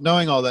without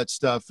knowing all that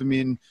stuff. I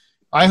mean,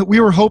 we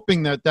were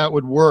hoping that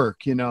would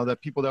work, that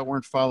people that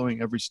weren't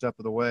following every step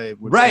of the way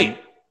would.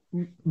 Right.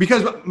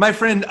 Because my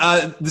friend,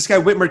 this guy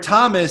Whitmer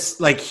Thomas,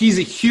 like he's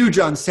a huge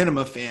On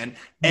Cinema fan,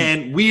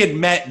 and we had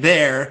met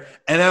there,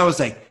 and I was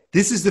like,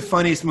 this is the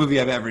funniest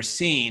movie I've ever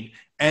seen.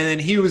 And then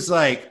he was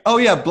like, oh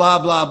yeah, blah,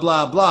 blah,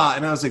 blah, blah.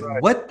 And I was like,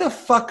 what the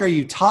fuck are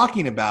you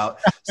talking about?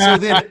 So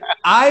then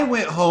I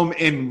went home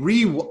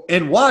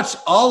and watched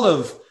all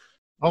of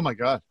Oh my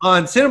God.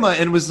 On Cinema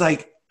and was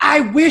like,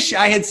 I wish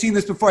I had seen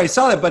this before I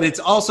saw it, but it's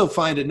also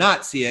fine to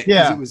not see it.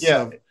 Yeah. It was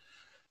so.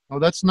 Oh,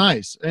 that's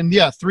nice. And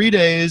 3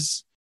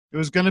 days, it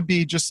was going to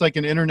be just like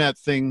an internet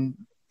thing,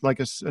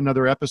 like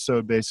another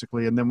episode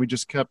basically. And then we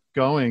just kept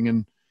going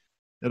and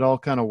it all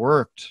kind of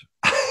worked.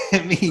 I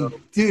mean,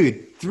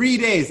 dude, 3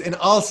 days. And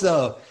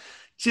also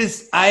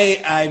just,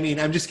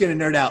 I'm just going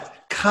to nerd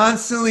out,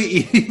 constantly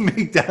eating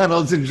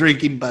McDonald's and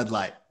drinking Bud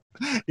Light.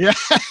 Yeah.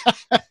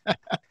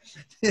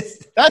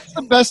 That's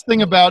the best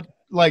thing about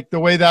like the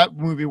way that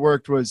movie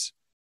worked was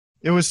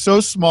it was so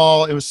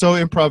small. It was so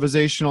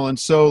improvisational and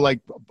so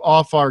like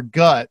off our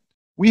gut.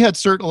 We had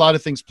a lot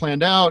of things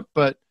planned out,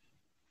 but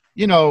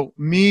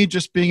me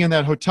just being in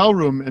that hotel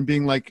room and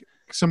being like,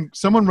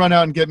 someone run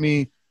out and get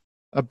me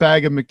a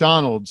bag of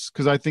McDonald's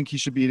because I think he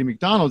should be eating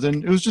McDonald's.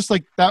 And it was just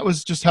like, that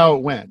was just how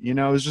it went. It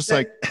was just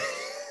like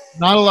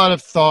not a lot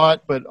of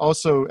thought, but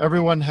also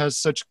everyone has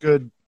such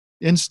good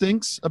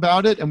instincts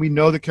about it. And we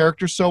know the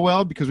characters so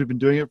well because we've been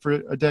doing it for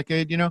a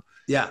decade,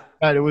 Yeah.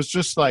 And it was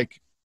just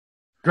like,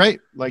 great.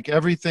 Like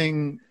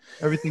everything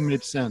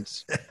made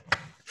sense.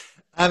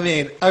 I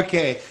mean,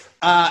 okay.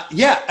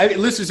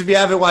 Listeners, if you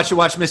haven't watched it,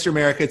 watch Mr.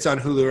 America. It's on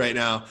Hulu right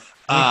now.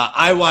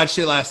 I watched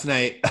it last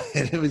night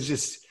and it was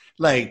just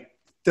like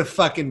the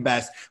fucking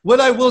best. What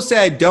I will say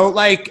I don't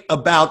like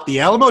about the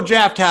Alamo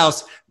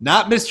Drafthouse,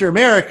 not Mr.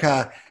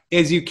 America,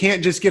 is you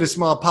can't just get a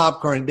small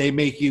popcorn. They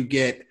make you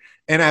get,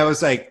 and I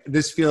was like,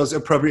 this feels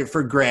appropriate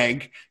for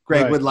Greg.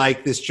 Greg would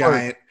like this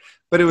giant,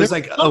 but it was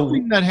like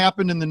something that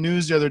happened in the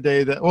news the other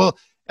day that, well,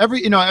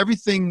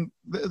 everything,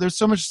 there's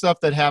so much stuff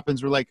that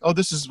happens. We're like, oh,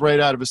 this is right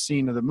out of a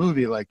scene of the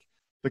movie. Like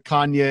the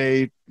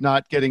Kanye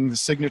not getting the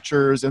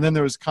signatures. And then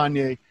there was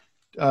Kanye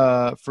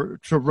to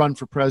run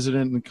for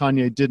president, and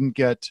Kanye didn't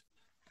get,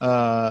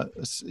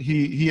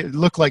 he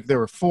looked like they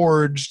were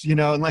forged,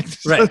 and like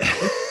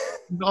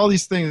all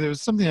these things. There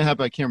was something that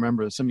happened. I can't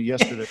remember. Something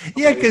yesterday.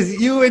 Yeah, because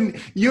you and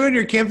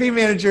your campaign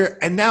manager,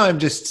 and now I'm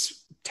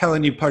just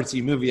telling you parts of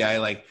your movie I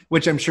like,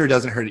 which I'm sure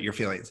doesn't hurt your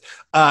feelings.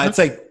 It's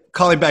like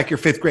calling back your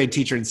 5th grade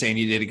teacher and saying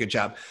you did a good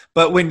job.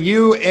 But when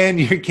you and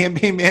your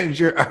campaign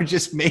manager are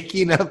just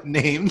making up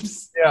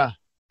names,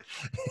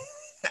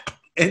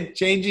 and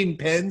changing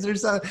pens or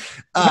something,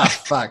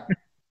 fuck.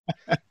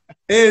 It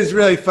is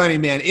really funny,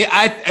 man.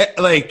 I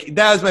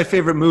that was my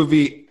favorite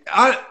movie.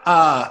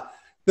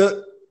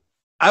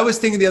 I was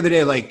thinking the other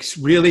day, like,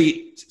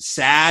 really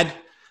sad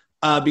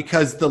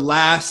because the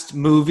last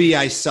movie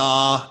I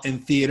saw in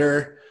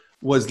theater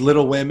was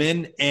Little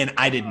Women, and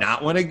I did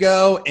not want to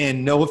go.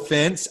 And no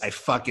offense, I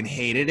fucking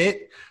hated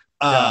it.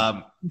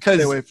 Because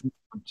stay away from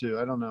it too.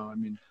 I don't know. I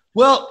mean,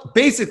 well,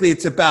 basically,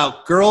 it's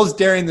about girls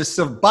during the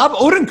Civil. Bob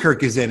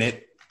Odenkirk is in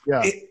it.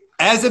 Yeah.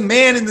 As a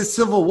man in the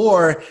Civil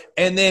War,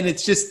 and then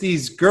it's just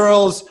these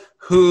girls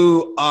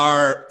who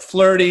are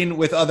flirting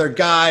with other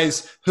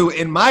guys who,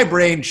 in my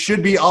brain,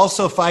 should be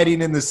also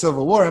fighting in the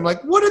Civil War. I'm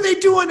like, what are they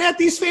doing at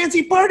these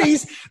fancy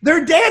parties?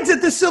 Their dad's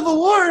at the Civil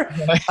War.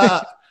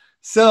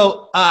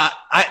 So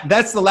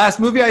that's the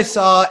last movie I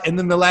saw, and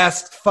then the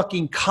last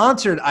fucking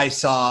concert I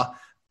saw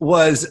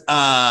was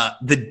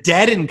The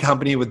Dead and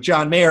Company with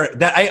John Mayer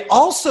that I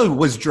also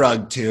was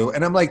drugged to.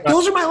 And I'm like,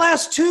 those are my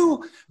last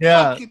two.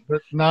 Yeah, fucking-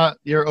 but not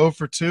you're 0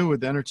 for 2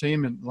 with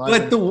entertainment.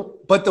 But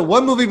the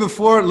one movie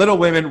before Little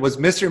Women was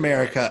Mr.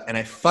 America, and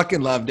I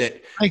fucking loved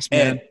it. Thanks,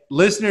 man. And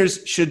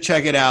listeners should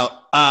check it out.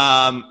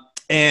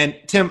 And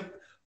Tim,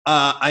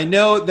 I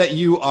know that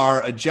you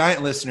are a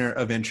giant listener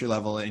of Entry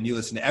Level, and you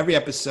listen to every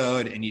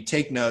episode and you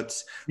take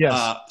notes.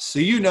 Yes.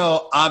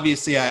 So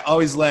obviously, I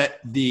always let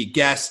the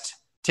guest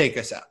take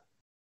us out.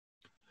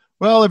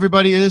 Well,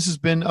 everybody, this has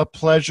been a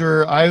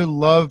pleasure. I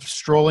love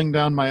strolling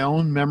down my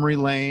own memory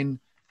lane.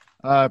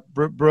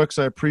 Brooks,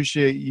 I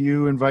appreciate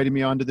you inviting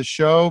me onto the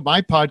show.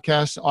 My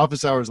podcast,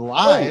 Office Hours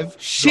Live.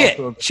 Shit.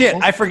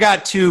 I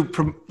forgot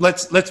to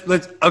let's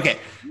okay.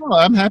 No,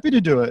 I'm happy to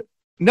do it.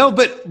 No,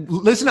 but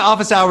listen to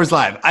Office Hours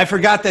Live. I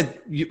forgot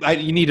that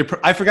you need to.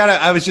 I forgot.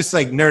 I was just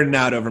like nerding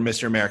out over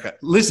Mr. America.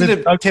 Listen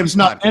to Tim's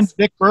podcast. And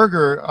Dick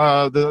Berger,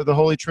 the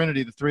Holy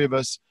Trinity. The three of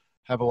us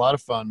have a lot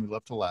of fun. We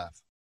love to laugh.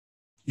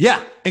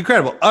 Yeah,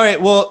 incredible. All right,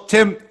 well,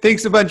 Tim,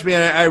 thanks a bunch,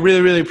 man. I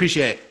really, really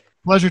appreciate it.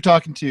 Pleasure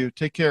talking to you.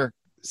 Take care.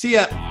 See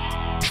ya.